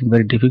weak, I think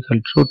very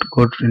difficult to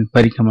go in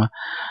Parikama.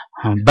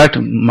 But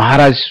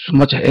Maharaj, so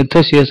much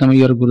enthusiasm,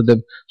 your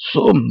Gurudev,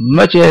 so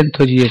much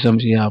enthusiasm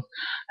he have,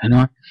 you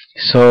know.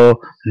 So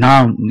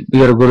now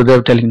your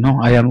Gurudev telling, no,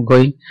 I am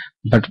going,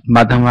 but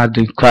Madhav Maharaj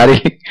doing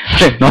query,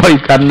 no, you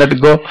cannot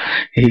go.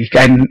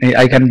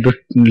 I can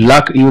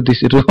lock you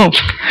this room.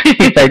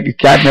 I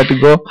cannot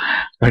go.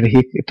 But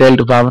he tell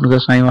to Bhavan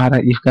Goswami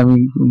Maharaj, if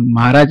coming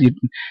Maharaj, he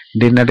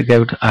did not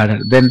give order.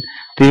 Then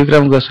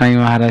Trivikram Goswami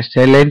Maharaj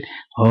telling,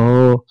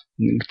 oh,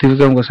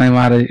 Trivikram Goswami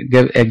Maharaj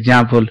gave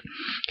example.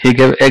 He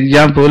gave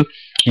example,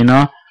 you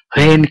know,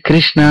 when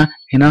Krishna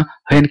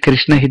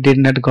he did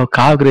not go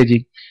cow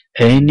grazing.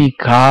 Any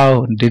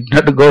cow did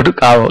not go to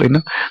cow,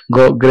 never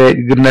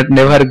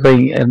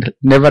going, and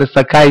never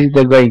Sakai is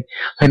the going.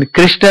 When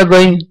Krishna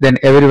going, then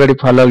everybody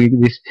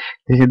following this.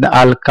 This is the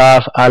all cow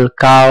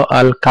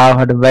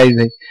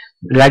advice.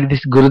 Like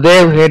this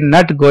Gurudev had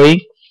not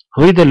going.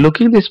 Who is the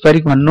looking this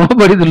parikma?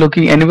 Nobody is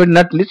looking. Anybody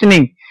not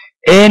listening.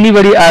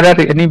 Anybody other,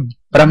 any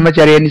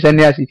brahmachari, any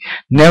sannyasi,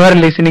 never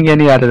listening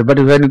any other. But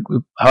when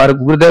our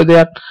Gurudev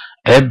there,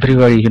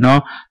 everybody,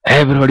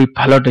 everybody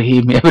followed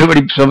him.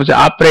 Everybody so much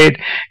afraid.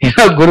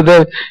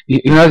 Gurudev,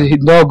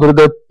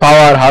 Gurudev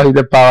power. How is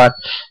the power?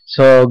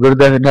 So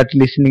Gurudev is not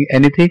listening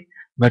anything,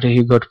 but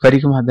he got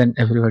parikma. Then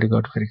everybody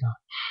got parikma.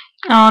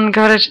 Он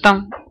говорит,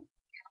 что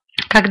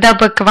когда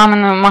бы к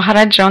Ваману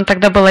Махараджа, он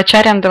тогда был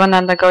ачарьям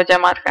Девананда Гаудия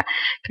Матха,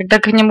 когда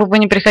к нему бы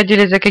не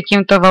приходили за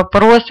каким-то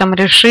вопросом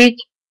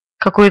решить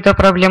какую-то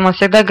проблему, он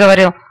всегда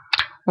говорил: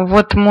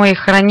 вот мой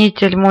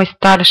хранитель, мой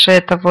старший,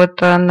 это вот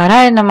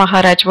Нараяна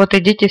Махарадж, вот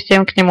идите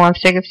всем к нему, он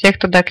всех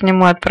туда к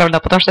нему отправлял,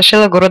 потому что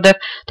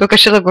только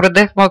Шрила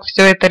Гурудев мог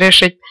все это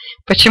решить.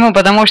 Почему?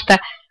 Потому что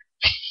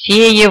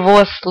все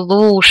его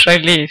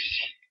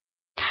слушались.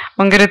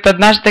 Он говорит,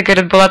 однажды,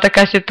 была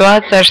такая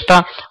ситуация,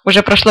 что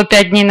уже прошло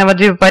 5 дней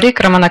Навадвипа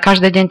Парикрама, она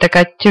каждый день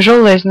такая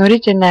тяжелая,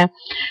 изнурительная,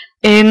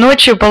 и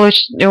ночью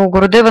у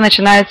Гурудева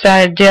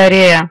начинается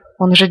диарея.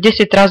 Он уже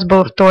 10 раз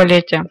был в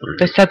туалете,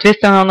 то есть,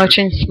 соответственно, он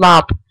очень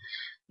слаб.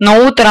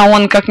 Но утром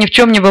он, как ни в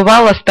чем не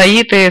бывало,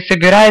 стоит и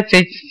собирается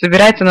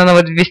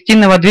вести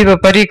Навадвипа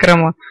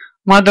Парикраму.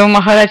 Мадхава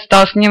Махарадж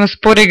стал с ним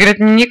спорить, говорит: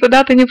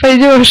 никуда ты не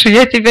пойдешь,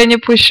 я тебя не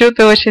пущу,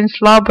 ты очень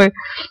слабый.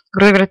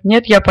 Гуру говорит: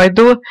 нет, я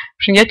пойду,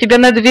 я тебя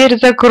на дверь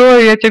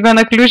закрою, я тебя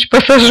на ключ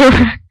посажу.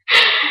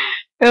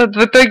 И вот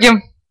в итоге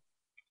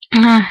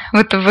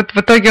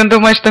он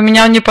думает, что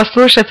меня он не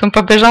послушается, он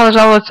побежал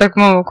жаловаться к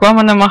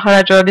Ваману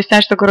Махараджу,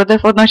 объяснять, что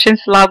Гурудев он очень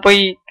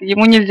слабый,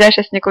 ему нельзя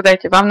сейчас никуда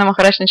идти. Вамана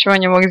Махарадж ничего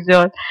не мог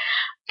сделать.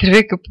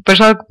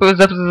 Побежал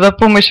за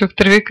помощью к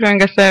Тривикраме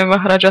Госвами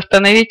Махараджу: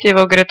 остановите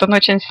его, говорит, он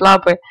очень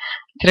слабый.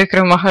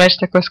 Тривикрама Махарадж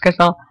такой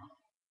сказал: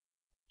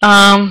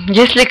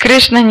 если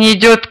Кришна не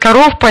идет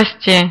коров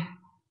пасти,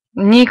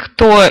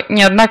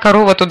 ни одна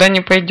корова туда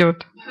не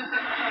пойдет.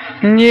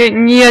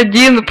 Ни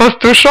один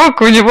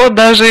пастушок у него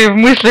даже и в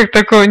мыслях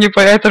такого не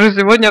появится, что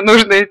сегодня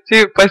нужно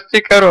идти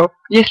пасти коров.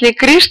 Если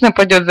Кришна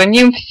пойдет, за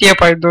ним все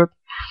пойдут.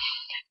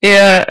 И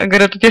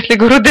говорят, если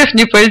Гурудев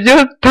не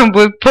пойдет, там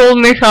будет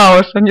полный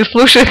хаос. Они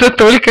слушаются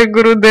только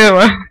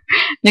Гурудева.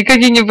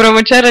 Никакие ни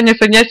брамачара, ни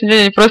саньяси,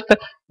 они просто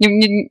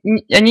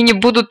они не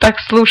будут так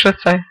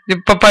слушаться.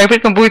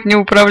 Парикрама будет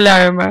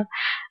неуправляемая.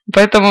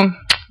 Поэтому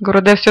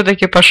Гурудев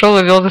все-таки пошел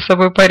и вел за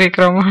собой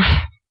парикраму.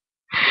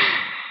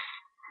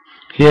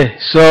 Yeah,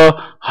 so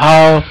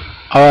how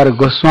our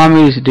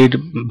Goswamis did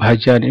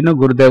bhajan,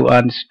 Gurudev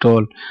once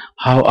told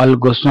how all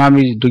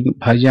Goswamis doing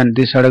bhajan,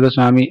 this Sada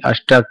Goswami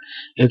Ashtak,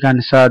 you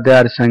can saw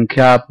their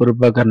Sankhya,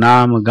 Purvaka,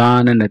 Nam,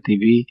 Gana,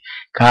 Nativi,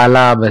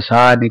 Kala,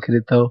 Basa,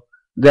 Nikrito.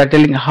 They are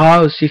telling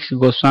how 6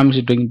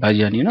 Goswamis doing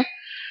bhajan,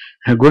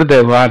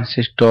 Gurudev once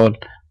told,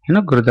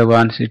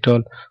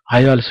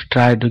 I also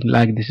try doing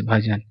like this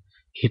bhajan.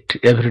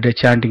 Every day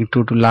chanting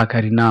 2 lakh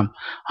Harinam,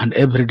 and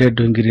every day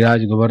doing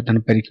Giriraj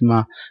Govardhan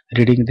Parikama,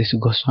 reading this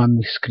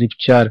Goswami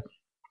scripture.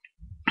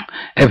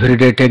 Every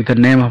day take the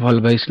name of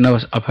all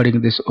Vaishnavas,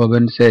 offering this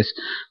obeisances.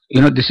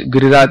 This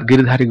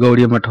Giridhari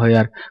Gaudiya Math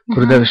Hoyar.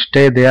 Gurudev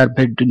stay there,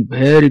 doing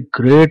very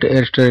great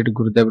airstraight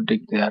Gurudev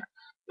doing there.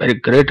 Very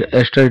great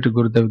airstraight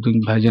Gurudev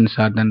doing bhajan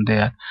sadhan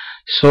there.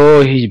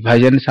 So his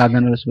bhajan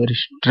sadhan was very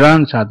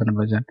strong sadhan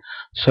bhajan.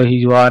 So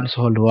he wants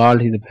whole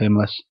world, he is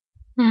famous.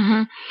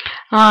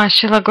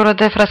 Шрила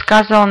Гурудев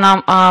рассказывал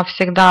нам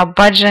всегда о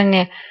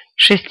баджане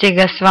 6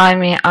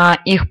 Госвами, о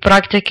их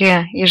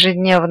практике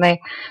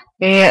ежедневной.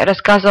 И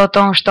рассказывал о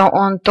том, что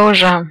он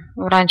тоже,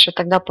 раньше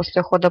тогда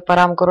после ухода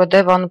Парам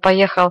Гурудева, он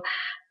поехал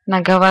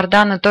на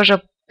Говардан и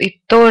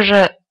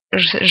тоже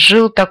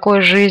жил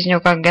такой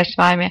жизнью, как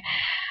Госвами.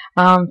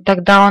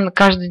 Тогда он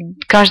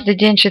каждый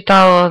день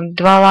читал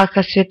 2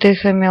 лаха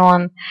святых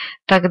имен.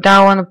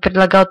 Тогда он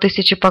предлагал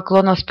 1000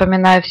 поклонов,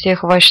 вспоминая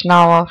всех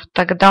вайшнавов.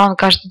 Тогда он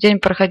каждый день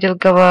проходил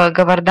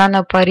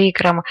Говардана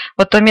Парикрама.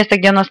 Вот то место,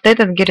 где оно стоит,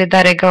 это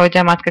Гиридхари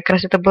Гаудия Матха, как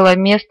раз это было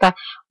место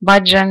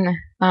баджана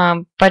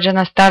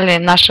стали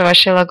нашего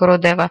Шрила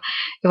Гурудева.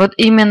 И вот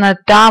именно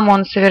там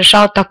он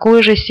совершал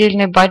такой же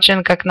сильный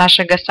баджан, как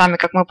наши Госвами,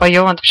 как мы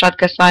поем от Пшат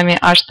Госвами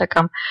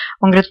Аштакам.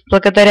 Он говорит,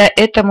 благодаря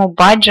этому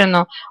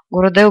баджану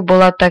Гурудев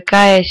была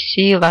такая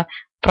сила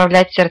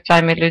управлять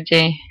сердцами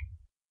людей.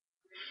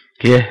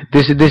 Yeah,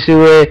 this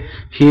way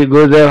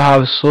Gurudev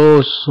have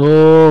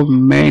so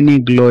many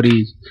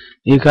glories.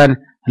 You can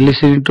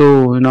listen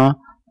to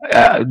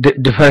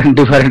different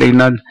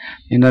the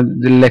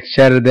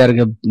lecture.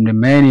 There are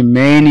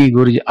many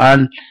Guruji.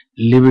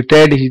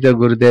 Unlimited is the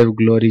Gurudev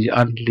glories.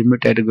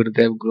 Unlimited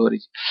Gurudev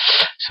glories.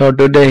 So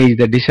today is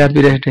the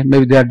disappearance.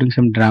 Maybe they are doing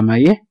some drama.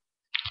 Yeah.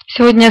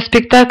 Сегодня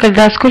спектакль,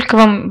 да? Сколько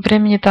вам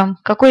времени там?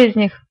 Какой из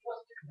них?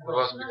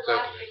 2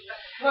 спектакля.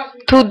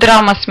 2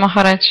 dramas,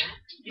 Махарадж.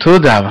 2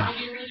 drama.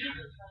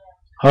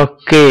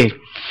 Okay.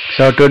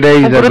 So today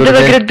is the Гурудева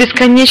Gurudev. говорит,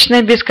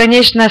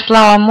 бесконечная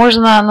слава.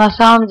 Можно на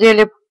самом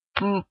деле,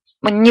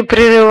 не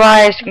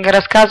прерываясь,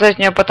 рассказывать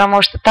мне,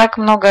 потому что так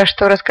много,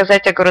 что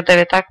рассказать о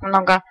Гурудеве, так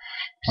много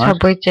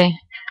событий.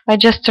 I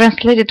just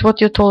translated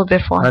what you told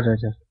before.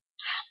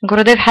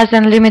 Gurudev has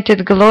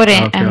unlimited glory,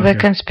 and we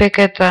can speak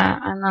it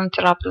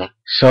uninterruptedly.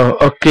 So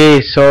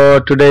so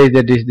today is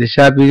the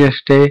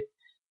disappearance day.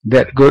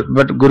 That good,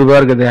 but Guru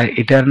Varga, they are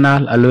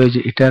eternal, always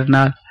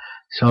eternal.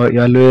 So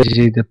you always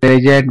is the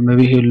present.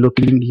 Maybe you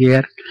looking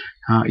here.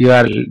 You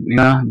are,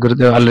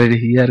 Gurudev already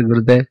here,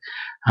 Gurudev,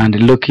 and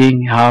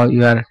looking how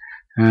you are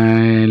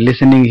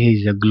listening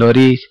His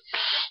glories,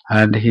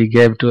 and He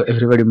gave to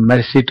everybody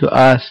mercy to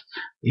us.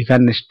 You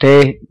can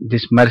stay.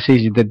 This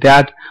mercy is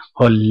that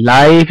whole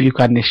life. You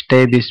can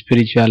stay this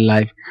spiritual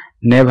life.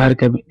 Never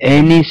come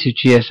any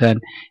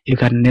situation. You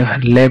can never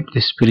live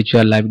the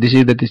spiritual life. This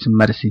is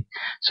mercy.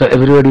 So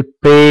everybody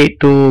pray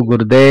to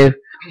Gurudev.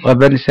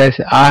 When says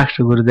ask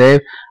to Gurudev,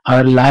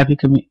 our life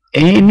become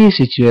any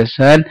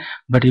situation,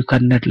 but you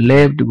cannot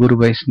live the Guru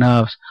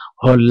Vaishnavas.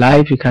 Whole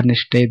life you can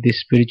stay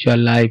this spiritual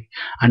life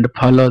and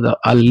follow the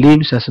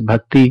limbs as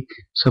bhakti.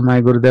 So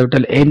my Gurudev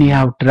tell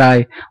anyhow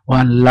try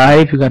one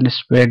life you can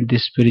spend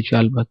this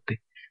spiritual bhakti.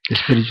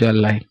 Spiritual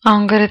life.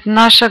 Он говорит,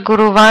 наша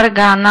Гуру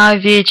Варга, она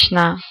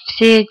вечна.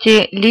 Все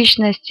эти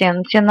личности,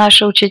 все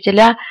наши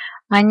учителя,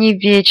 они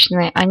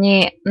вечны.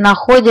 Они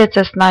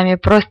находятся с нами,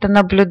 просто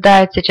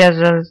наблюдают сейчас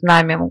за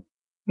нами.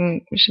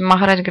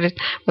 Махарадж говорит,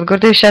 вот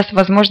Гурудев сейчас,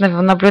 возможно,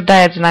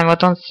 наблюдает за нами.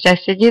 Вот он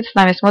сейчас сидит с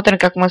нами, смотрит,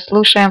 как мы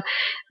слушаем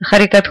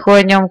Харикатху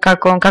о нем,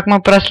 как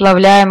мы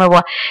прославляем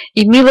его.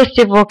 И милость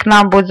его к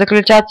нам будет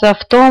заключаться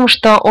в том,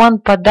 что он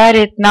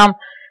подарит нам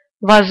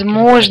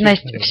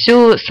возможность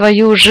всю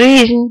свою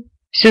жизнь,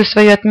 всю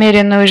свою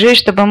отмеренную жизнь,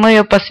 чтобы мы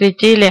ее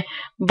посвятили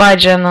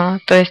баджану.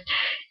 То есть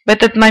в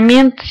этот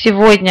момент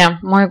сегодня,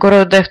 мой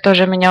Гурудев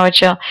тоже меня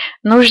учил,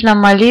 нужно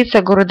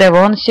молиться Гурудеву.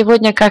 Он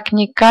сегодня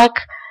как-никак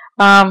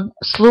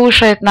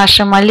слушает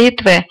наши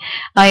молитвы,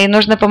 и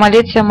нужно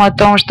помолиться ему о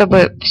том,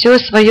 чтобы все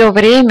свое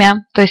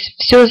время, то есть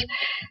все,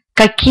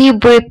 какие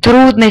бы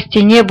трудности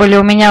не были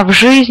у меня в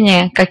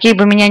жизни, какие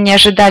бы меня не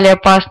ожидали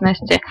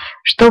опасности,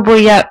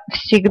 чтобы я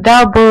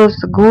всегда был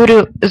с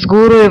гуру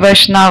и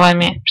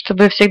вайшнавами,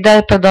 чтобы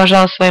всегда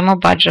продолжал своему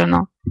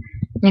баджану,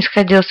 не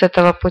сходил с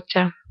этого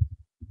путя.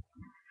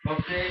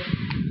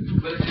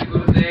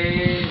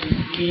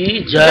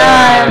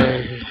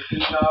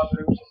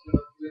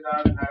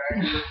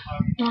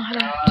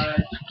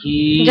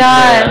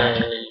 জয়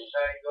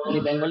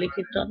বেঙ্গলি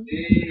কীর্তন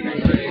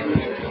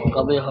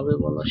কবে হবে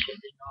বলো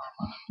সেদিন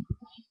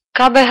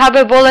কবে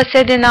হবে বলো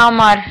সেদিন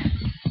আমার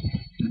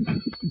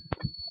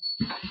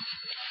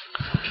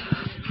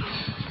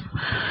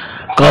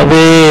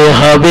কবে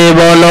হবে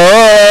বলো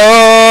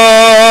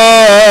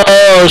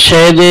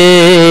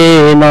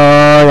সেদিন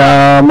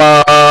আমার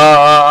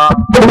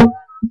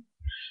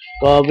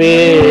কবে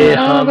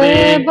হবে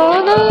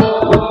বলো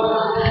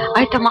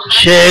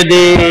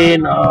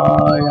সেদিন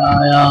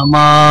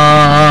আমার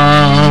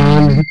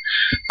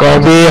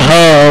কবে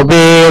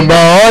হবে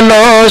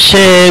বলো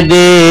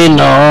সেদিন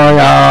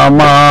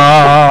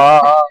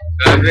আমার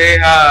কবে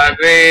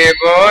হবে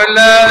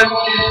বলো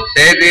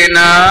সেদিন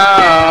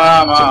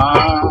আমার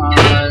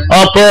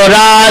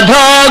অপরাধ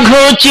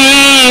ঘুচি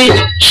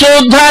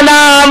শুদ্ধ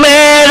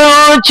নামে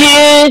রুচি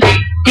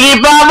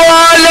কৃপা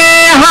বলে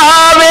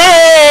হবে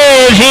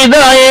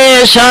হৃদয়ে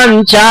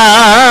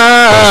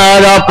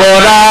সঞ্চার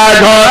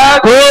অপরাধ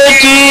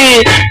ঘুচি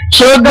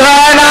শুদ্ধ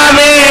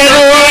নামে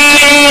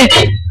রুচি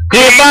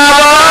কৃপা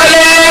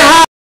বলে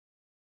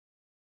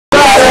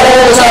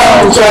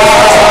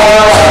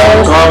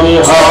কবি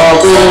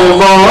হবে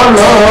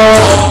বলো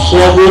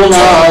সেদিন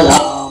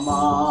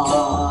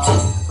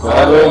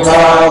কবে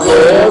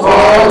হবে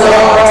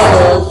বলো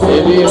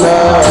সেদিন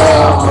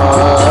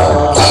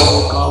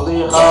কবে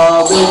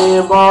হবে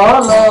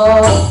বলো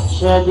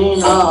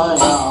সেদিন আমার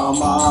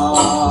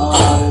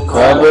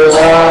কবে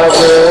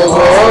হবে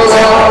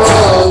বলো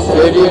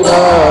সেদিন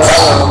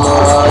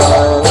আমার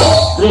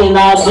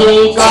ত্রিনাথি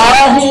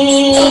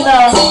কাহিনা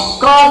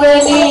কবে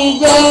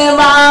নিজে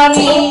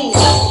মানি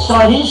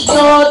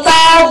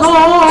সহিষ্ণুতা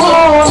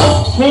গুণ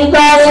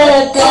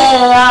হৃদয়েতে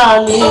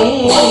আনি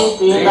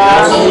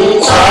ত্রিনাথি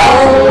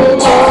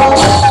কাহিনা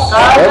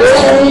কবে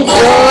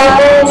নিজে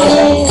মানি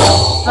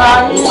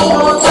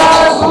সহিষ্ণুতা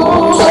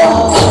গুণ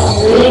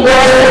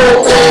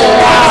হৃদয়েতে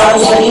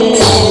আনি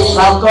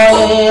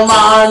সকলে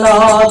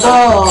মানদ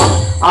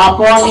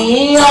আপনি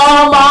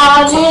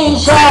অমানি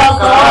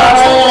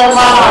সকলে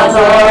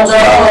মানদ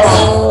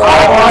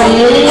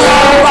আপনি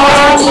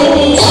অমানি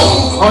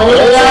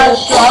হইয়া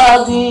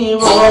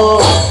সদিব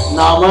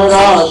নাম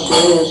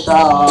রসে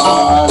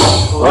সার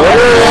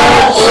হইয়া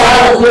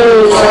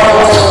সদিব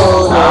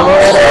নাম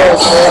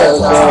রসে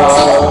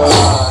সার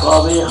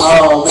কবে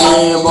হবে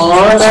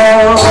বলো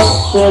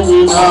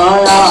সেদিন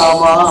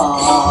আমার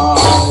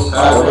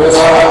কবে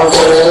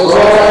হবে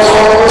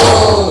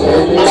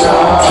সেদিন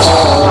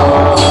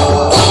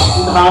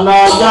ধন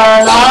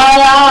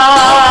জনায়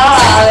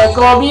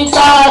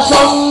কবিতা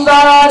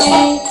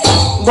সুন্দরী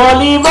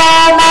বলিবা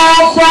না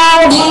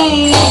চাহি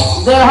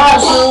দেহ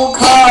সুখ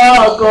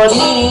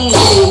করি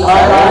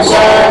ঘর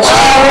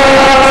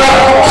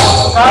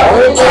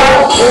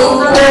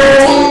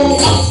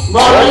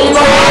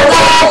বলিবা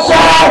না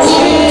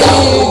চাহি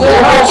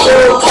দেহ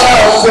সুখ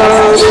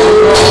করি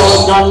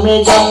জন্মে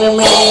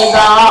জন্মে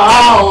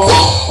দাও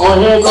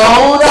ওহে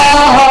গৌরা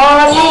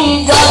হরি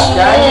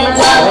জন্মে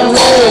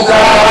জন্মে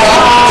দাও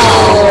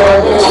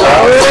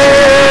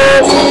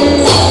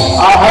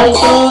আহাই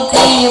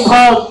তুকি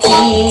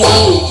ভক্তি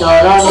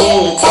চরণে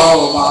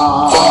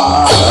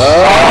তোমার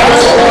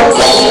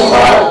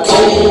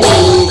ভক্তি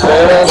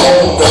চরণে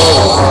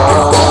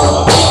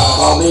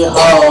কবে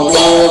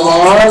হবে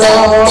বল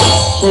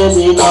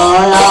সেদিন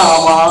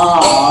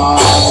আমার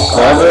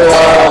কবে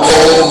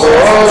হবে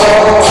বল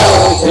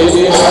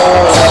সেদিন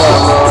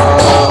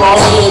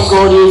কবে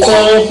করিতে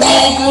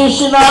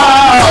শ্রীকৃষ্ণ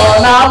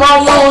নাম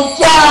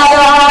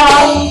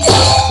উচ্চারণ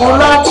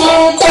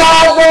পুলকিত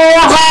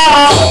দেহ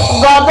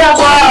গদ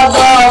গদ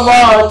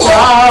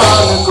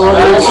বচন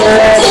করিতে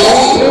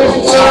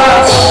শ্রীকৃষ্ণ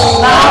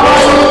নাম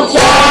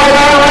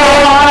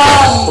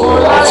উচ্চারণ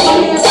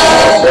পুলকিত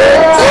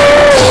দেহ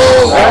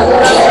গদ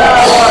গদ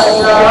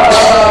বচন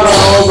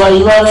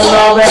বৈবর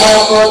লবে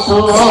কথু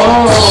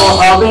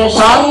হবে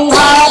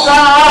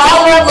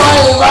সন্ধ্যাকাল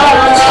বৈবর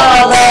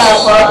লবে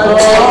কথু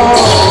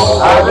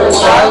হবে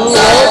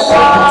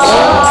সন্ধ্যাকাল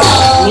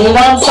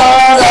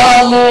নিরন্তর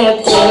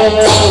নেত্রে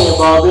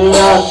ববে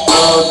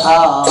অশ্বথা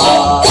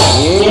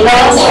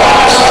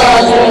নিরন্তর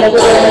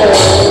নেত্রে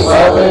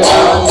ববে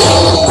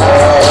অশ্বথা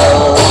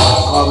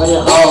কবে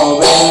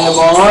হবে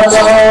বল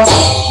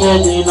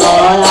সেদিন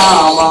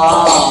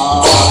আমার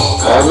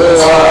কবে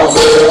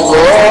হবে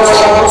বল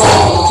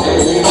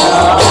সেদিন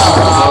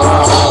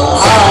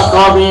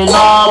কবে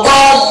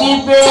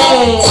নবদ্বীপে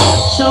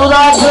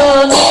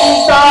সুরধুনি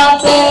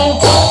তাতে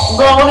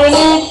গৌরী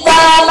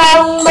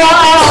নিত্যানন্দ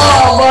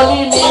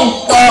বলি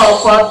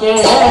নিষ্কপটে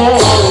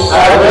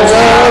কবে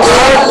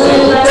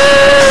নবদ্বীপে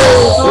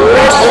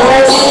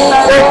সুরধুনি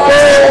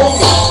তাতে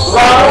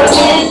গৌরী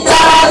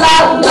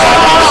নিত্যানন্দ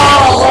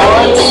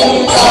বলি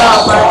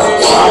নিষ্কপটে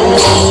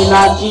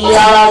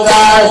নাচিয়া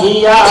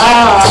গাহিয়া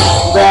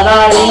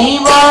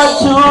বেড়াইব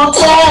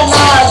ছুটে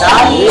না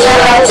গাহিয়া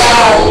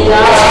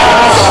গাহিয়া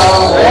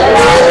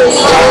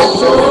বেড়াইব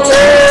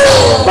ছুটে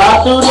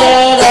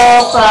বাতুরের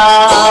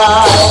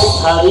প্রায়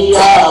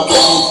ছাড়িয়া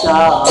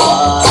বিচার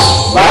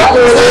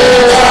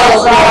বাতুরের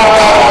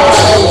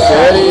প্রায়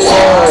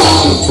ছাড়িয়া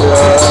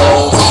বিচার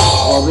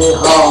কবে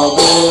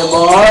হবে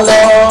বল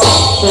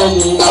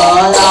সেদিন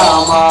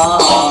আমার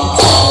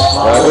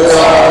কবে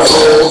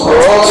হবে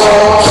বল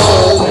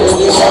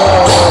সেদিন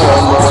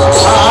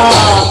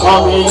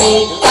কবে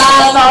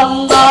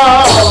নিত্যানন্দ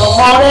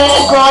মরে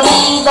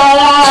করি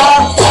দয়া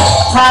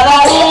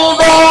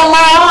ছাড়াইবে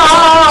মা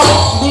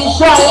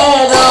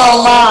বিষয়ের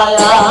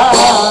মায়া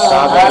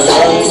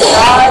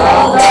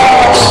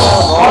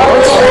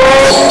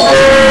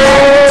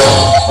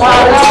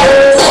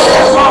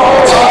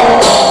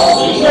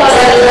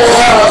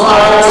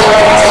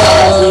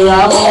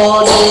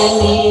মনে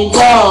নিজ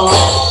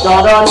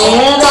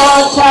চরণের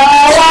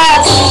ছায়া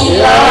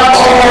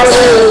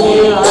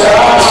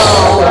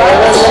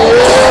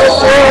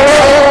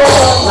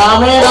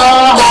নামের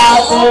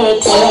হাতে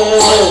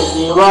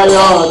জীবয়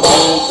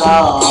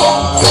অধিকার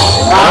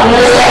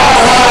নামের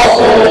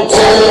হাতে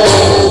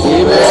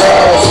জীবে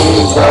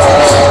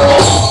অধিকার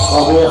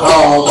কবে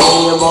হবে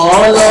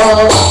বল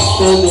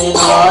সেদিন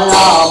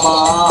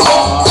আমার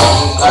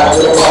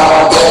কবে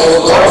হবে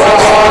বল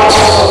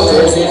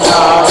সেদিন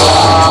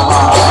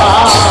আমার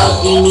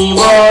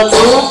কিনিব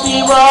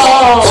লুটিব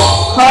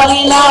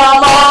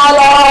হরিনাম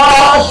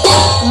রস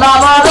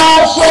নাম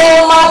রসে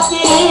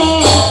মাতি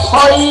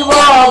হইব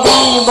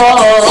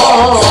বিবশ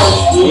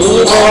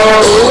কিনিব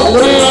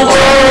লুটিব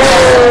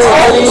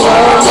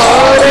হরিনাম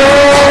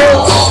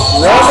রস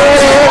নাম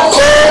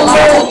রসে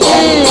মাতি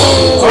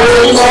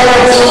হইব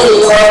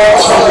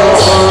বিবশ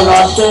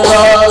রসের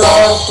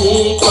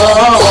রসিক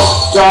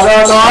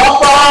চরণ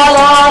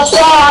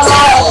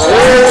পরশনা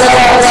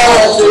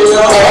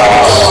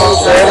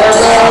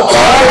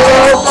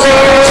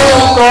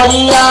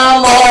করিয়া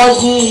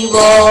মজিব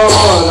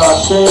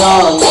রসে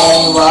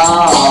অনিবা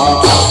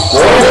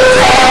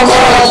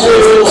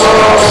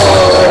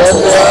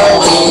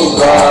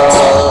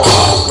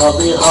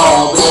কবে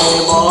হবে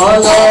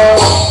বল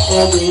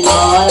সেদিন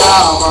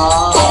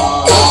আমার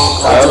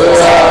কবে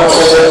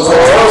হবে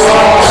বল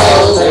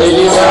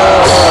সেদিন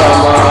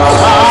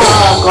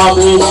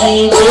কবে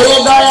জীবে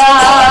দয়া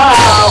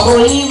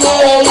হইবে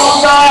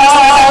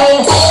উদয়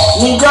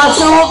নিজ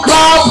সুখ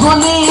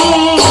ভুলি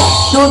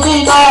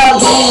সুদিন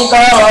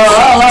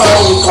হৃদয়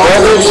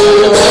কবে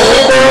জীবে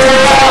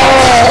দয়া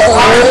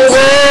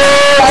হইবে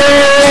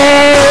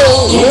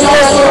নিজ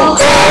সুখ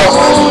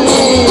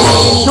ভুলি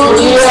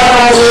সুদিন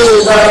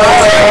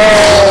হৃদয়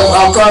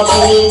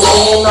ভক্তি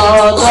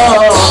বিনোদ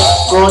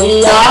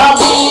করিয়া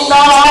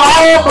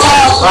বিনয়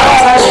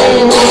ভক্তি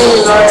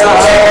বিনয়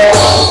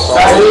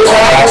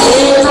করিয়া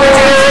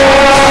বিনয়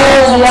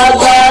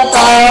জগত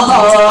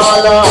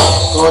হল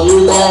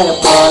করিলে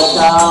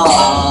Krishna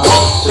Krishna Hare Hare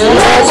Krishna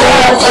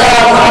Krishna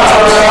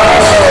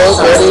Hare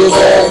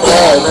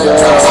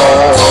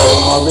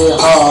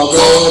Hare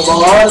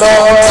Rama Rama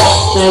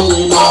Hare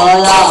Hare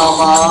Rama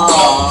Rama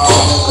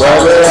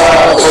Hare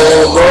Hare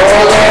Hare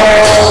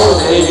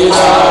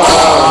Krishna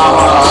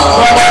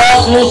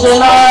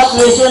Krishna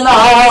Krishna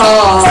Hare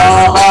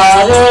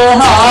Hare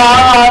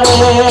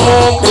Hare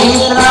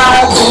Krishna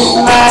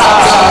Krishna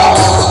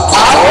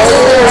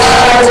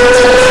Krishna Hare Hare Hare Rama Hare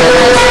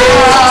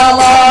Rama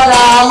Rama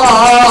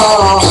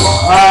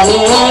Rama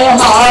Hare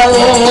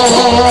Hare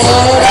Hare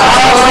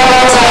Rama Hare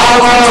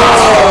Rama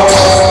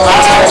Rama Rama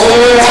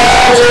Hare Hare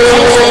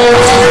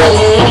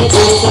Krishna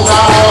Krishna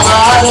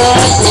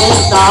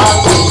Krishna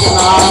Krishna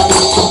Hare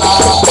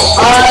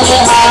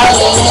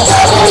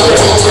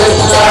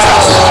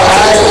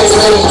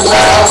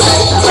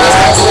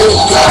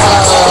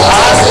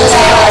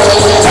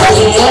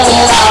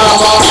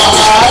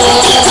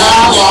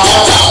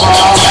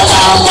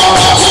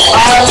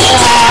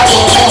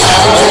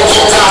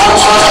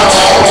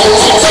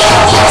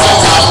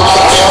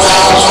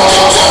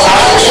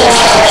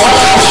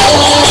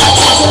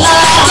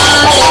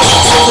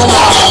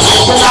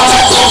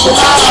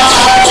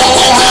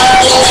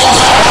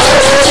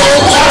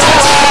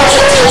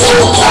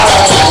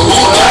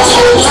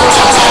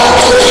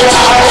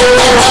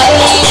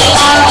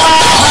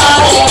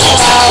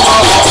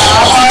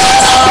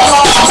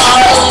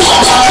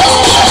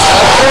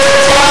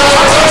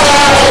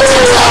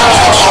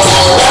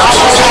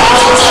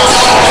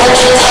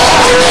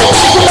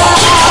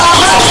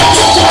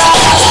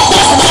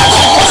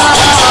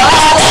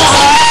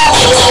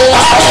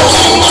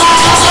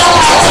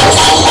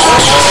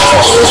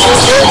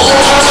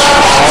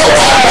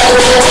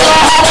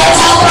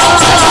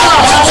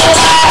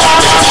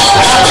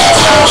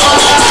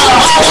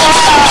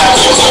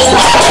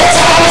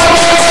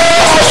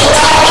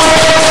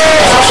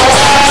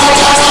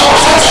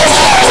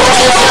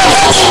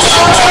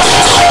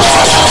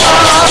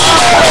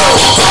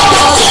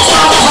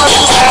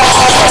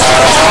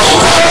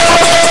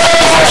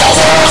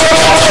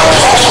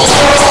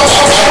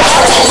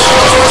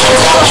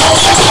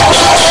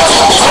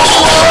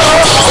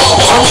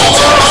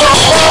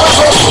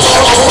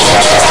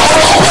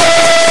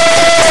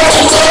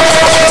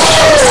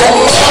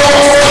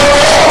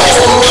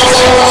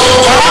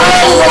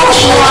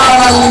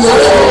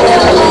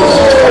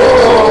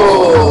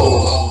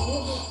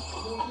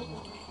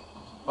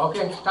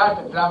Okay,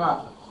 start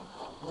drama.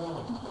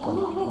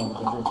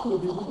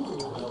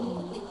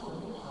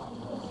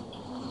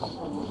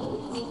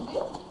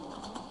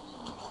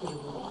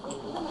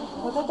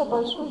 Вот это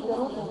большой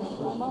здоровый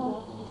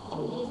сломал.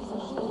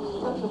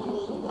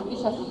 И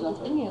сейчас туда.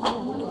 Нет.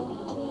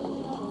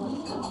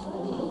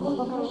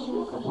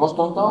 Может,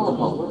 он там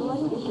упал?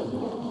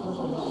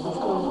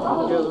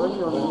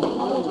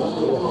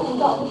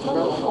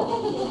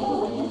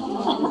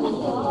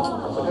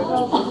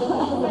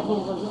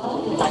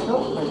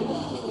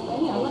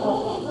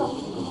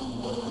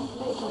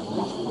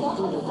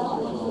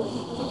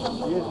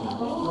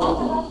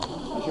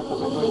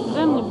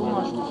 Дай мне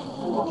бумажку.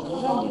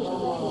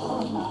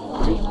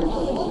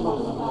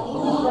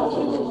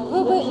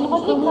 Вы бы не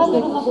могли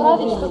камеру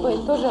направить, чтобы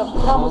тоже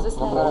драму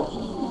заснять?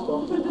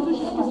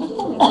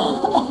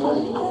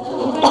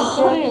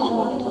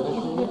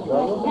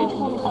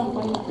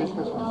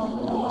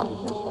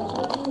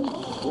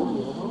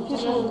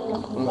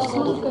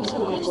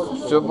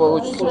 Все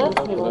получится.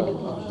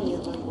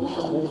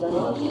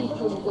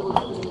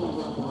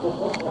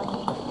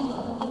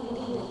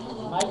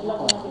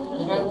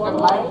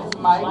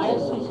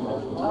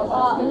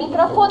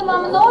 Микрофон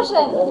вам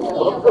нужен?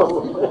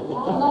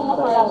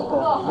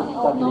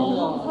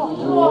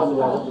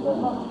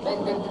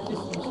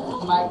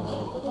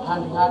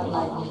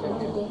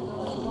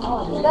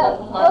 Да,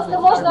 просто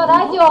можно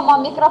радио,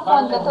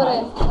 микрофон,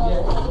 который...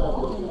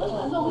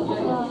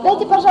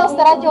 Дайте,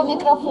 пожалуйста,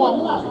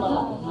 радиомикрофон.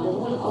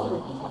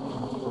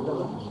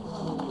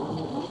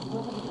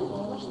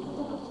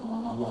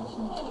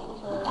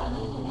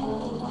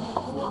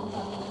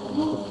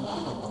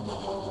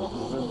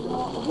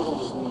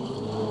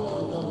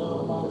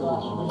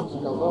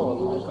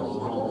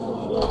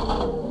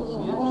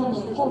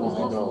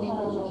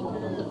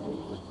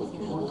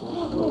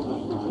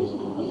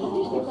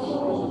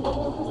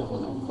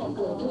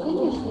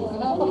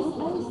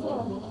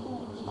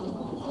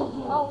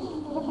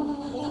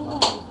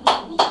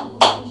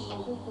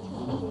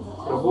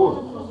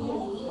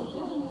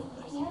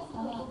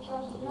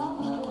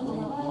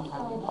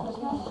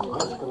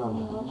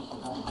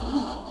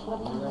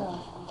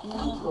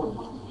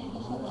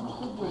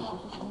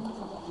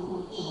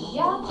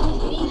 Я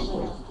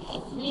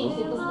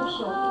Кришна,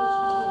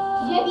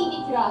 я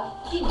видеть рад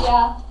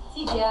тебя,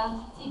 тебя,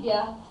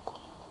 тебя.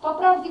 По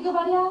правде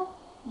говоря,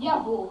 я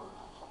Бог.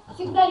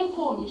 Всегда ли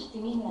помнишь ты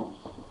меня?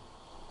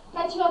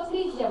 Хочу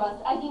открыть для вас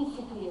один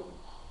секрет.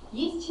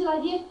 Есть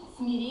человек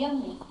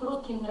смиренный, с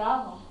кротким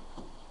нравом.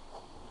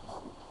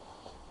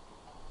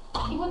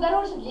 Его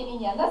дороже для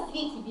меня на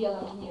свете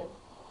белом нет.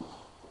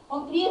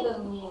 Он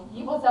предан мне,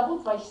 его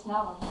зовут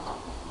Вайшнавом.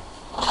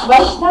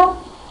 Вайшнав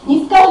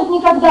не скажет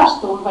никогда,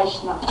 что он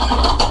вайшнав.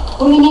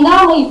 Он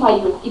имена мои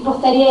поет и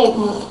повторяет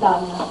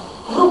неустанно.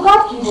 В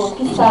руках его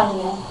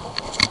писание.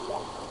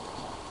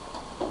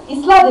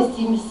 И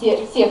сладостями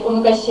всех он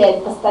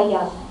угощает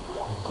постоянно.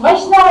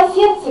 Вайшнава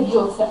сердце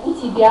бьется у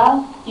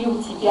тебя, и у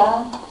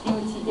тебя, и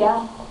у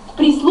тебя.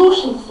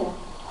 Прислушайся,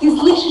 ты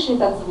слышишь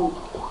этот звук.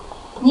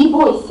 Не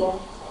бойся.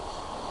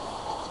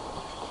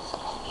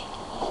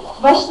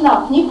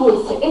 Вайшнав, не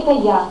бойся, это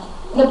я.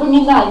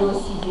 Напоминаю о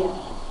себе.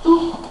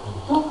 Тут.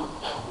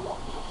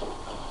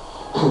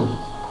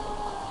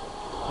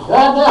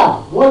 Да,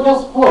 мой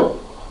Господь,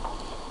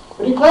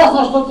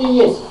 прекрасно, что ты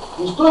есть.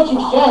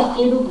 Источник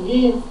счастья и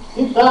любви.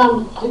 Ты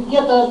там, ты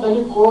где-то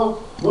далеко,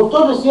 но в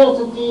то же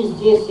сердце ты и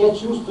здесь. Я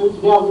чувствую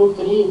тебя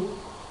внутри.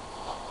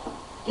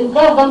 Ты в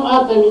каждом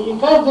атоме и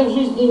каждый в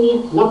жизни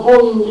миг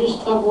наполнен лишь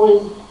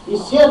тобой.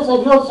 Из сердца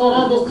бьется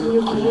радостью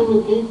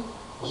неудержимый крик.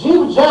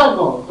 Жив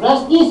Джаго,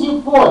 проснись и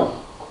пой.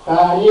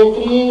 Харе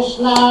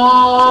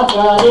Кришна,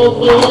 Харе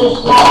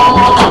Кришна,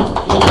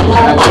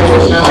 Кришна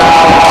Кришна,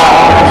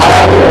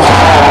 Харе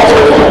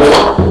Харе,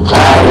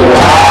 Харе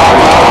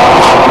Рама,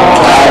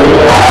 Харе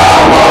Рама,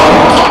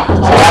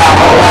 Рама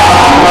Рама,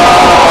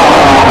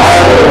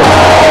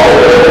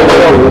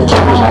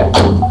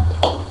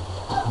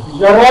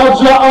 Харе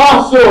Раджа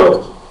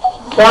Асур,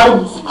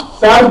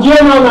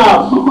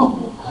 Сардемана,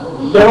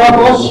 для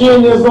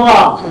воплощения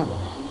зла.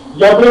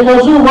 Я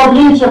прихожу в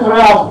обличьях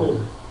разных.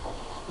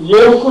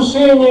 Я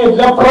искушение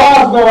для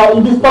праздного и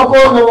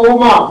беспокойного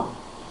ума.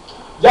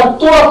 Я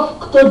тот,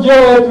 кто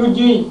делает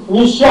людей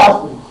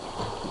несчастными.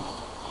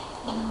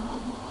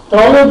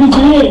 Твое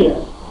безверие,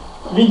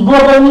 ведь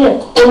Бога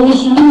нет, он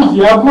лишь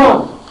иллюзия,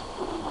 обман.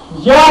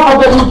 Я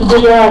подарю тебе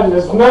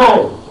реальность,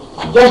 знай,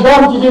 я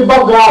дам тебе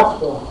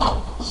богатство,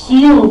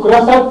 силу,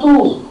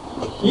 красоту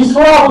и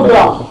славу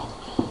дам.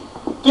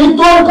 Ты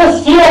только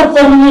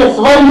сердце мне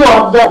свое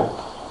отдай.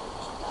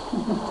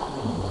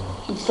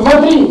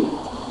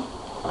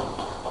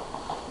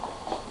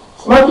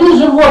 Смотри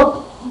же,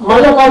 вот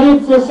моя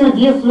коллекция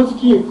сердец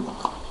людских.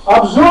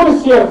 Обжор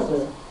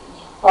сердце,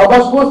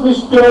 обошлось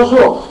лишь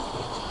пирожок.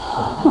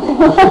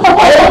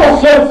 А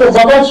это сердце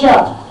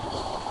богача.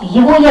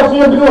 Его я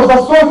приобрел за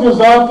 100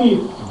 золотых.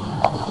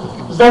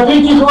 За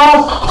 3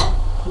 класс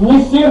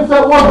мне сердце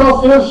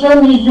отдал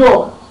совершенный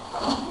йог.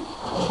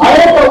 А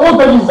это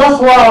отдали за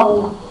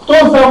славу,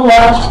 то за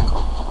власть.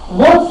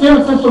 Вот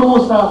сердце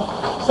труса,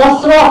 со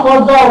страху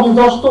отдал ни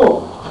за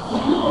что.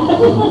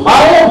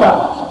 А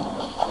это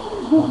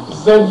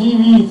за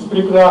девиц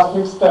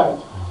прекрасных стать.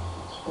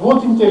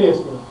 Вот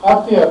интересно, а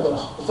ты отдашь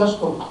за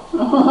что?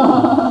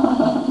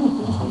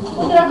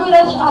 Дорогой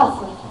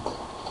Раджаса.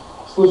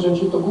 Слышен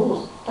чей-то голос?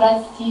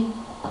 Прости.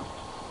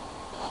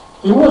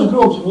 Ты можешь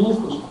громче, мне не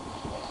слышно.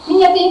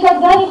 Меня ты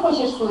никогда не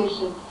хочешь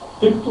слышать.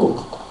 Ты кто?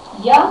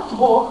 Я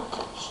Бог.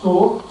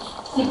 Что?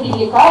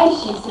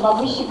 Всепривлекающий,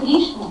 всемогущий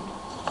Кришна.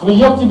 Но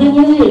я в тебе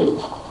не верю.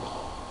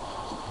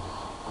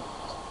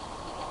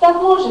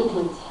 Так может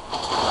быть.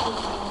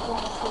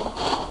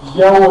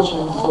 Я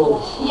очень зол.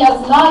 Я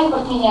знаю,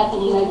 как меня ты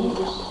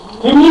ненавидишь.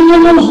 Ты мне не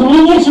нужен,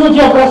 мне нечего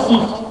тебя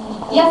просить.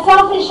 Я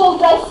сам пришел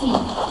просить.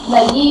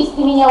 Надеюсь,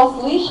 ты меня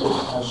услышишь.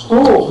 Что,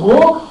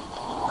 Бог?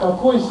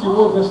 Какой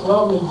сегодня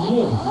славный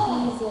день.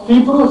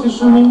 Ты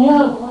просишь у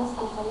меня,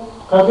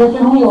 как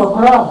это мило,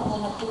 правда?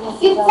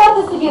 Сердца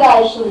ты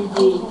собираешь у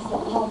людей.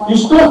 И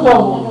что с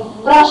тобой?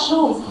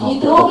 Прошу, не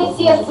трогай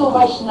сердце у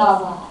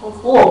Вайшнава.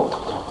 О,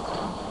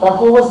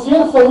 такого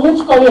сердца нет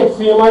в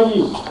коллекции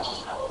моей.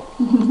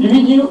 И,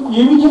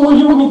 видимо,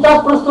 его не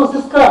так просто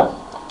сыскать.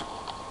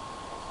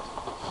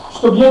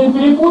 Чтобы я не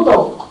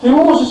перепутал, ты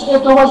можешь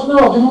этого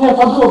Вайшнава для меня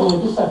подробнее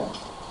писать.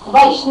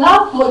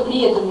 Вайшнав, мой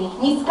преданный,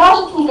 не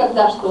скажет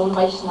никогда, что он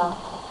Вайшнав.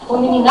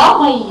 Он имена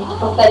мои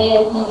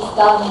повторяет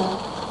неустанно.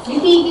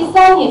 Святые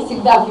Писания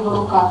всегда в его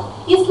руках,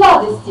 и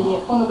сладостями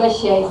он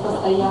угощает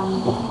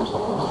постоянно.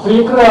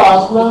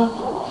 Прекрасно.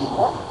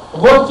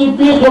 Вот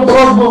теперь я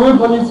просьбу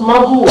выполнить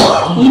смогу,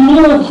 и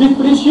милость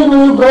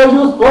беспричинную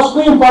пролью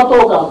сплошным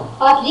потоком.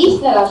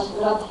 Отлично,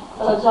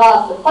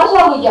 Раджаса,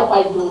 пожалуй, я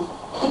пойду.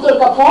 Ты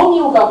только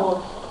помни уговор.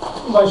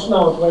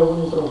 Вайшнава твоего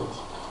не трогать.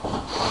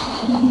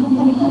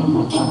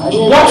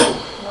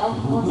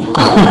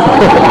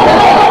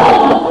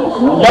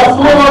 Я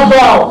слово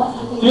дал.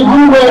 Ты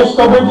думаешь,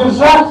 чтобы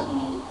держать?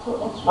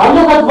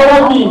 Оно как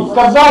воробей,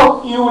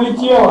 сказал и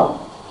улетело.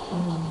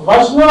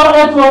 Вайшнава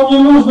этого не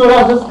нужно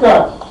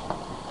разыскать.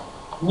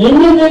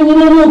 Немедленно, ни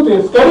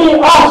минуты,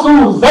 скорее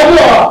Асу, за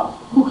дело!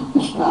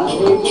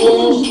 Харе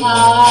Кришна,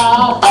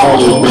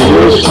 Харе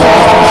Кришна,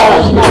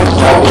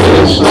 Кришна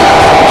Кришна,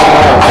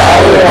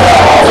 Харе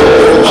Харе,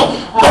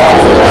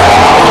 Харе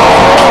Рама,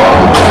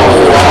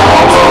 Рама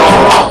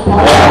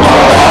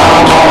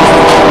Рама,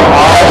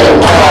 Харе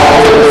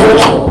Харе.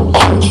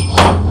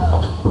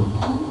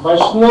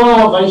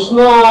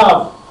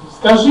 Вайшнав,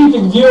 скажите,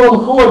 где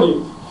он ходит?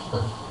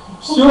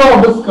 Все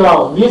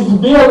обыскал, весь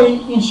белый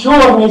и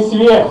черный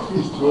свет.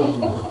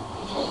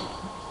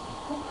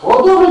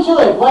 О, добрый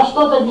человек, вас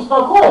что-то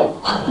беспокоит?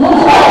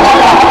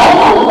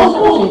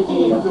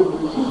 Послушайте,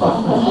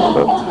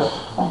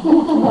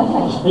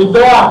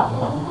 Беда!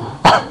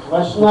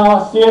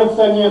 Вайшнава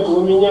сердца нет у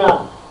меня.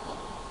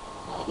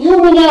 И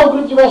у меня в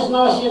груди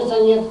вайшнава сердца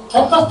нет.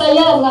 Как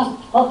постоянно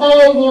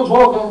повторяю мне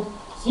Бога.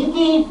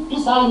 Святые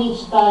Писания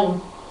читаю.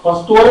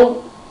 Постой,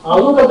 а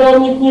ну-ка дай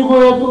мне книгу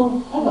эту.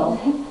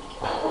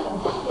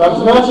 Так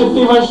значит,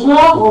 ты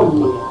вайшнав? Он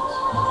нет.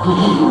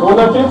 Он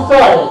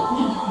отрицает.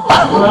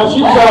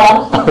 Значит,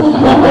 да.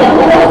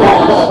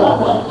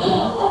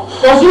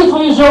 Скажи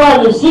свои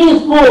желания, все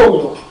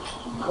исполнил.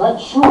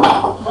 Хочу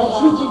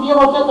тебе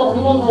вот это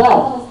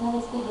передать.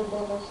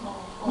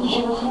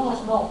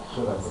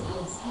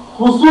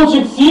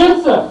 Кусочек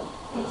сердца?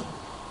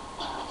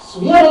 С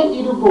верой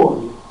и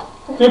любовью.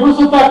 Ты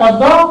просто так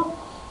отдал?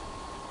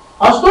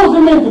 А что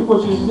взамен ты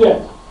хочешь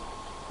взять?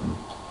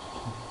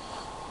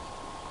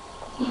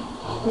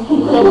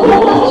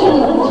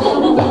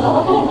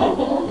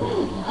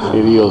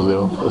 Серьезный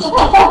вопрос.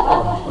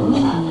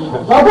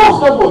 Да Бог с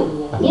тобой,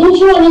 мне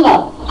ничего не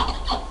надо.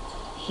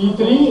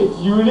 Хитрит,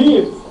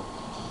 юлит,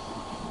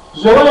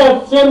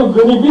 желает цену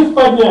до небес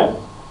поднять.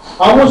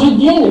 А может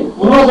денег?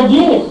 Много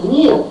денег?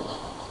 Нет.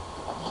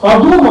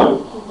 Подумай.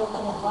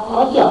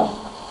 Хотя,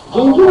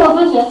 деньги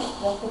можно взять.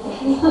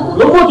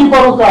 Ну вот и по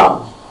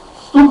рукам.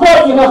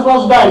 Ступай и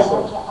наслаждайся.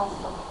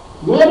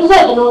 Мы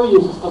обязательно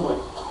увидимся с тобой.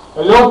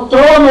 Лед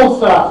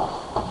тронулся.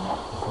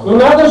 Ну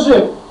надо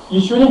же,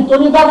 еще никто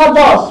не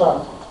догадался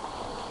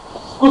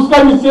с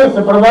кусками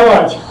сердца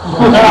продавать.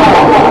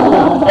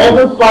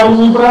 Этот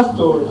парень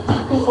непростой.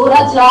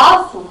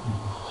 Ураджасу,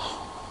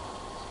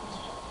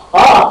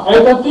 А,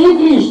 это ты,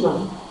 Кришна?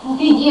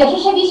 ты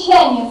держишь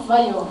обещание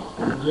свое.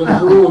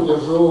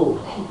 Держу.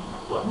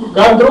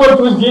 Контроль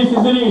тут здесь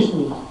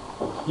излишний.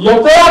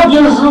 Я так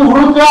держу, в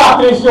руках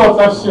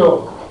трясется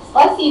все.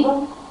 Спасибо.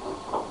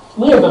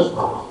 Не за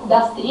что.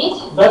 До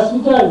встречи. До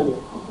свидания.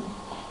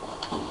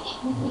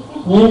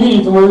 Не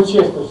верит в мою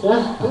честность, а?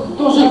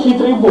 Тоже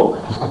хитрый бог.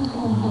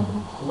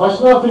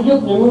 Вайшнав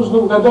придет, мне нужно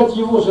угадать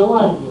его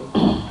желание.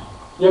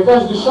 Я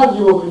каждый шаг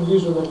его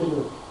приближу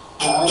наперед.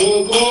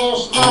 Харе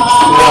Кришна,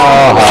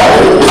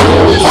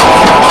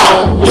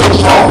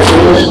 Кришна,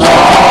 Кришна,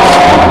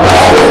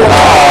 Харе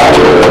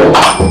Харе,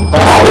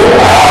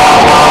 Харе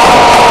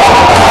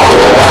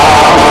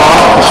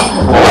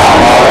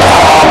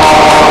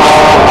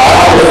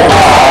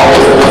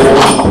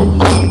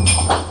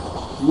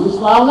мы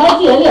славно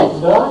пели.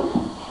 Да?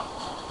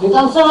 Ты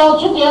танцевал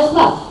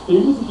чудесно. Ты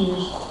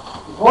визгишь.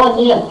 О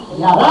нет,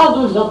 я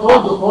радуюсь за твой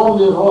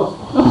духовный рост.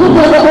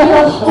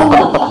 Растешь,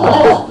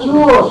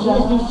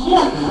 если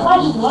честно,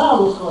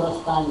 вайшнавом скоро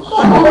станешь.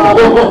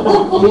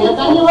 И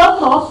это не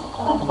вопрос.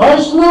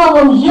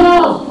 Вайшнавом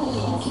я?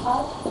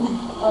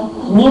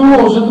 Не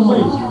может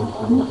быть.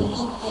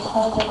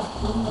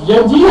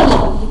 Я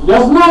демон,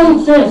 я знаю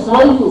цель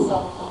свою.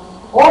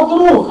 О,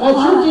 друг,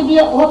 хочу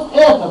тебе вот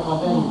это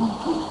подарить.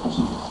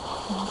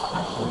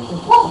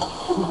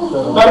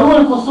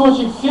 Второй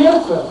кусочек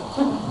сердца.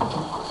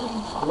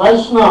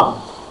 Вайшнав,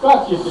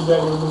 как я тебя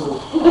люблю.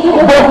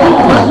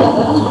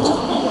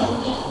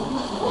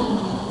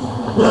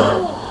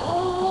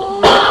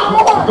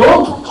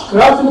 Дом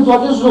красным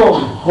платежом.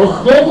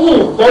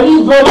 Взгляни,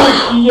 вдали дворец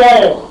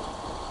сияет.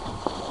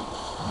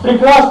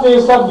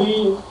 Прекрасные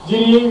сады,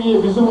 деревья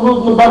в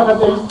изумрудной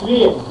бархатной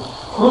листве,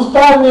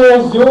 хрустальные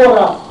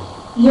озера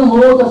и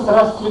лотос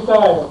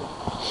расцветает.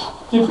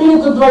 Теперь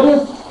этот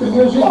дворец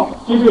принадлежит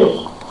тебе.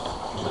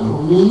 У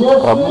меня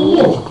все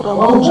есть.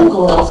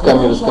 Бамбуковая,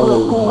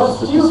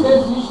 подстилка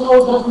из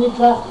личного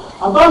тростника.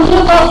 Обо мне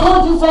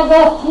позаботится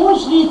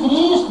Господь Шри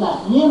Кришна.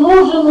 Не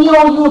нужен мне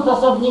уют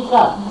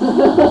особняка.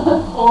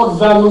 Вот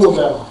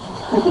зануда.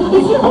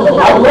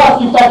 А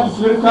глазки так и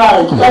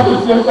сверкают, так и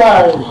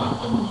сверкают.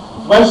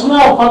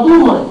 Вайшнав,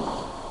 подумай.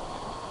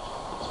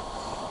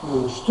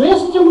 Что я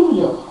с этим буду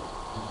делать?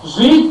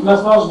 Жить,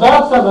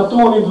 наслаждаться,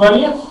 затронный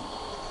дворец.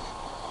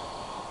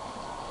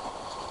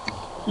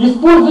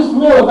 Используй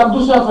смело, как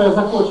душа твоя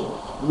захочет.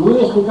 Ну,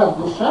 если как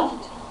душа,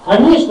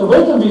 Конечно, в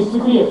этом весь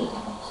секрет.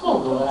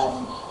 согласен.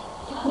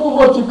 Ну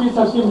вот теперь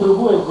совсем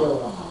другое дело.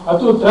 А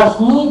тут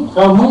тростник,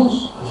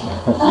 камыш.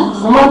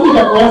 Смотри,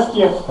 какой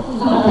аскет.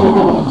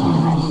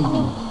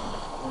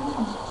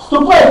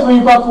 Вступай в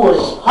свои покои.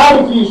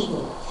 Харе Кришна.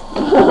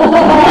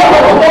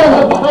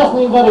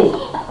 Прекрасные дары.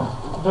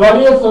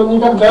 Дворец, он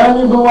никогда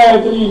не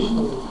бывает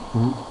лишним.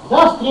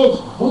 До встречи.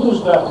 Буду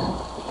ждать.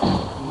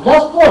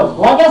 Господь,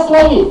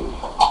 благослови.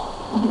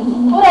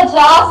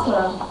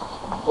 Ураджасура,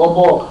 О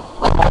Бог,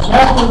 а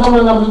часто за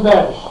мной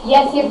наблюдаешь?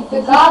 я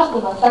сердце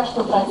каждого, так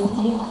что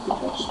прости.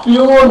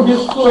 Шпион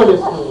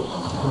бессовестный.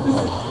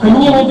 Ты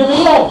мне не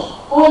доверяешь?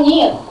 О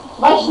нет,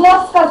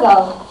 Вайшнав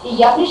сказал, и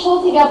я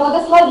пришел тебя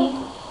благословить.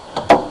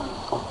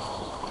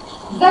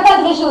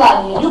 Загадывай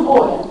желание,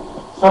 любое.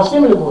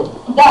 Совсем любовь?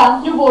 Да,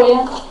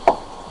 любое.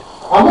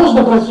 А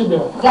можно про себя?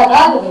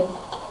 Загадывай.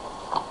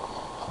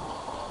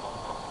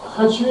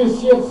 Хочу я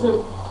сердце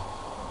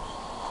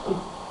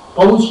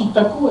получить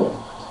такое.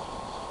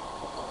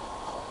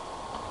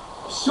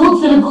 Все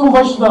целиком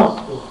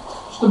вайшнавское,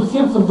 чтобы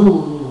сердце было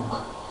у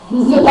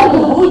меня. Все так и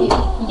будет.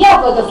 Я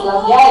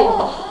благословляю.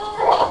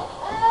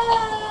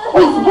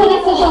 Пусть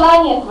сбудется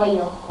желание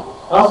твое.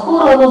 А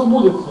скоро оно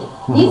сбудется?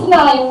 Не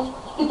знаю.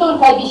 Ты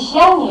только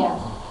обещание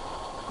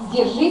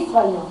сдержи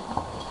свое.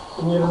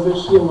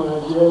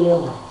 Неразрешимая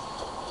дилемма.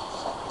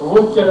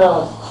 Вот те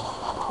раз.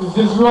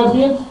 Сдержу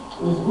обет,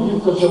 не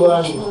сбудется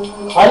желание.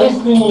 А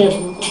если нет,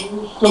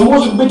 то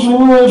может быть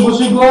минуя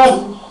Божий глаз,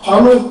 а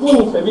оно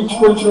исполнится, ведь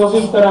коль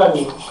приложить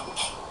старание.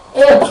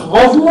 Эх,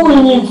 возьму и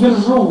не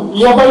сдержу,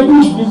 и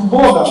обойдусь без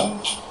Бога.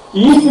 И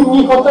если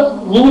мне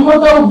не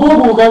хватало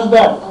Богу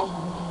угождать,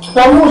 к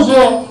тому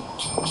же,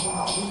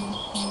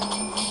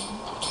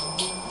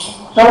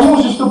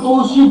 чтобы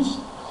получить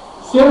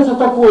сердце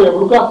такое, в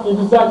руках не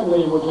обязательно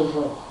его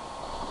держать.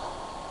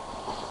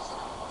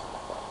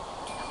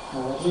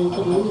 Харе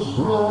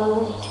Кришна,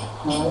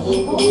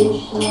 Харе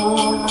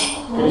Кришна,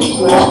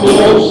 Кришна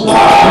Кришна,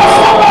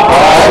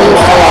 Харе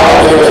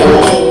Харе,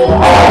 Харе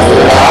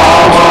Рама,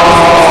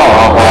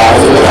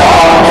 Харе Рама,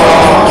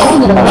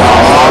 Рама Рама,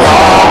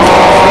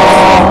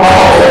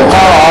 Харе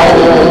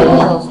Харе.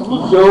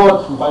 Идет,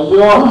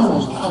 поет.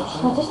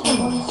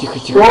 Тихо,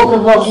 тихо. Что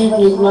предложить,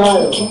 не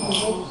знаю.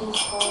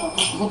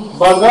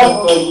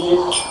 Богатство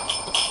есть,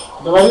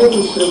 дворец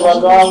уж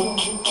предлагал.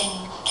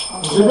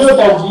 Живет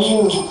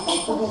один,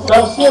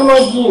 совсем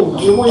один,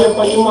 его я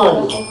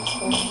понимаю.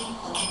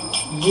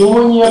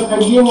 Ему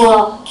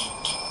необходимо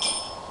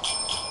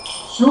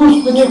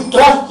чувственных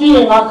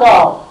страстей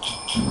накал.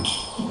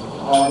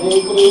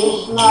 Харе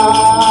Кришна,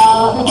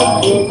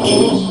 Харе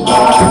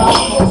Кришна,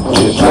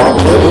 Кришна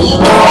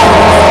Кришна,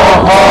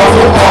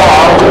 Харе Харе,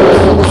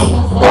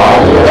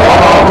 Харе Рама, Харе Рама,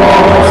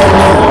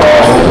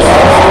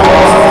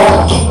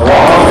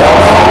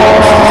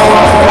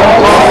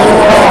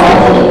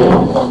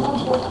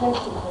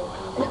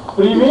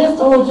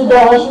 приветствую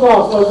тебя,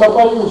 Вайшнав,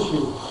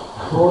 сладкопоющий.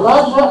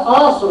 Ураджа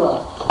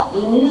Асура,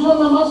 прими же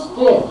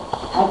намасте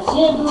от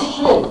всей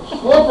души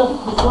этот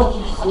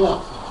кусочек сердца.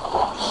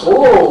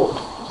 О,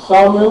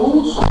 самый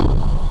лучший.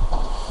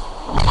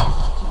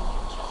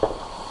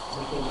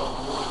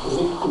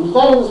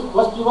 Комментарий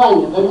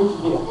воспевания дарю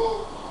тебе.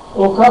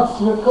 О, как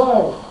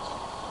сверкает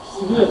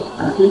свет,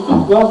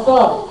 светит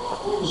глаза,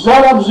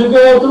 жар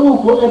обжигает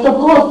руку, это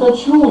просто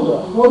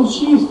чудо, он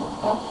чист,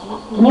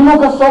 к нему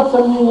касаться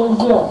мне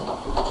нельзя.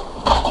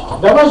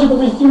 Давай же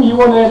поместим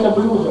его на это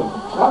блюдо.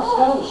 Как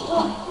скажешь?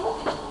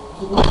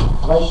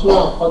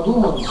 Вайшнав,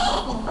 подумай,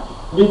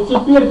 ведь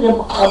теперь ты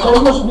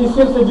отдаешь мне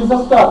сердце без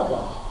остатка,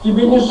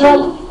 тебе не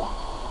жаль?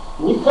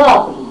 Ни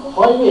капли,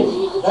 поверь,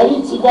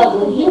 дарить себя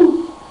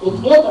другим,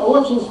 ведь это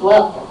очень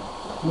сладко.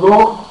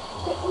 Но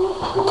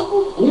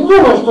не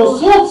думай, что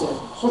сердце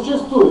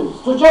существует,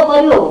 стуча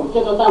по ребрам,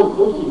 где-то там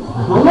внутри.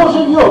 Оно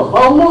живет,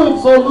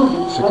 волнуется, любит,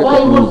 когда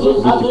его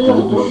здесь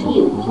отдаешь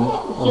другим.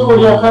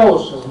 теория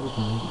хорошая.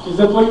 И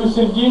за твою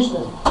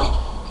сердечность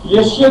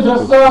я щедро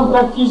сам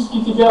практически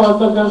тебя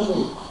вознагражу.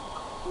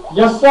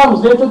 Я сам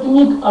за этот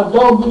миг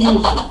отдал бы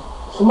вещи.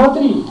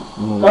 Смотри,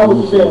 кого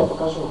тебя я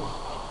покажу.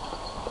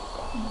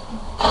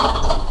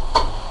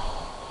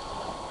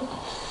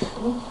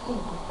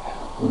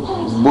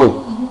 Бой.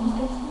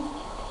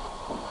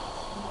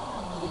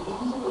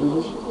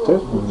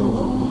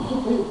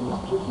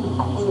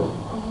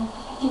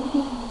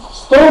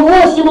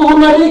 108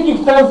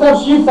 лунариких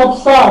танцовщиц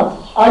абсант.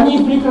 Они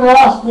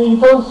прекрасны и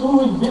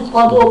танцуют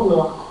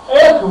бесподобно.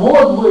 Эх,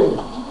 вот бы!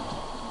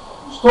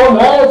 Что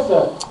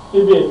нравится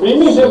тебе?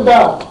 Прими же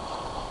да.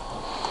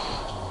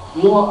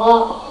 Ну,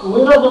 а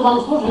мы рады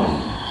вам служить.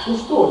 Ну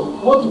что,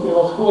 вот и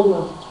превосходно.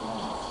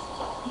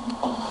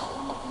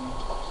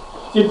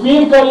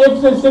 Теперь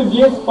коррекция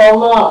сердец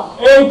полна.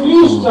 Эй,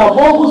 Кришна,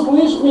 Бог,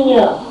 услышь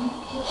меня.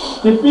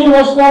 Теперь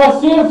Вайшнава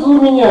сердце у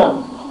меня.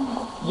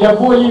 Я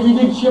более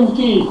велик, чем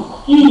ты.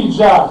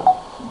 Ириджа.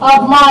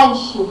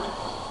 Обманщик.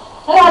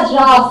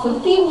 Раджасу,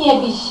 ты мне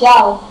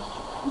обещал.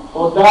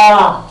 О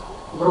да,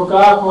 в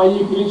руках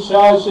моих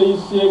редчайший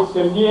из всех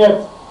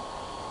сердец.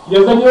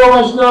 Я за него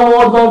Вайшнаву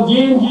отдал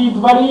деньги и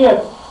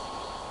дворец.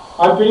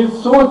 А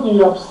перед сотней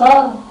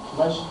абсар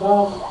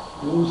Вайшнав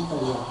не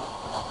устоял.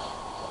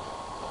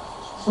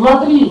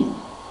 Смотри,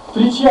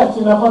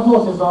 причастие на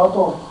подносе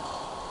золотом.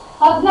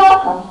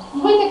 Однако,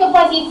 в этой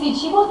композиции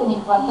чего-то не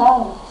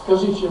хватает.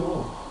 Скажи,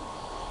 чего?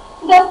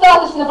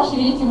 Достаточно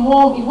пошевелить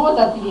умом, и вот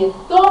ответ.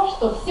 То,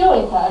 что все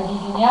это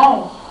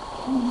объединяет.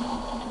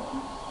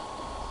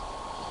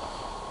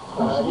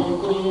 Харе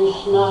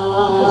Кришна,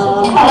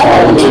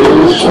 Харе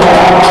Кришна,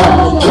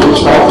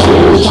 Кришна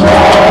Кришна,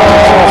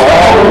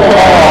 Харе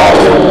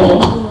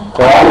Харе,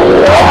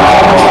 Харе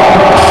Рама,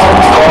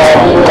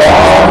 Харе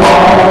Рама,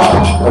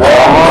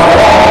 Рама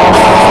Рама,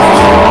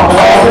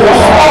 Харе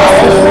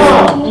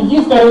Харе. Иди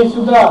скорее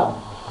сюда.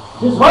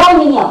 ты звал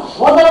меня?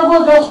 О,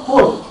 дорогой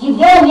Господь,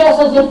 тебя я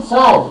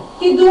созерцаю.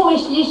 Ты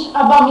думаешь лишь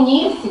обо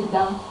мне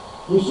всегда.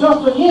 И все,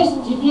 что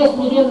есть, тебе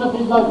смиренно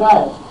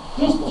предлагаю.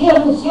 Ты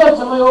стержень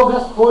сердца моего,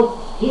 Господь,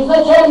 ты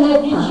изначальная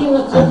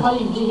причина всех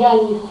моих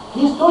деяний,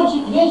 ты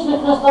источник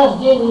вечных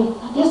наслаждений,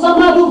 ты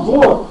сама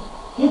любовь,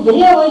 ты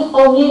древо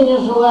исполнения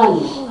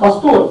желаний.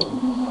 Постой,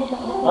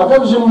 а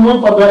как же мой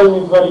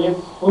подаренный дворец?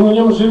 Он в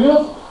нем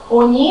живет?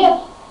 О нет,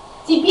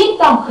 теперь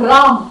там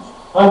храм.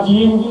 А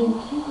деньги?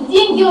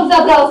 Деньги он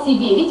забрал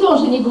себе, ведь он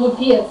же не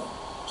глупец.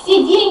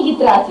 Все деньги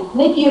тратит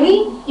на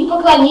пиры и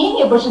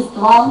поклонение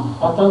божествам.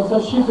 А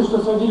танцовщицы, что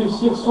сводили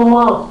всех с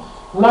ума,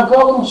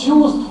 накалом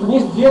чувств,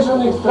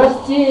 несдержанных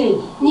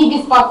страстей. Не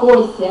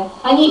беспокойся,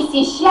 они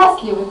все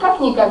счастливы, как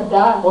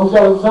никогда. Он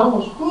взял их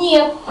замуж?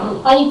 Нет,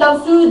 они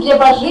танцуют для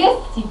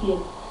божеств теперь.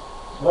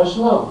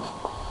 Вайшнав,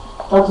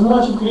 так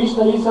значит,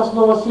 Кришна есть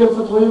основа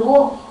сердца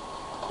твоего?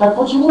 Так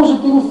почему же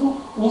ты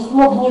не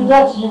смог мне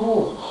дать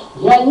его?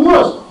 Я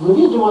нес, но,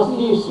 видимо,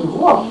 скорее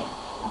всего.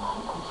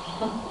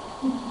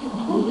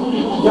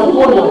 Я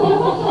понял.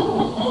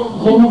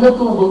 Я не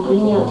готов был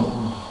принять.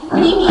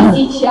 Прими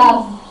сейчас.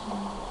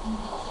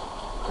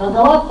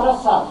 Торговать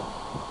просад.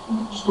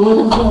 Что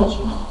это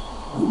значит?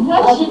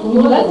 Значит,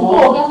 милость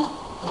Бога.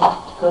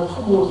 Как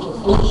вкусно,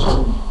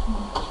 слушай.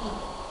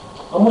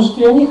 А может,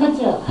 и они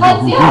хотят?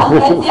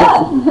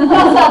 Хотят.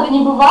 Просада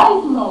не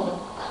бывает много.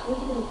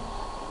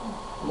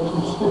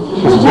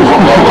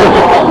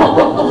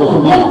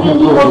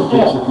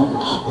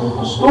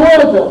 Что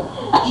это?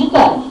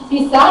 Читай.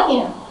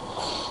 Писание.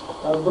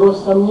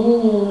 Отбрось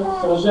сомнения,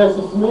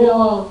 сражайся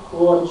смело,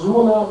 у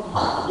Арджуна,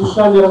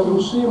 душа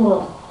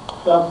неразрушима.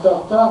 Так.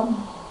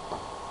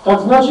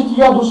 Так значит,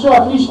 я душа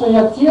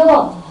отличная от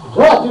тела?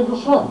 Да, ты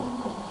душа.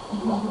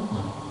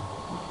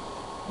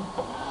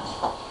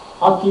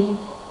 А ты?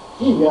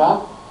 И я.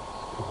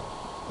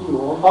 И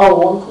он. А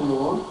он? И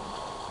он.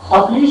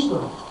 А Кришна?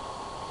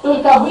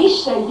 Только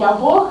высшее я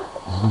Бог.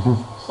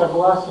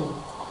 Согласен.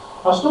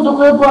 А что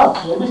такое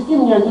бхакти? Объясни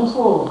мне одним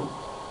словом.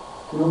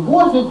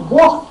 Любовь ведь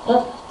Бог,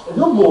 так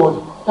любовь.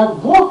 Так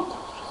Бог,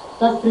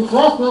 так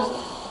прекрасен.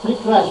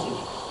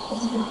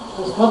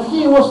 Сладки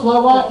его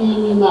слова и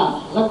имена.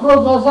 Закрой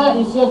глаза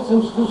и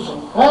сердцем слушай.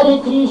 Хари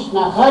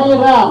Кришна, Хари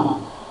Рама.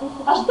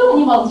 А что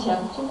не молчат?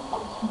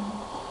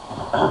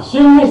 Все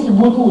вместе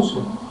будет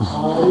лучше.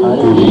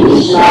 Хари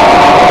Кришна,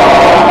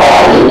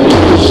 Хари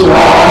Кришна,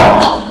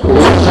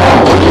 Кришна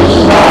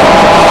Кришна,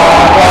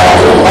 Хари Хари,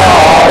 Хари Рама, Хари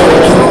Рама,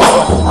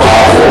 Хари Хари.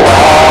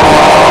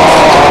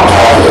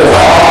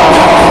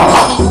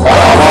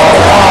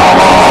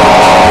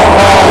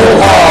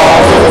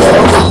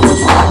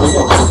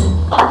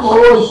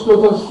 Ой,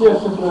 что-то в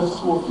сердце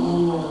происходит у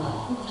меня.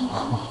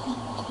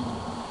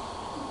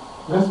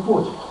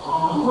 Господь,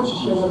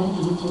 хочешь, я дам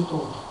тебе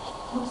цветов?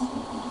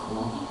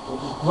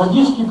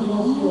 Водички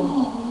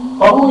принесу,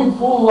 помою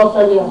пол в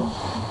алтаре.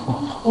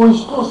 Ой,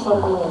 что со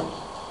мной?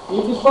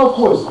 Не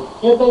беспокойся,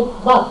 это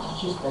бхакти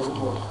чистая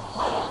любовь.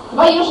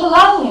 Твое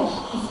желание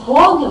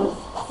исполнилось.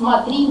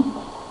 Смотри.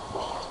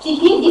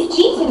 Теперь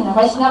действительно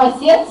вайшнава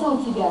сердце у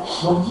тебя.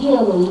 Но где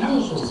оно? Не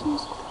вижу.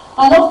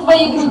 Оно в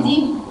твоей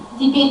груди.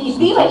 Теперь и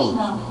ты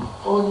вайшнав.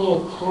 О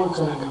нет,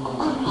 только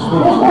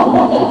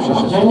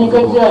я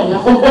негодяй, я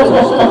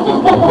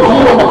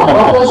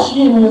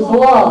воплощение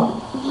зла.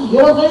 Ты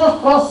раздаешь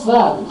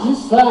просад,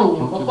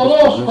 писание,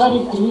 повторяешь Хари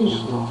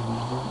Кришну.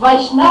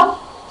 Вайшнав,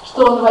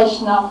 что он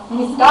вайшнав,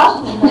 не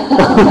скажет.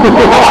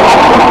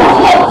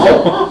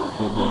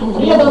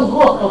 Предан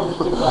Господу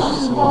всегда.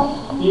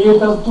 И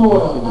это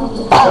здорово.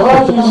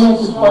 Давайте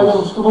вместе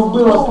споем, чтобы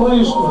было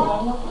слышно.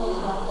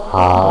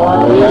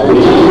 Харе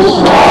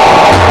Кришна,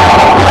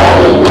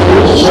 Харе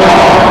Кришна,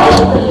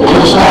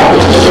 Кришна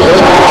Кришна,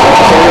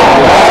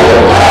 Харе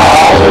Харе,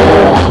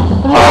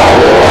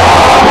 Харе Рама, Харе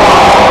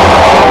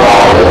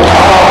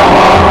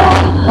Рама,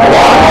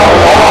 Рама Рама,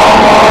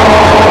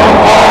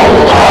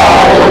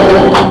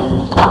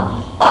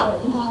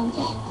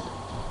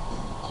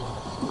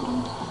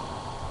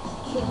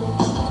 Харе Харе.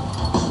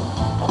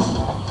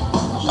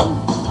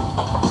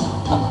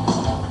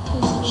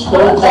 Что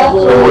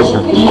такое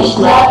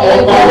Кришна,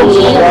 это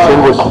мир,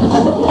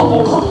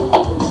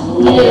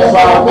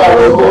 небо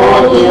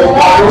голубое,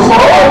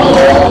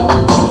 голубое,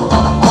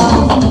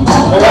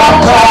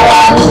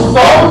 Радхарани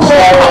солнце,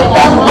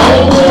 это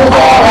мнение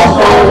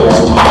золотое,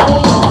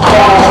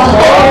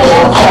 золотое,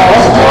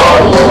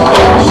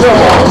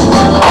 золотое,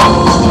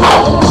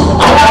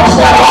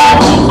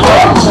 Радхарани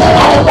солнце,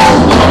 это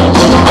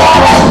мнение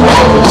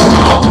золотое,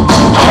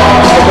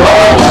 золотое,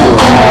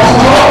 золотое.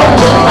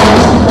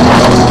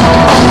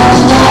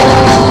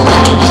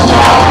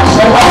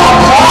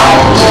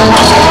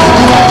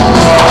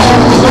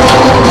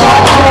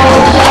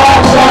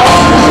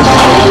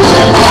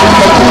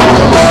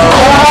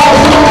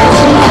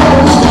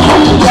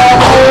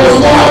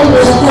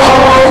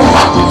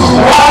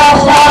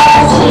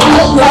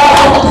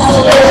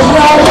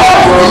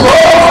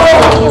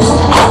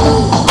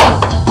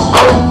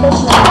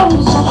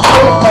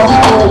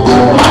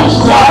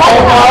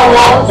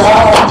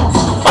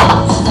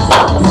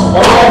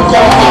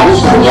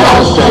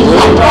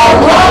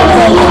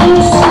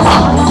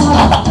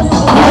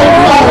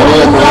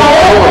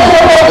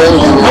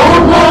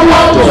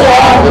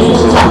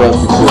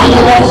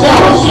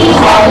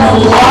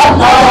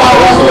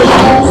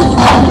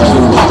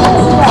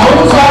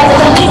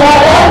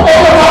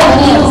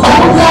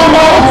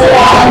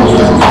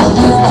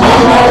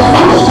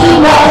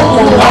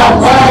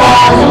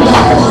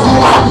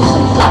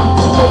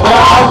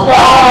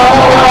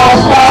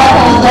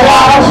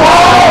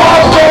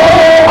 Radha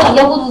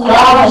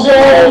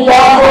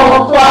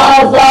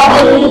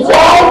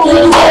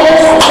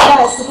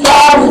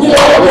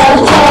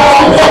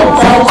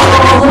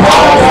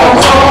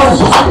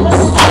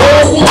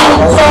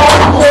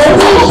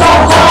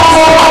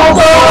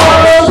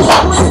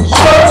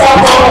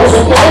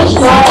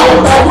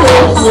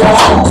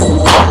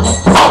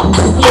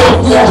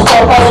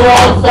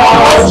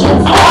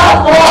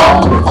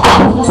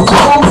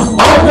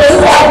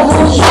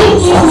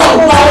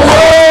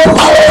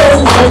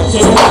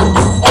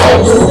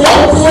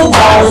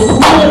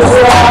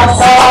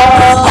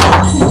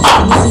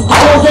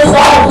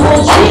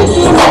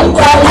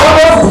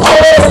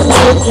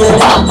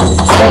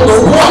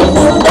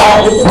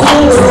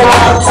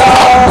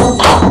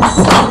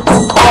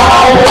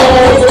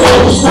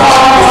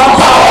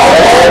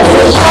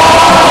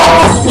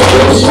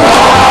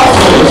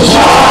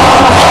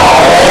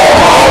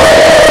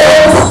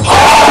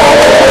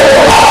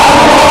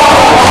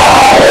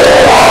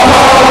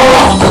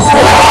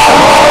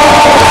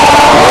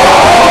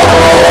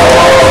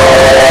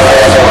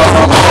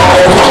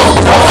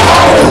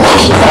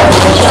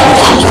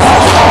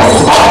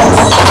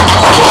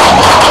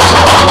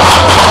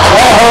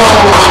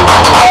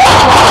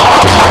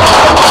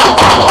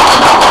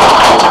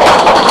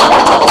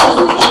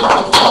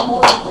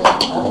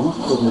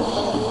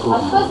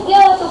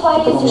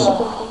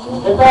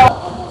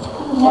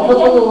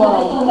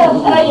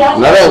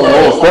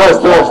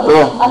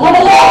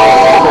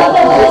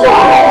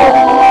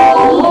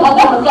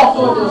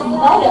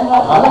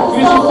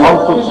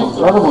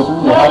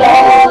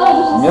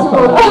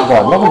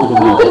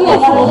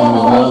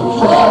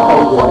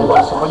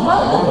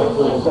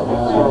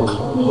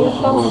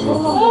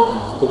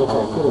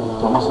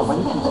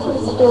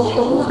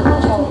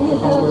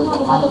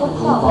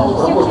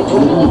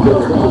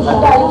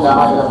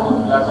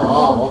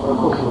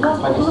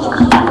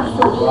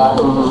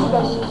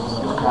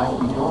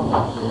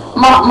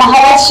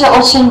Махарадж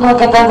очень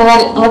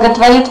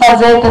благотворит вас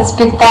за этот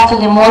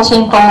спектакль, ему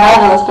очень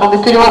понравилось, правда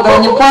перевода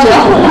он не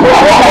понял.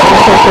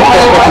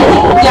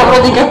 Я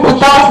вроде как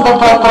пыталась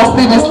это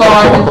простыми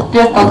словами,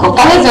 без толку.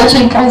 Поэзия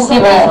очень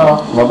красивая.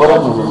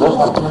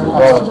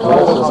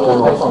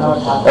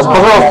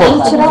 Пожалуйста,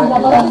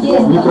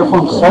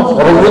 микрофон.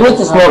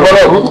 Развернитесь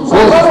наоборот.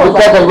 Следующий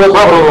спектакль будет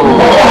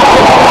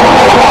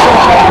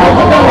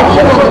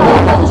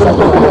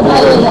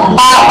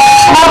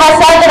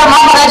Садхара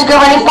Махарадж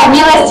говорит, по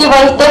милости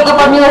только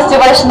по милости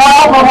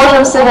Вайшнава мы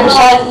можем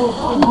совершать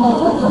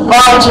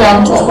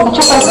баджан. Что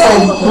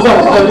происходит?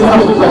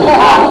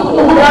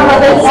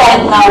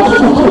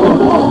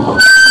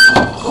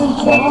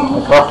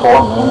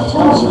 микрофон.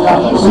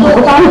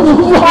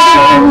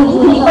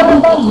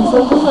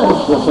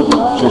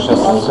 Сейчас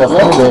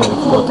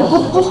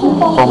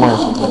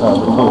по-моему,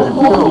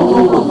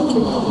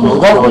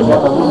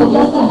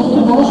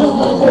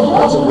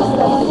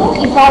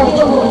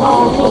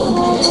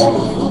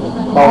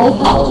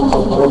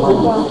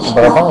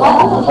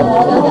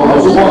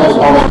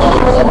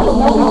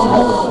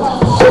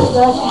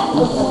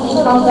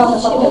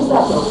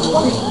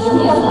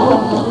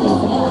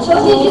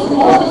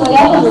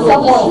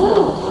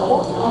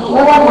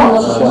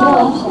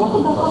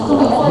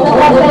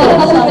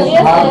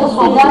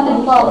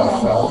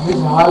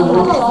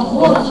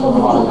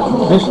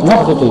 Видишь, на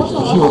вот этой,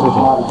 стучи вот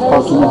этой,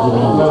 палки не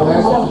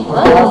делаем.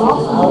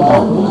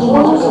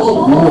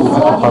 Не могут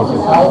эти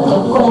палки.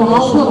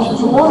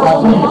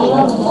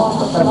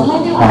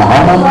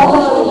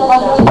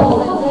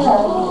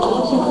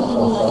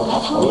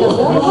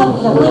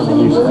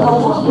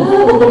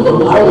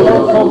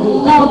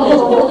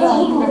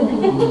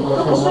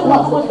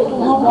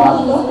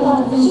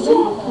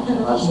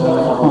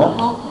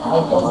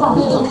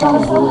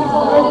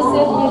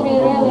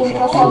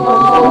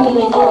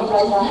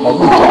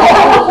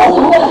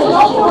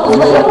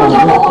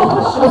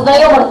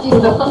 Раздаем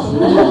артистов.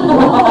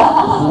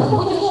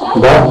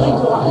 Да.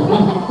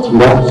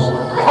 Да.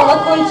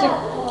 Колокольчик.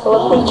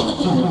 Колокольчик.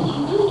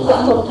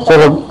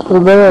 Что-то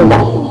продаем.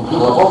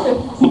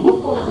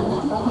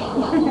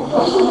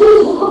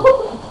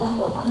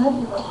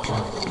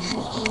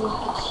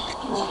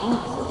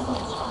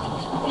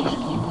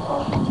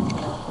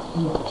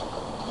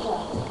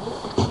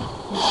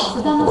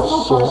 Сюда на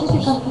стол положите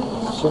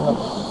конфетти.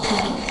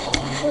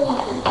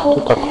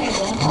 Тут так.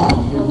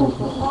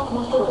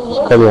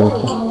 С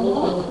коленки.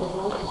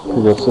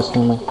 Придется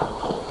снимать.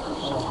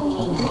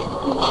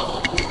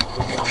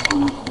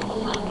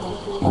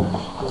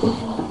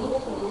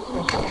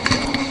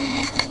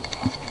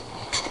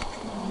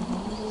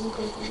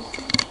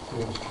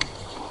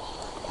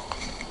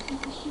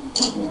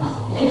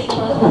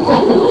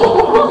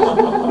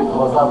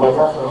 Глаза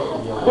боятся.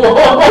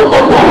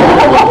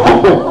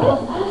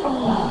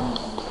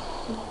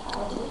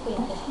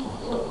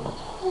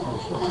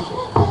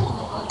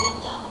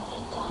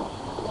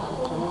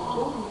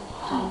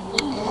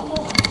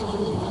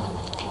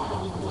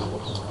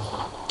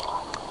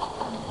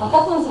 А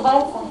как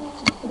называется?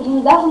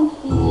 Вриндаван?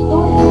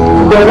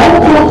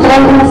 Давайте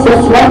отправимся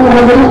с вами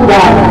на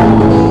Вриндаван.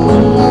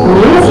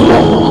 Место,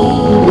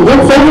 где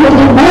царит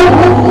любовь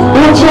и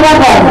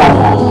очарование.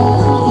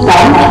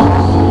 Там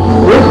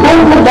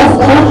Верховный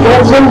Господь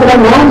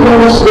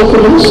Раджендрананда Шри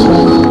Кришна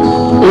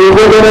и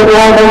его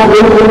дорогая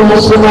возлюбленная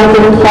Шримати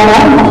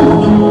Радхарани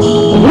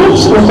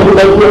вечно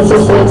предается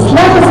своим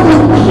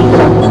сладостным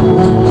играм,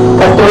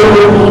 которые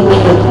не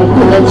имеют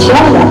ни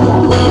начала,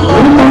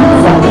 ни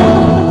конца.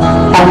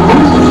 Она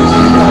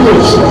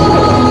вечно.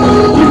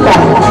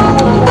 Итак,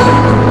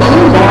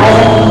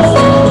 Вриндаван,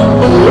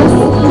 лес,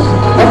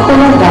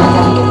 Ахуладан.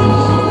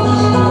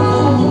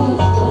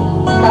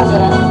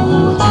 Хазара.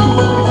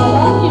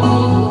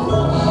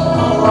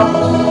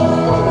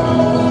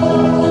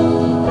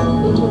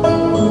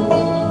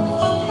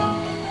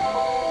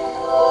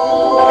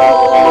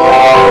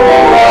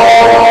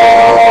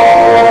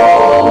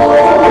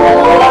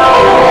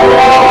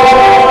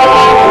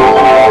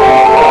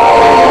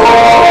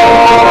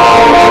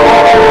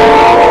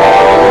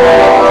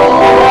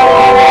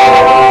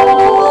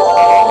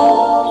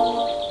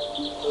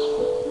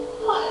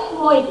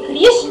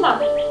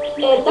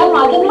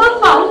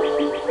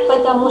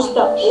 Потому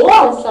что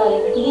он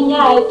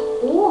пленяет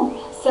ум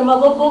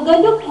самого Бога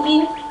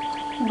любви.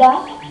 Да,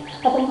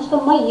 потому что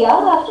моя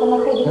радха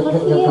находится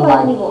слева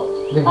от него,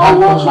 а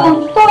иначе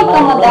он только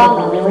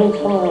Мадана. Мой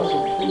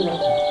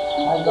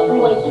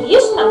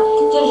Кришна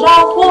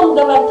держал фон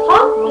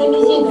Гавардхан на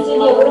мизинце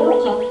левой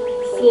руки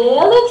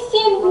целых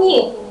 7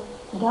 дней.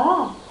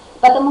 Да,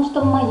 потому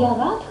что моя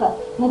радха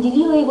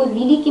наделила его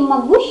великим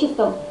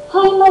могуществом,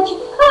 а иначе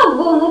как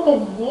бы он это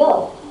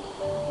сделал?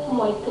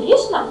 Мой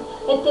Кришна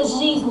 – это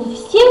жизнь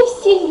всей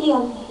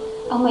вселенной,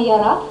 а моя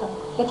радха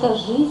 – это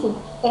жизнь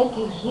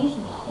этой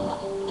жизни.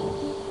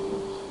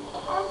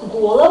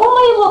 Голову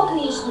моего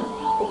Кришны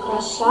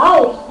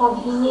украшает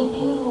павлине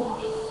перо.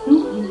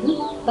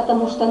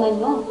 Потому что на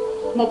нем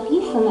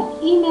написано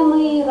имя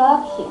моей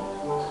радхи.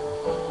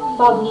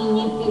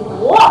 Павлине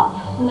перо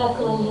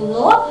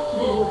наклонено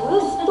в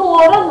левую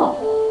сторону.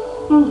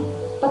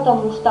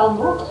 Потому что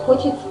оно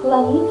хочет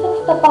склониться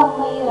к стопам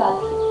моей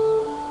радхи.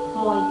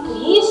 Мой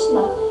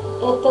Кришна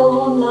 – это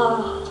луна,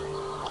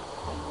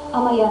 а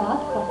моя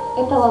радха –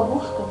 это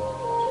ловушка,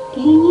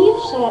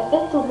 пленившая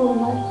эту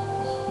луну.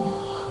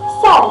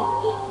 Сари,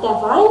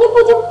 давай не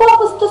будем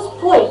попусту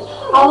спорить,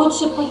 а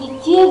лучше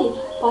полетели,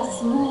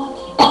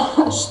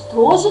 посмотрим,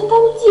 что же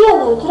там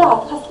делают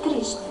Радха с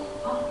Кришной.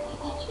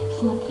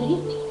 Смотри,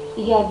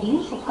 я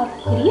вижу, как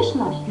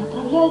Кришна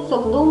направляется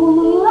к дому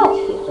моей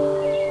радхи.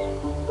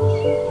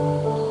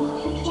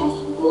 Сейчас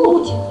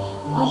будем,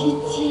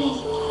 полетели,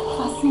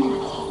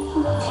 посмотрим.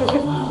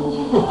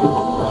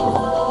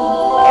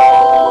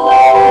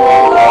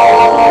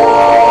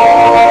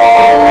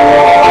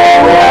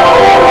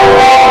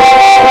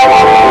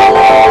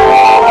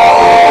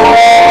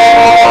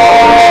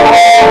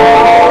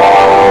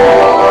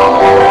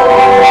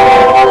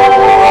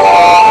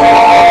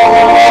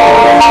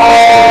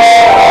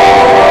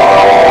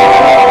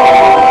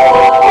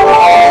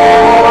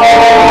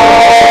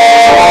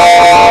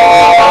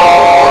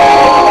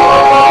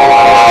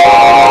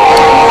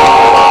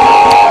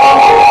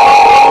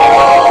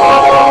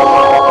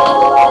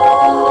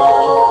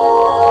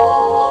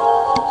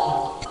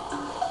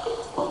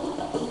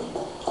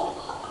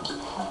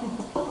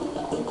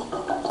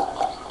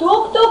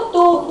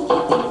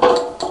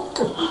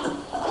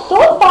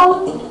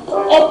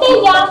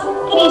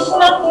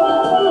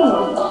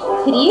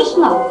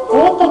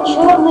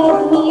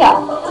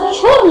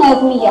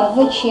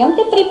 Зачем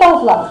ты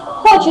приползла?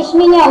 Хочешь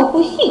меня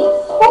укусить?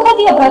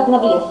 Уходи обратно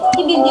в лес,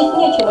 тебе здесь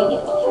нечего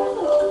делать.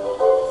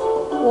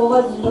 О,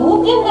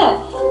 возлюбленная,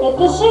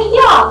 это же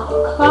я,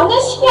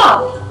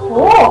 Кханашьяма.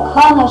 О,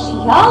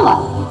 Кханашьяма,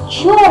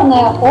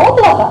 черное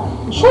облако,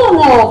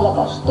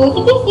 что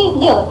тебе здесь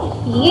делать?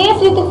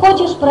 Если ты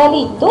хочешь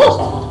пролить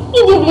дождь,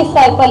 иди в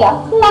леса и поля,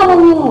 нам он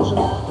не нужен.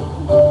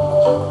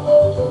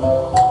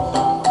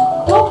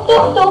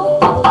 Тук-тук-тук.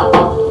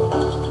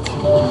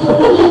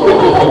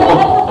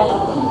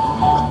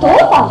 Кто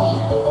там?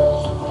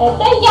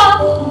 Это я,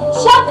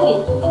 Чакри.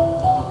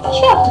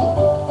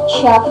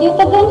 Чакри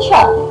это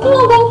гончар.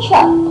 Ну,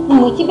 гончар,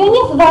 мы тебя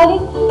не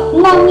звали.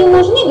 Нам не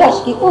нужны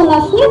горшки, у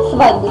нас нет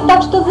свадьбы,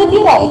 так что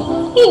забирай их.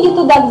 Иди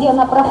туда, где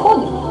она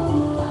проходит.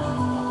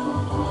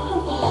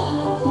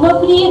 Но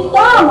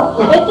Приетама,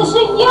 это же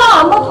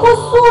я,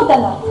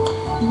 Мадхусудана.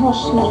 Но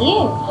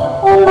смей,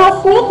 у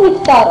нас нет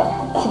нектара,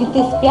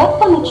 цветы спят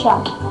по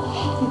ночам.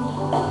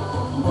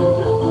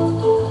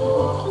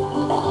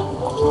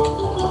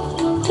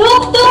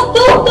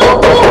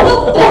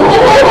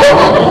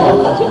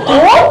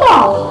 Кто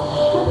там?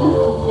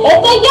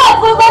 Это я,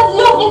 твой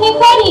возлюбленный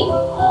Хари.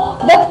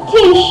 Так ты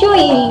еще и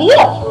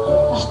лев?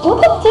 Что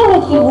тут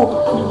делать льву?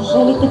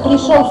 Неужели ты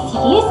пришел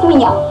съесть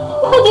меня?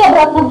 Уходи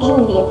обратно в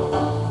джунгли.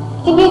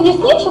 Тебе здесь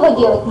нечего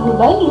делать, мы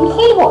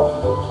боимся его.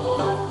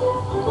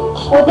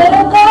 О,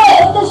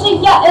 дорогая, это же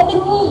я, это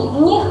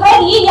не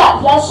Хари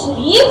я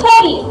Шри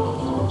Хари.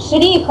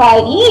 Шри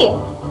Хари?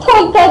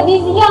 Только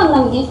обезьян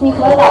нам здесь не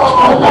хватает.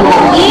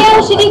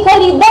 Всем Шри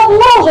Хари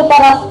давно уже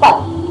пора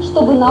спать,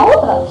 чтобы на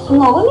утро с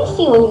новыми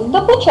силами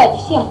докучать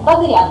всем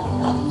подряд.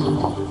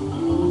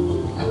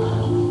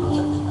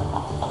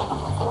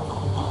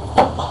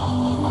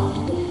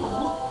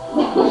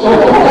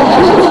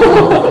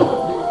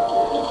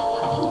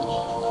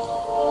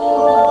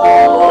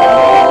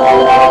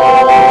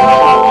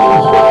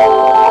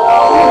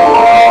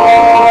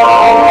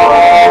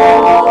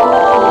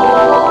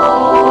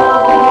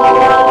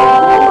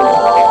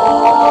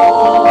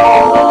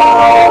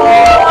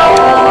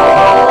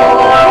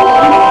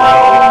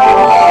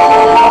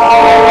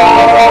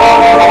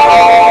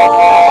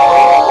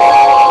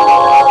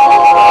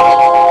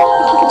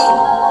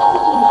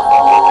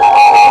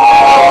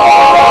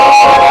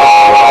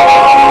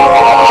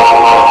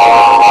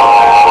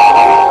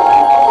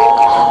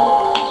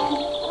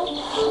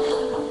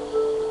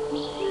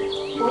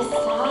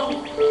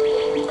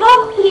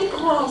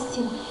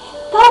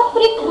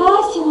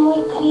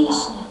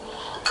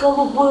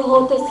 Голубой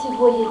лотос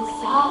его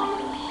лица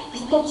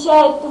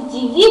источает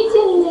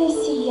удивительное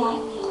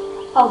сияние.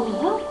 А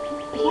луна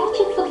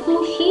прячется в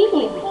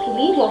смущении,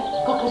 видя,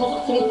 как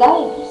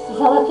расцветает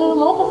золотой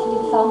лотос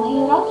лица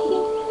моей радхи.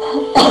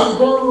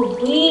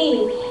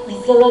 голубые и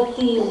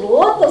золотые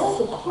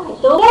лотосы –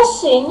 это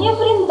украшение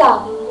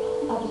Вриндавы.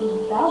 А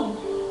Вриндава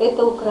 –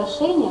 это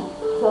украшение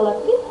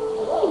золотых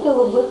и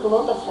голубых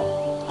лотосов.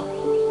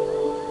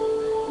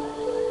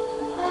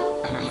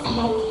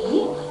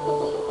 Смотри,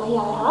 а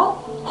я рад.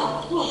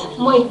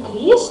 Мой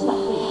Кришна,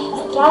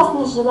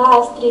 страстно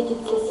желая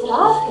встретиться с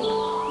Радхой,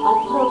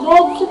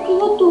 отправляется к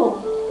ее дому.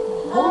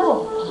 О,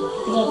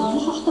 я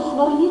вижу, что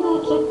сварливая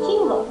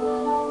Джатила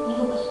не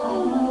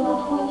выпускает мою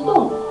в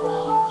дом.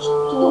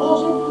 Что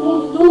же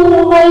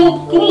придумает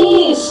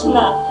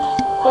Кришна?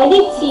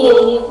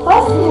 Полетели,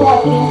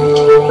 посмотрим.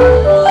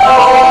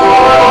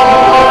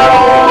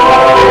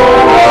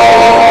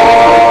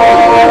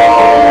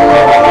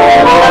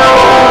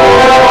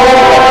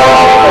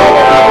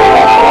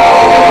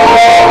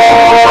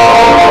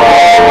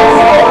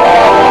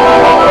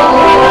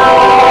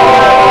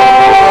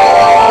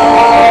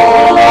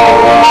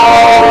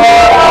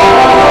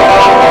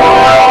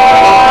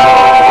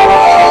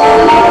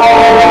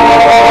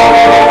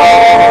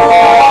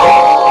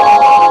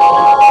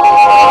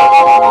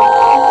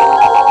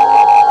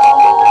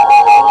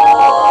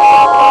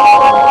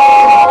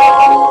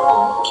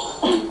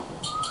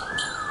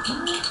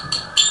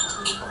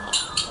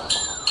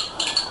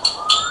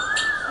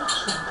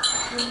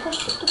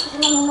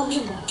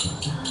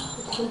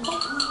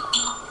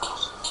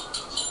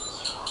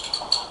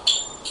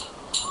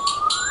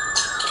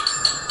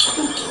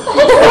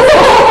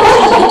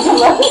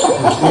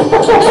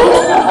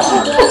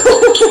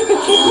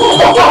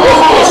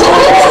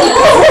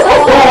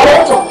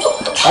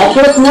 А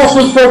тут в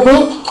нашем саду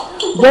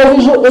я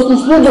вижу эти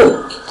следы,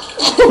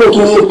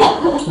 такими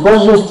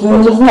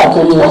божественными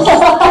знаками.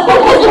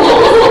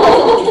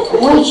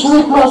 Мой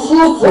человек на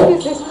сердце,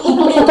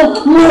 что-то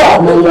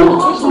неладное.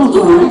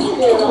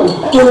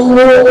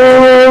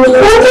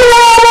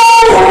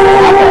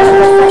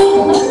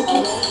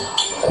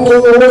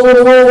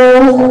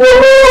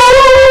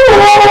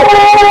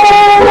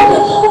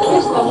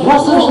 Я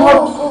слышала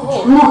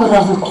много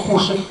разных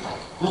кукушек,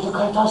 но это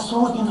какая-то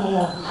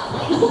особенная.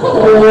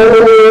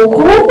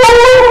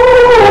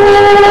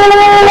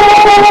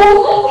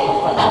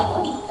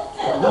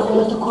 Она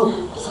была такую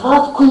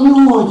сладкую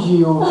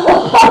мелодию.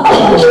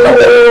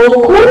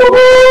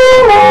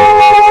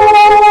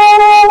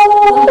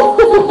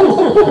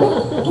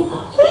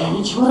 Я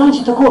ничего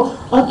раньше такого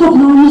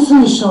подобного не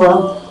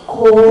слышала.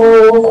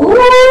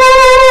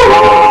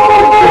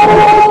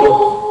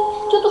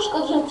 Тетушка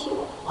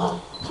Джатила,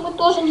 мы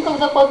тоже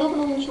никогда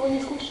подобного ничего не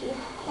слышали.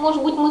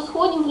 Может быть, мы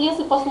сходим в лес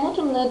и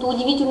посмотрим на эту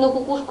удивительную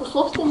кукушку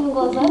собственными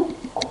глазами?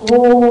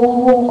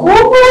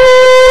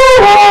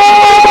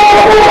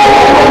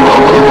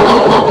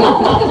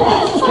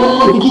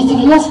 Скорее бегите в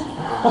лес,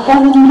 пока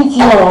она не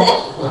улетела.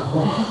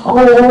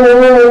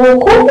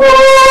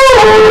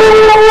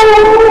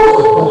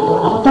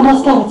 А потом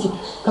расскажете,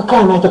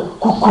 какая она эта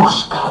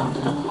кукушка.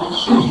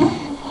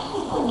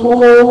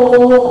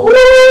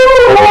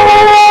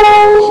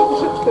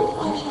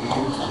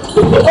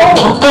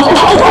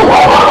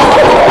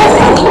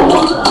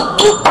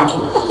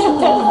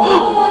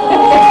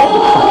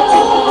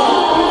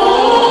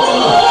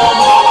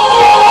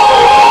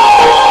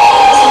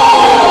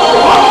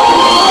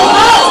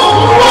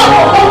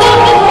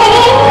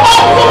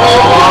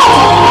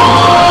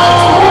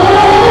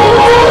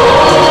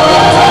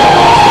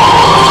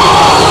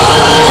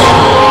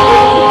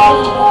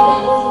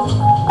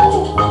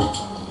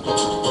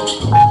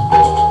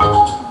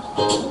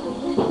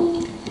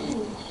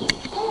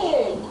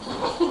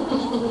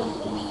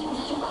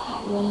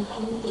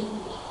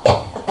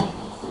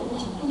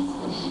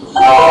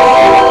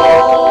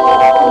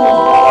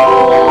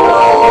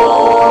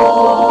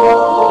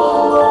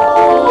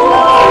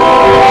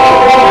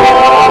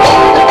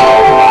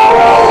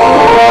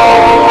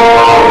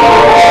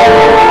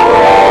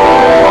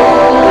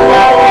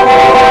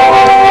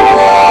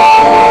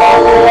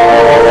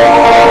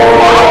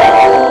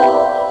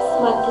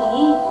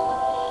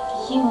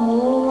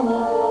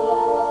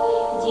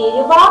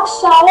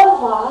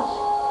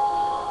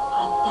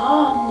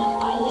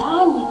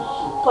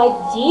 Под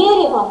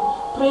деревом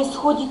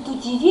происходит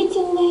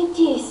удивительное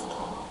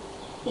действие.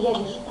 Я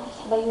вижу там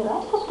свою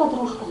Радху с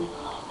подружками.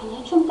 Они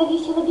о чем-то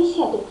весело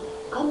беседуют.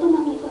 Как бы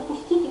нам не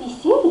пропустить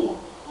веселье,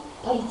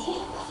 пойти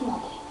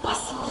посмотрим.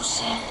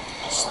 Послушай,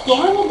 что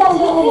они там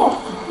говорят?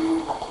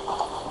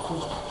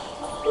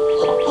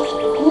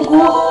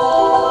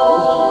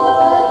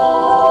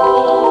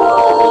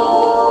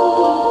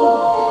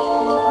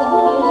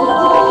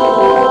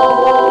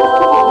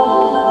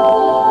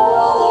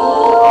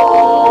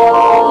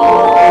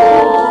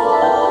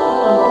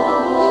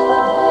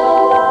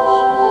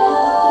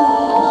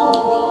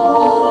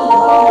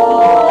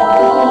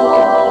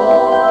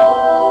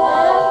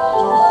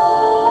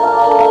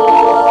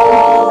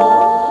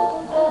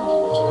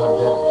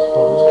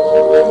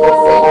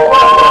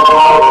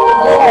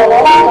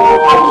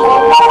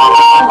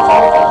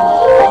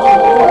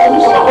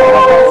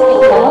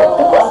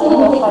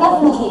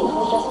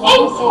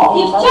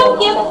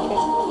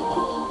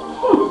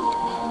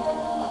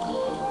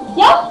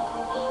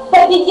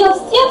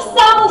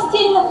 самых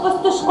сильных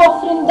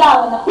пастушков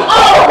Вриндавана,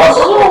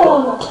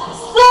 Арджуну,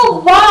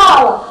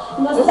 Субалу.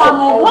 Но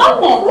самое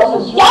главное,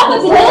 я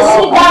победила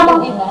Шридама.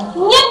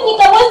 Нет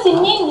никого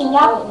сильнее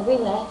меня.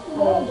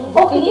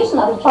 О,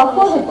 Кришна,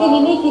 похоже, ты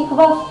великий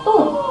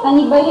хвостун, а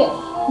не борец.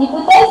 Не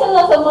пытайся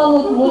нас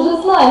обмануть, мы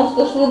же знаем,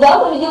 что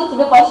Шридам победил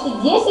тебя почти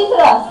 10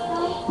 раз.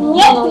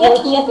 Нет,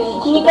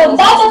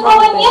 никогда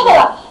такого не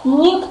было.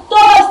 Никто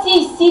во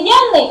всей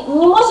вселенной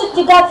не может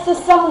тягаться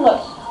со мной.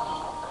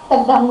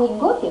 Тогда мы,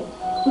 гопи,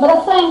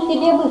 бросаем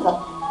тебе вызов.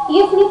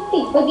 Если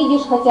ты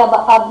победишь хотя бы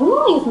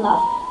одну из нас,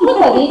 мы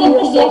поверим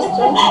тебе.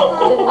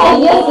 А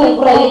если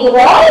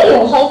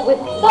проиграешь,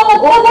 то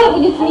над тобой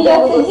будет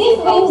смеяться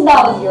весь своим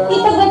залом, и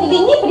тогда тебе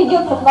не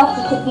придется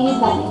хвастаться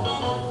перед нами.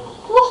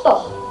 Ну что ж,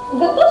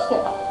 готовься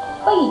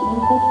к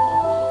поединку.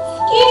 С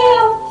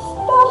кем? С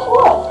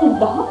тобой?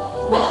 Да.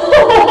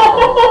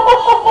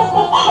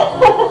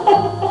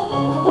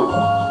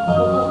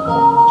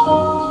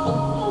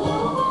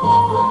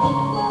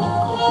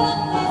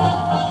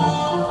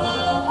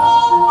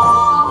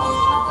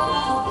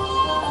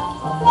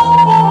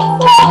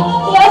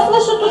 Я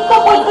слышу тут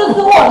какой-то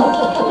звон.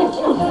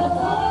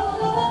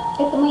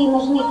 Это мои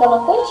ножные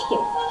колокольчики.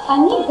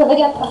 Они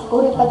говорят о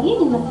скорой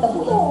победе над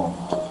тобой.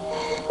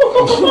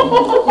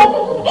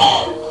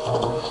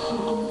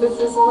 This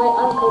is my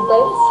uncle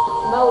bells.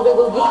 Now they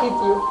will defeat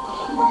you.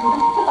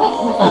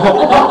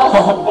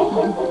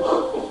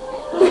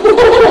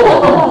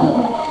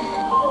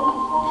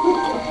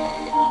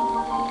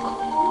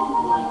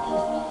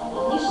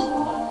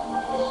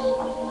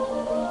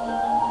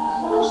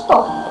 Ну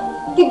что,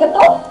 ты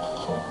готов?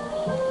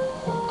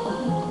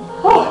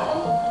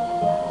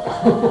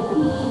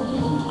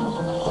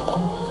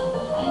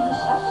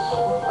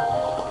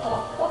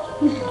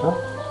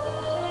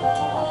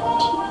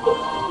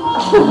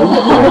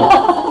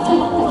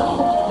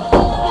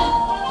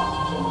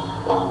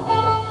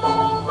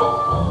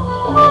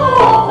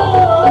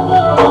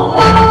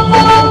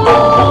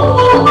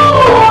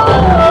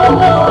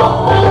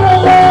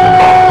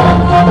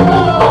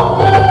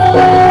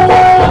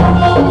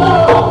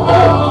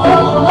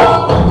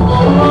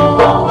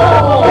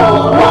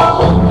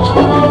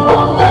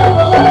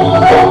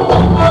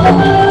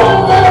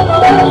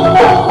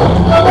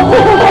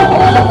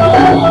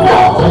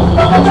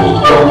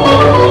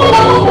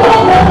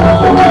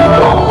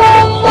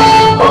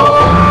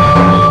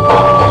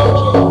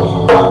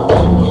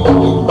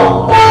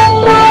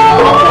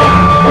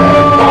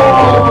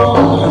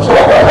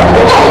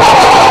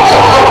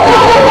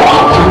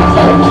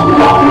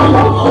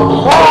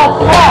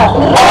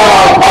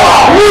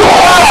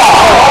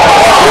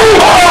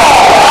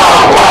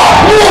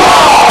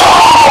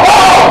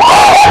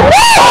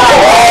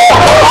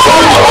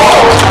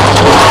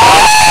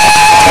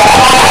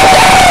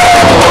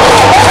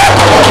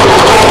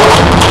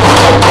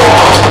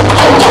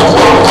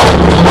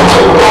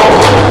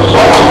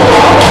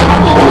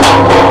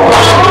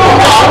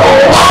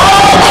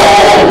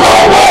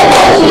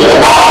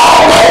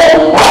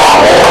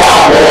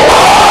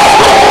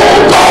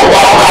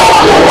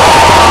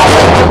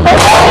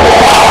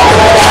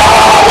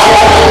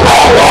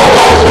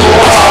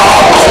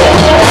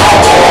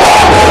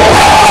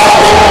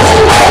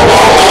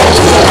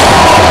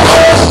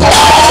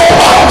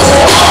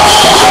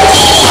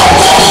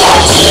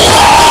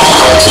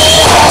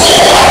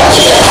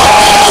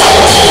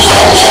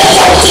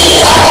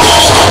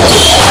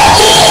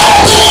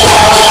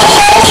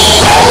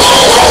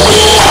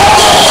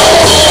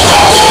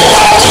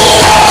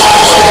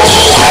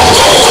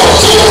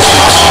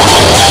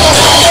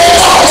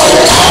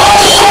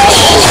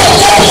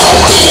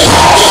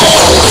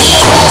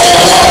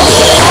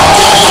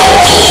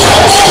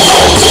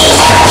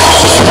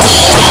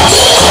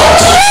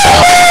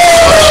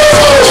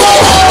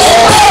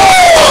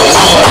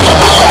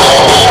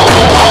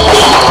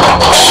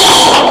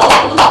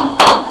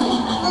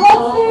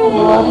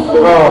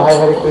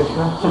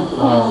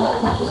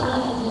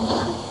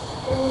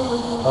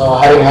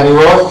 Hari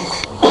Bol.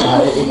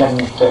 You can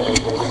take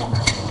it.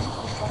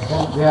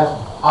 They are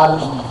all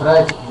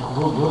bright,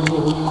 who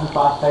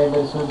past time,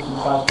 very soon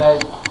past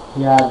time.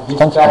 Yeah, this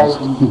guy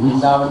in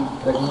Vrindavan,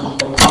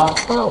 pregnant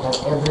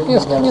everything.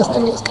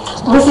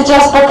 Вы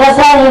сейчас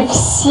показали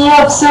все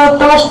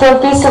то, что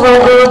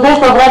описывает Гурудев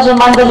по Браджа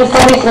Мандали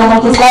Парикрама,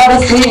 эти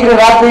сладости игры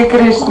Рады и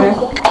Кришны.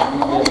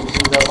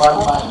 One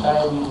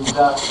pastime is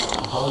the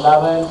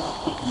Bhavlavan,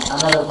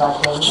 another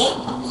pastime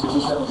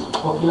is the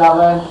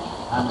Kokilavan,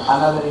 and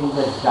another is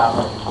the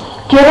Javan.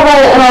 Первый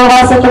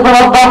раз это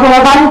было в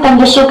Бахулаване, там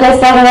где Шука и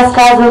Сара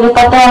рассказывали,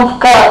 потом в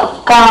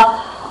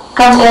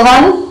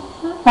Камьяван,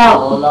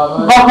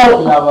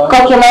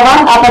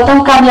 Кокилаван, а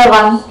потом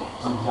Камьяван,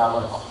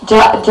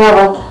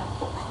 Джават.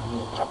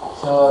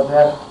 So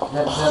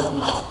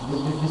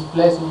this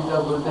place in the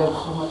Gurudev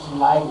so much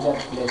like that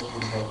place.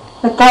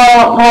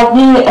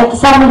 Это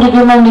самые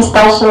любимые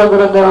места Шрила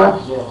Гурудева.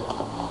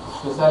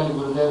 Especially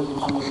Gurudev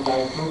used to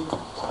like to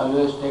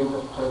always take the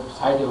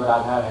side of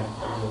Radha and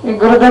И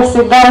Гурудев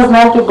всегда,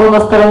 знаете, был на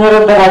стороне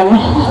Радхарани.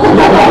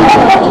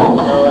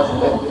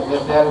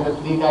 there are the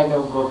three kind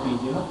of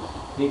gopis, you know.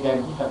 he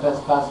can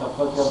Tataska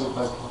Sapatya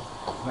Vipatya.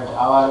 But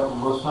our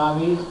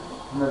Goswami,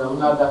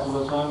 Raghunath Das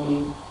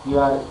Goswami, you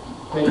are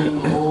telling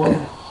more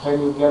when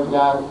you give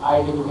your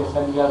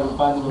identification, your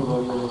Rupan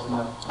Gauri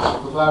Vaishnava,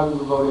 Uttar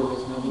Gauri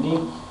Vaishnava,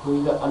 meaning who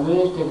is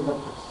always take the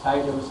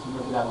side of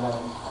Srimati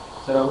Radharani.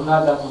 So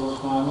Raghunath Das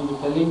Goswami is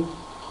telling,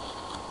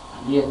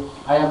 yes,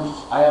 I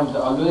am the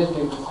always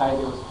take the side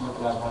of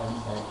Srimati Radharani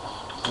side.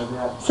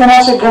 Все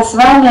наши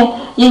Госвами,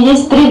 и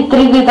есть три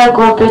вида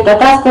гопи,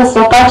 татаста,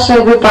 свапакша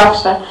и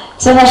випакша.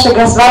 Все наши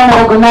Госвами,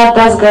 Рагунат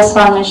Дас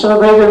Госвами, Шрила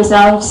Гуру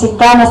объяснял, он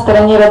всегда на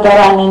стороне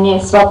Радарани,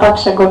 не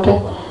свапакша гопи.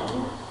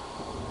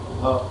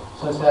 So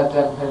that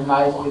very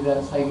nicely they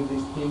are saying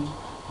this thing,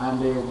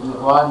 and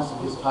once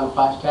this all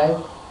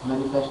pastime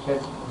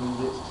manifested in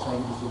this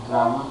saying this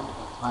drama,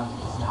 once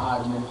this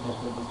hard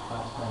manifested this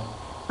pastime.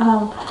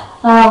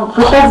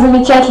 Вы так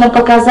замечательно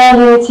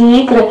показали эти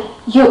игры.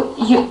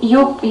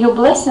 You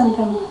blessing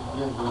them?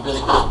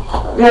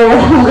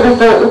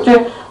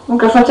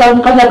 Говорит, сначала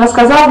непонятно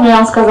сказал мне,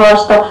 он сказал,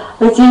 что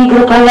эти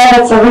игры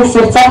появятся в их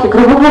сердцах, и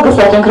говорю, вы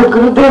благословляете, он говорит,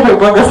 Гурудева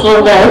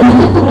благословляет.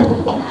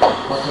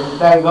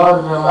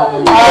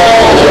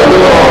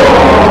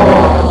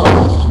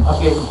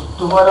 Okay,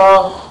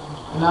 tomorrow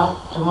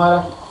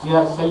we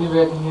are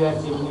celebrating here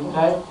evening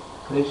time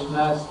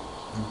Krishna's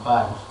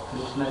birth.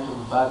 Krishna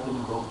took birth in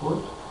Gokul.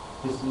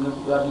 This,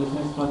 you are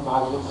listening to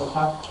Bhagavad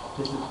Gita.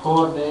 This is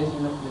 4 days,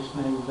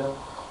 Krishna is the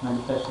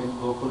manifested in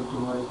Gokul.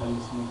 Tomorrow you can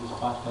listen to this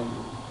pastime.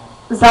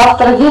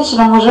 Завтра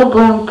вечером уже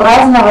будем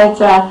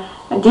праздновать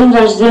день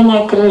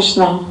рождения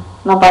Кришны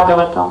на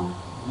Бхагаватам.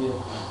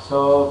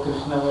 So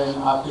Krishna when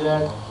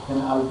appeared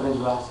in all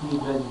Brajvasi,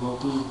 Braj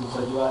Gopis,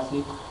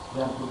 Brajvasi,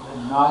 they have put a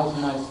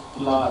nice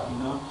cloth,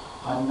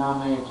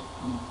 ornament,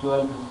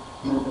 12,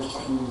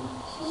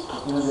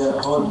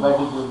 their whole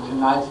body will be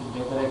nice,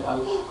 decorate all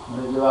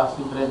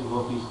Brajvasi, Braj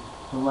Gopis.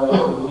 Tomorrow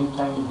evening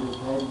time you will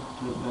have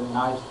a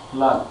nice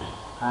cloth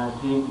and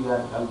think you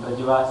are all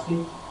Brajvasi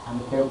and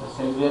they came to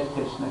celebrate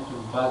Krishna to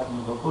birth in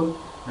Gokul.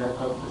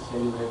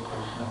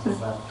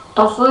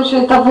 По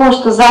случаю того,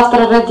 что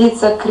завтра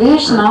родится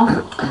Кришна,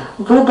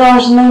 вы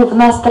должны в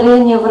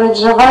настроении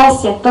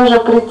Враджаваси тоже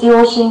прийти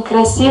очень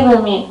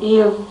красивыми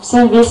и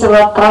всем весело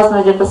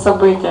отпраздновать это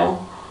событие.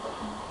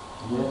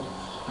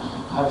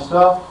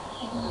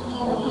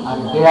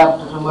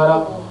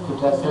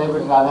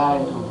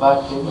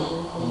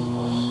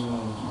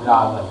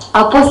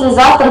 А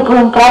послезавтра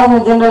будем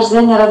праздновать день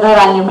рождения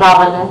Радарани в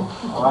Равале.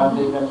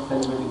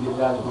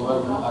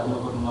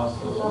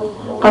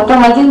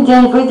 Потом один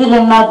день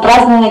выделен на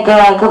празднование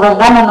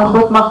Говардхана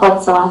Нахут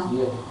Махотсава.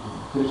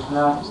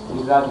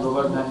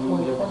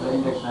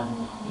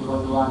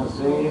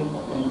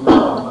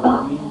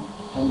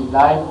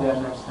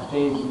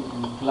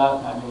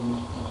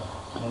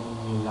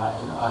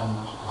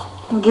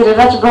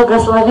 Гирирадж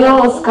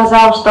благословил,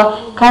 сказал, что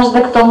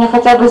каждый, кто мне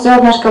хотя бы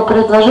зернышко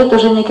предложит,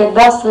 уже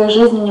никогда в своей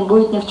жизни не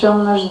будет ни в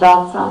чем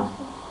нуждаться.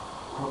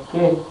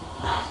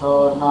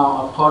 So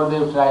now for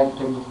them try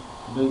to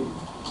do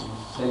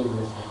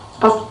celebration.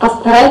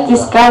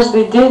 Постарайтесь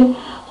каждый день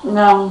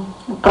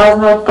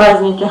праздновать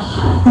праздники.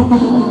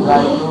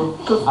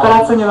 Тут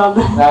стараться не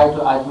надо.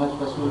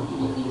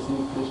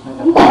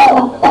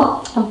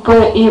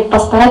 И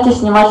постарайтесь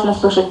внимательно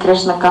слушать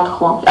Кришна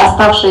Катху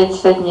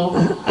оставшиеся дни.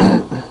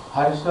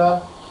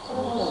 Хорошо?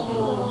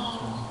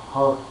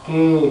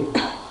 Okay.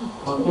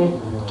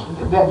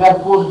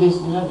 That put this,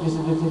 this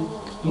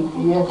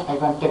here, I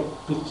can take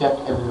picture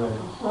everywhere.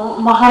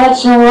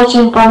 Махарадж, ему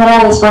очень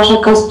понравились ваши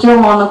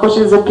костюмы, он их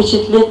хочет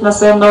запечатлеть на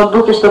своем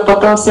ноутбуке, чтобы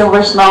потом всем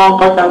вайшнавам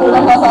показывать.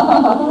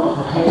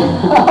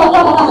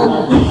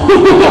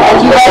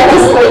 Одевайте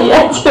свои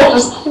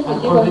одежды.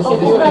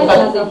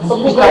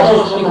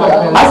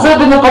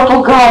 Особенно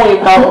попугаи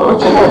там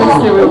очень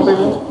красивые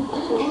были.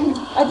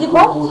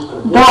 Одевать?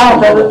 Да.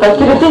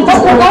 Переоденьтесь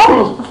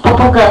в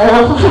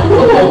попугаев.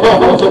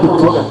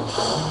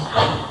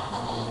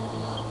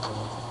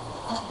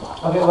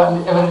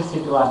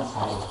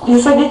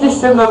 И садитесь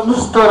все на одну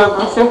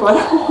сторону, всех вас.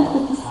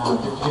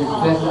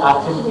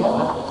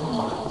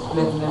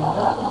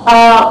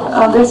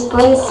 This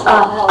place,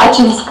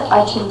 Achinsk.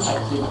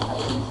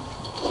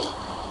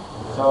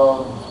 So,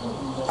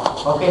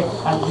 okay,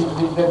 and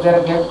there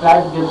are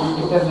guys give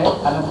internet,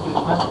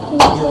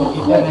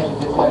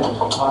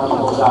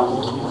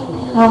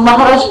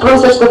 Махарадж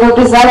просит, чтобы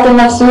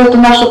обязательно всю эту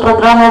нашу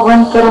программу в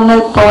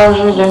интернет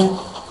положили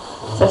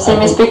со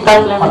всеми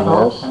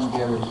спектаклями.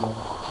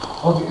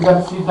 Okay, you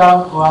can sit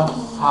down one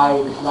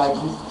side like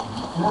this.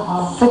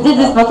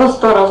 Садитесь на ту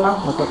сторону.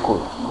 На какую?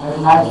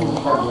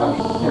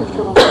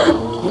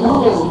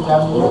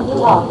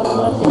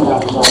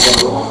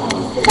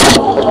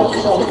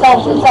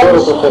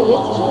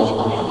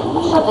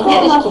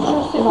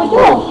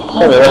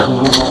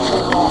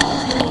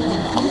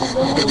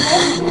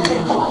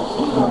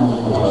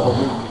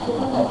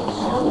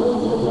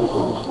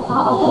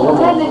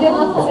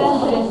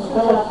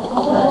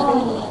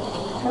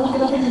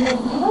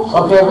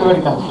 Okay,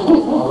 everybody come.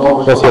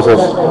 Yes.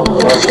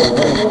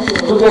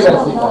 Together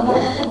sit down.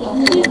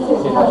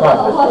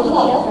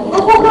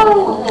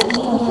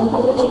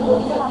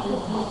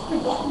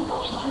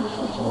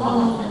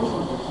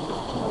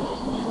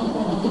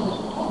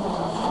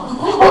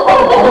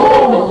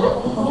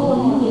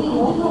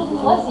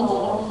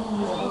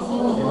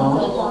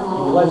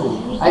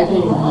 I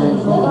think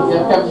they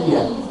have kept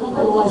here.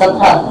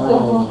 Sometimes.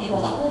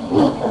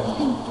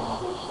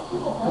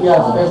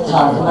 Yes, that's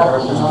hard.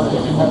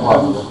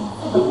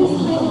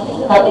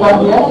 Have come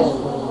here?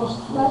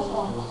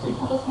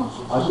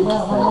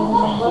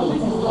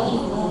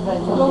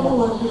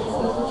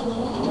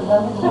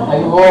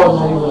 Haribol,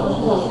 Haribol.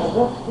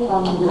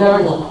 There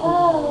we go.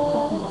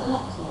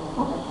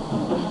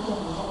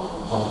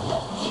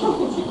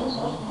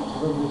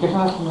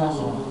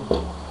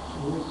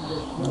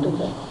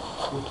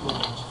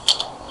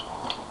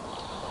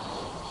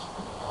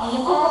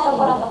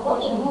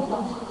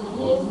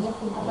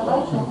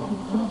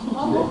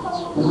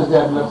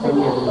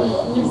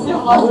 Не все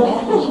важные.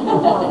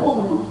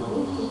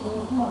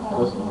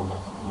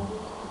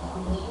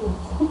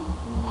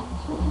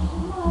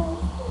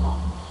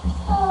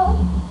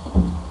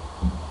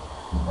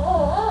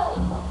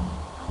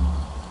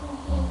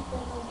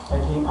 I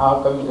think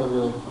our coming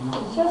everywhere.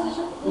 Сейчас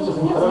еще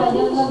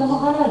надо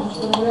Махараджу,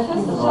 чтобы сейчас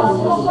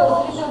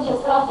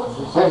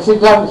Sit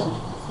down.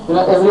 You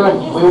know, everyone,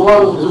 we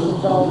all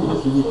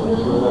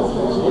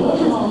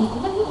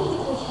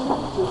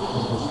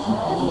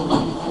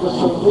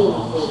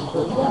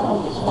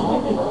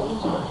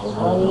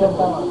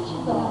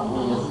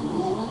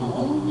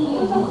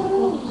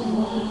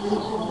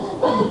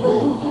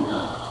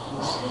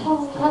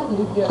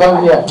come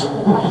here.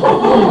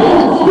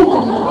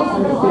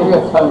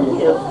 Yes, come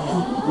here.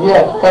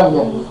 Yeah, come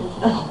here.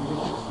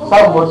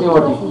 Some moti.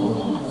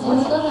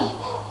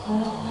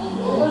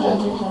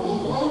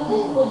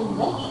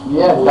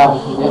 Yeah, done.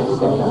 Yes,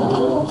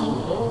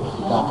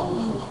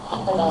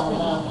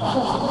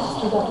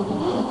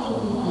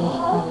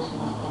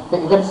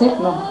 you can sit,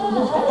 no?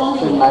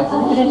 It's nice.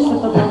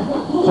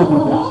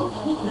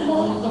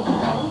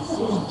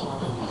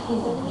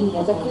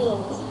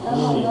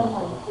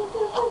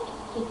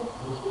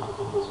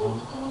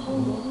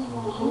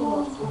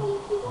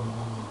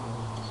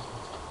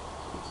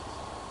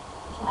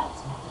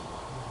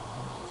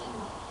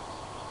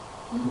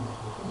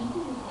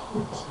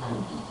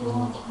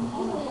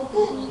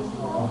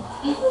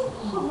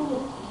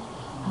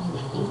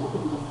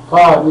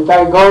 God,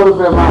 Nitai Gauru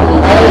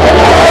Premanand.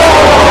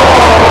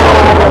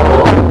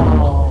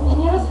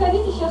 не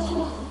расходите, сейчас все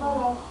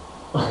пора.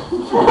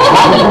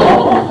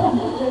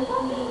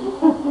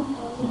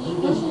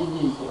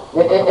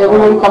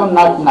 Everyone come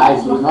not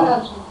nicely,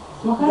 no?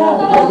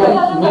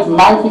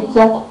 My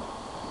picture.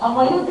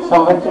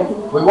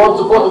 We want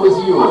to photo with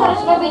you.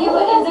 Maybe you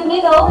were in the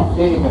middle.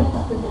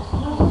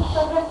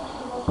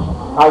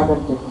 I can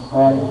take it.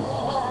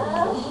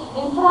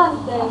 In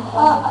front there.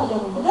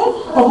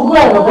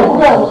 Попугай,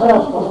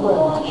 хорошо,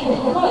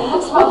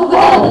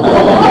 попугай.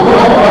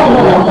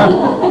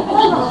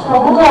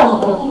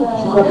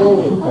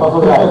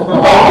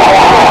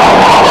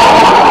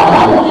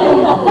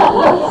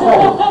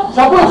 С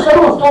обоих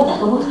сторон,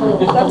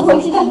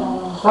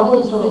 с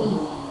обоих сторон.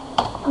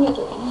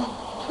 Нету.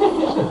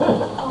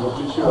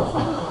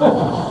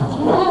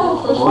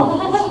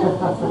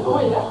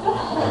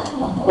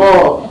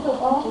 О!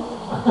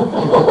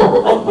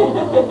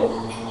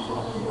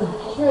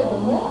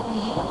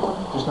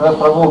 Krishna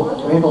Prabhu,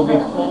 little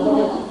bit.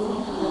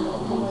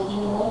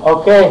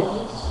 Okay.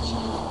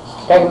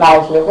 Take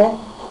nicely, okay?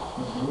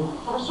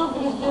 Хорошо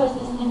перезделать с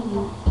ним.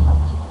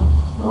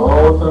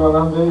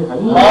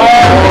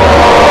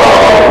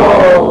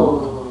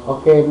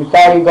 Okay,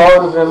 Nitai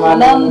Gaur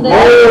Premanand.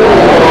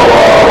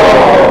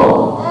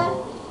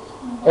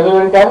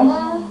 Everyone coming?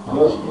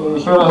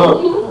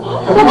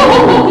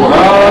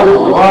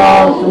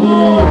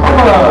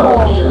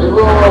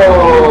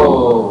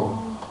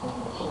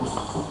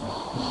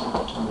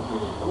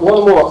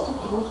 One more.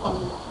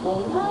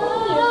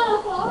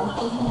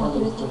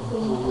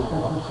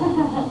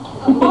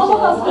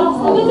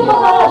 Смотрите,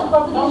 Махарадж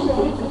поближе.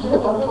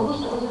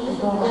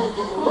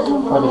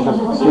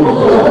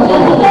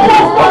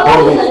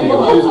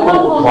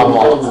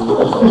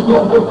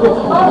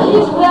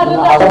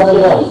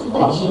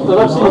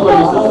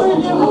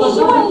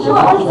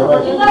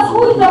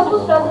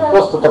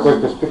 Просто такой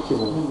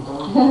перспективы.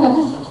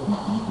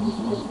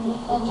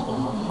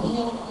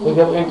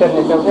 Интернет,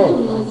 okay?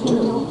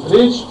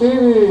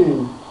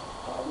 3-4.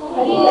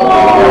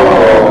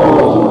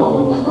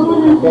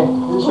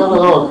 Еще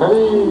разок.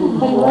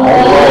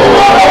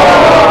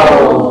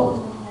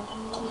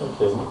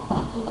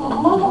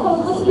 Мама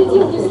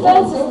посерединке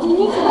станьте,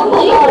 снимите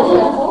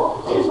Махараджа.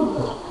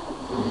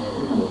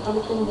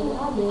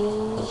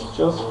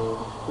 Сейчас.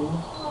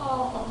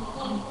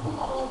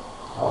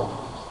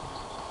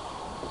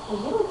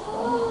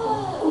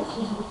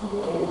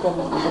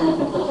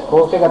 Go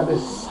take up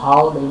this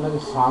sound, you know, the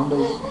sound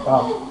is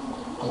tough.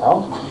 You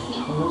know, the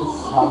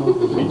sound is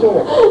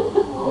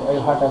you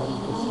heard of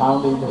the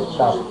sound is just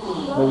tough.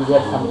 Maybe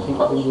there's something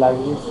like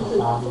this, the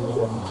sound is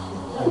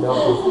From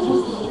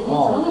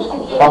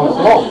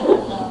slow.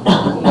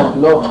 Not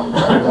low.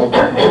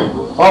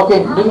 Okay,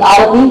 bring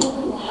Arati.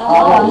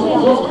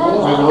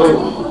 Do it.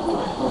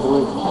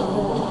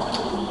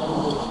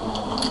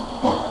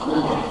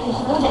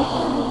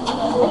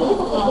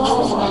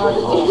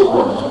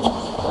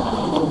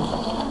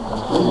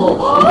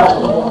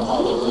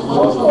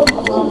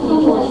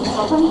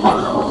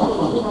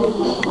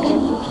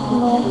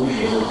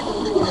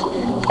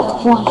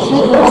 О, что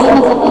это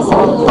время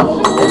записывать?